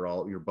you guys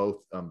you're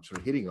both sort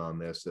of hitting on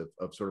this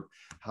of sort of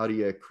how do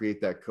you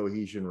create that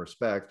cohesion,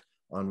 respect?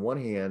 On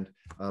one hand,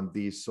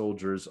 these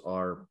soldiers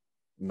are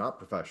not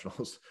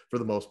professionals for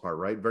the most part,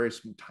 right? Very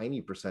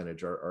tiny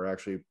percentage are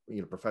actually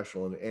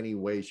professional in any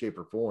way, shape,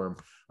 or form.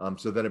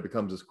 So then it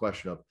becomes this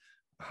question of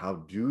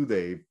how do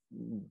they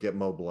get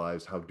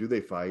mobilized? How do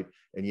they fight?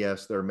 And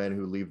yes, there are men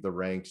who leave the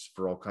ranks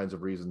for all kinds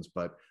of reasons,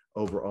 but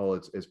overall,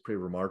 it's pretty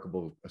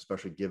remarkable,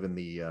 especially given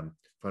the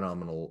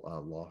phenomenal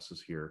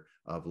losses here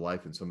of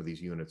life in some of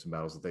these units and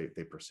battles that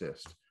they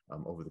persist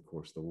over the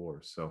course of the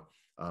war. So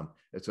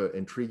it's an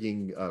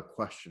intriguing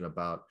question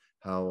about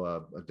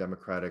how a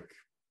democratic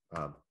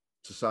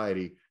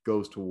society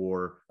goes to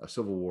war, a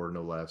civil war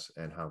no less,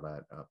 and how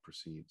that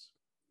proceeds.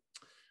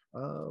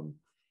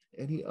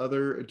 Any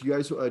other? Do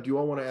you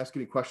all want to ask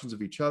any questions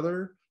of each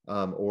other?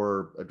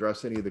 Or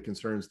address any of the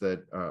concerns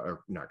that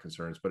are not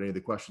concerns, but any of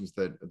the questions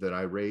that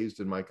I raised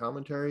in my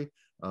commentary?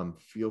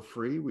 Feel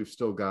free. We've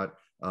still got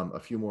a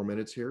few more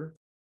minutes here.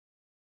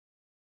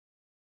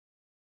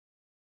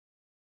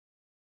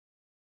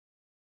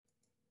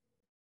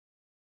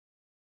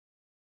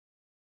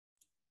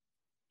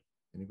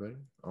 Anybody?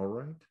 All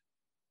right.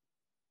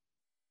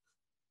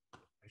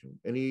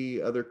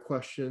 Any other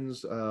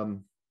questions?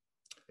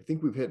 I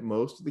think we've hit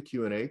most of the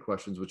Q&A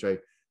questions, which I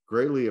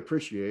greatly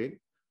appreciate.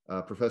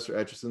 Professor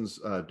Etchison's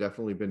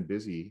definitely been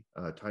busy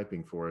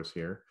typing for us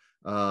here.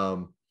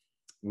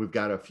 We've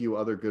got a few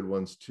other good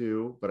ones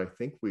too, but I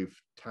think we've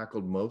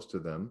tackled most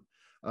of them.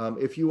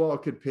 If you all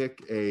could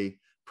pick a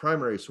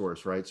primary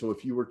source, right? So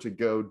if you were to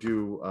go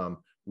do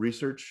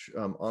research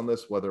on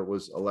this, whether it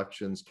was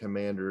elections,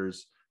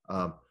 commanders,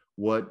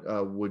 what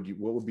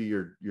would be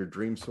your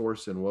dream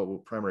source, and what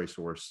would primary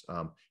source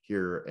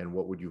here, and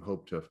what would you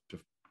hope to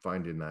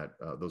find in that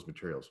those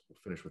materials? We'll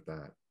finish with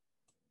that.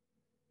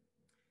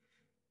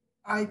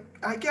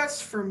 I guess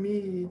for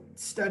me,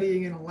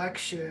 studying an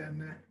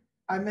election,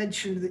 I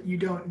mentioned that you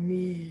don't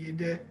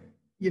need,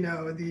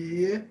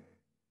 the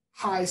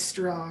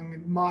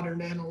high-strung modern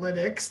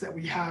analytics that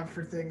we have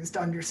for things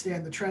to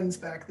understand the trends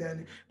back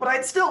then, but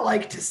I'd still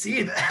like to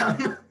see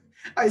them.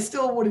 I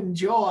still would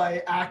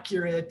enjoy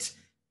accurate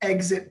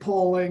exit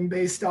polling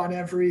based on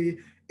every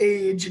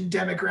age and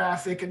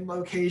demographic and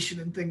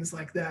location and things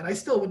like that. I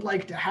still would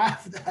like to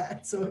have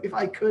that. So if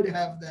I could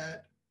have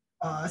that,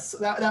 so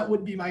that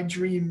would be my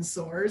dream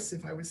source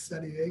if I was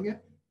studying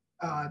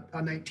a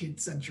 19th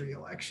century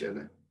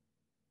election.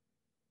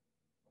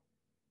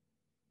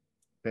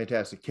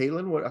 Fantastic.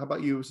 Kaitlyn, how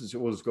about you? Since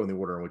we'll just go in the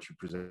order in which you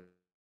present.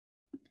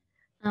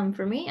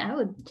 For me, I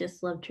would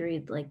just love to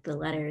read like the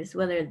letters,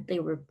 whether they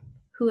were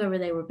whoever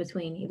they were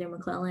between, either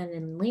McClellan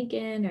and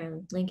Lincoln,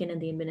 or Lincoln and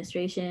the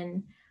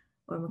administration,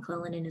 or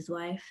McClellan and his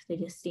wife. They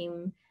just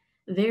seem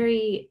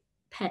very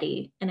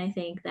petty, and I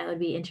think that would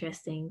be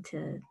interesting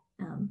to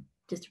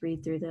just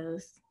read through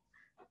those.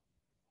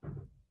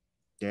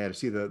 Yeah, to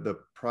see the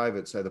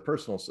private side, the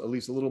personal, at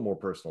least a little more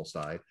personal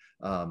side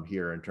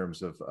here in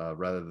terms of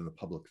rather than the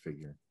public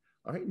figure.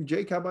 All right, and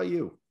Jake, how about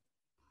you?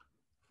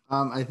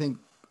 I think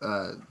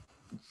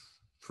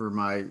for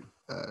my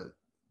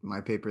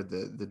paper,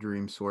 the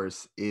dream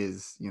source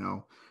is, you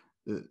know,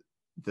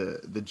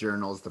 the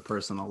journals, the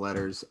personal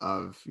letters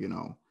of, you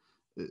know,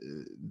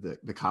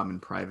 the common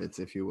privates,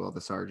 if you will,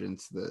 the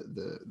sergeants,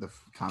 the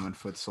common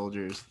foot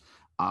soldiers.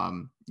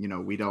 You know,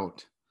 we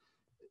don't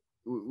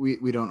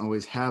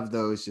always have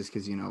those, just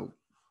because, you know,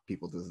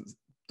 people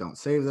don't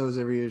save those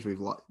every year.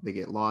 They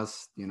get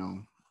lost, you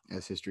know,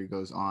 as history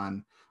goes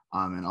on.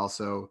 And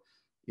also,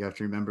 you have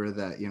to remember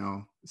that, you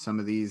know, some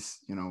of these,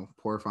 you know,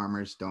 poor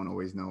farmers don't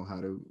always know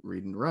how to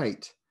read and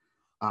write.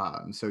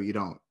 So you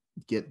don't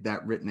get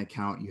that written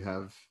account. You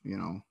have, you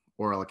know,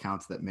 oral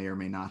accounts that may or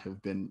may not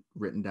have been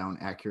written down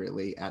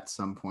accurately at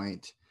some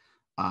point.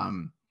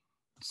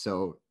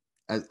 So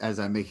as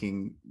I'm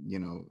making, you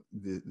know,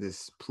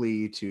 this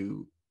plea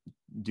to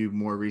do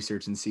more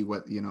research and see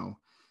what, you know,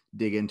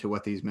 dig into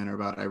what these men are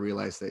about, I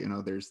realize that, you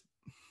know, there's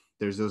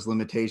those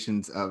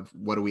limitations of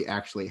what do we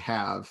actually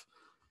have,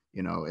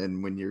 you know,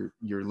 and when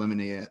you're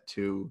limiting it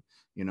to,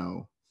 you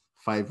know,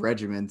 5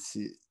 regiments,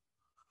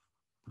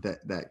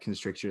 that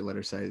constricts your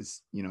letter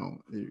size, you know,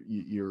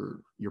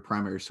 your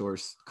primary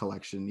source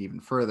collection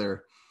even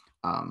further.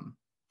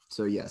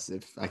 So yes,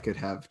 if I could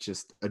have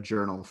just a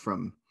journal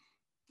from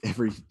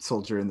every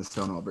soldier in the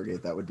Stonewall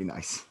Brigade, that would be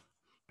nice.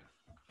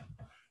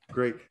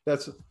 Great.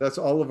 That's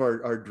all of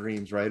our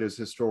dreams, right, as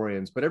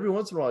historians. But every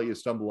once in a while, you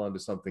stumble onto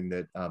something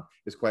that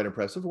is quite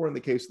impressive. Or in the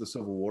case of the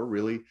Civil War,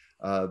 really,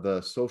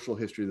 the social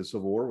history of the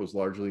Civil War was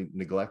largely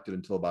neglected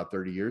until about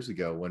 30 years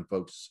ago, when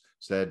folks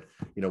said,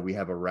 you know, we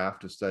have a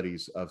raft of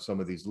studies of some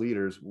of these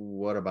leaders.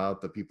 What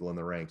about the people in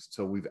the ranks?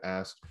 So we've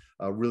asked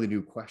really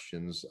new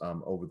questions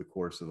over the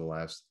course of the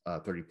last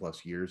 30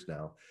 plus years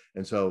now.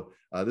 And so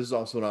this is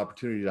also an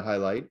opportunity to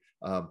highlight,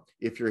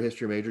 if you're a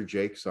history major,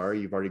 Jake, sorry,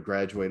 you've already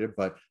graduated,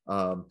 but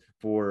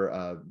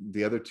for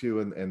the other two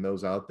and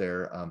those out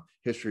there,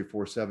 History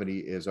 470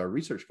 is our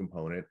research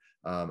component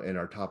and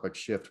our topic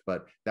shift,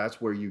 but that's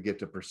where you get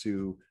to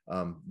pursue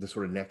the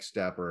sort of next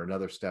step or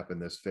another step in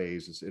this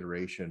phase, this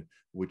iteration,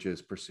 which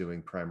is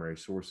pursuing primary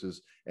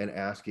sources and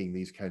asking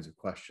these kinds of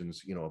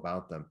questions, you know,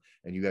 about them.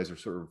 And you guys are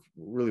sort of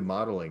really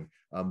modeling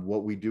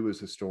what we do as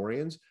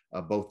historians,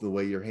 both the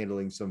way you're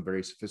handling some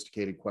very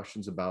sophisticated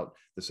questions about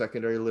the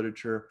secondary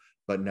literature,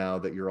 but now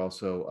that you're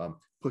also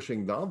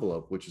pushing the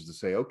envelope, which is to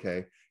say,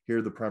 okay, here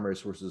are the primary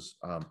sources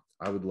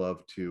I would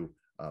love to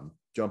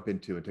jump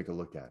into and take a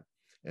look at.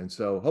 And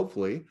so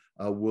hopefully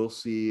we'll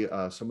see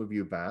some of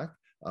you back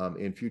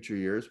in future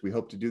years. We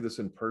hope to do this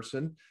in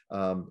person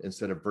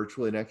instead of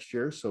virtually next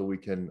year, so we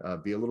can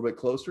be a little bit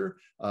closer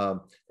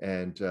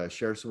and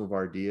share some of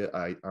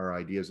our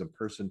ideas in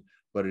person.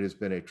 But it has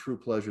been a true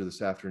pleasure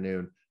this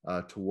afternoon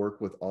to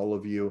work with all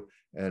of you.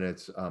 And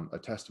it's a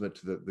testament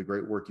to the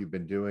great work you've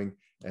been doing.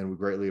 And we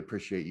greatly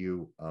appreciate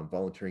you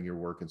volunteering your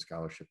work and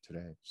scholarship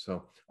today.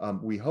 So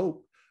we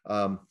hope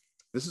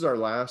this is our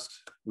last,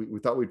 we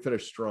thought we'd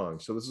finish strong.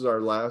 So this is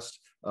our last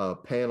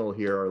panel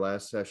here, our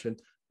last session,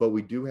 but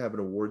we do have an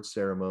award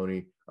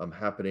ceremony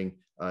happening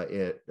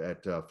at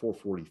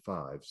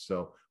 4:45.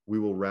 So we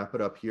will wrap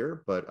it up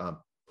here, but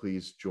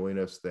please join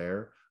us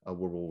there where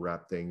we'll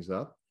wrap things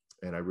up.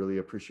 And I really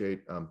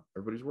appreciate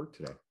everybody's work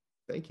today.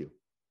 Thank you.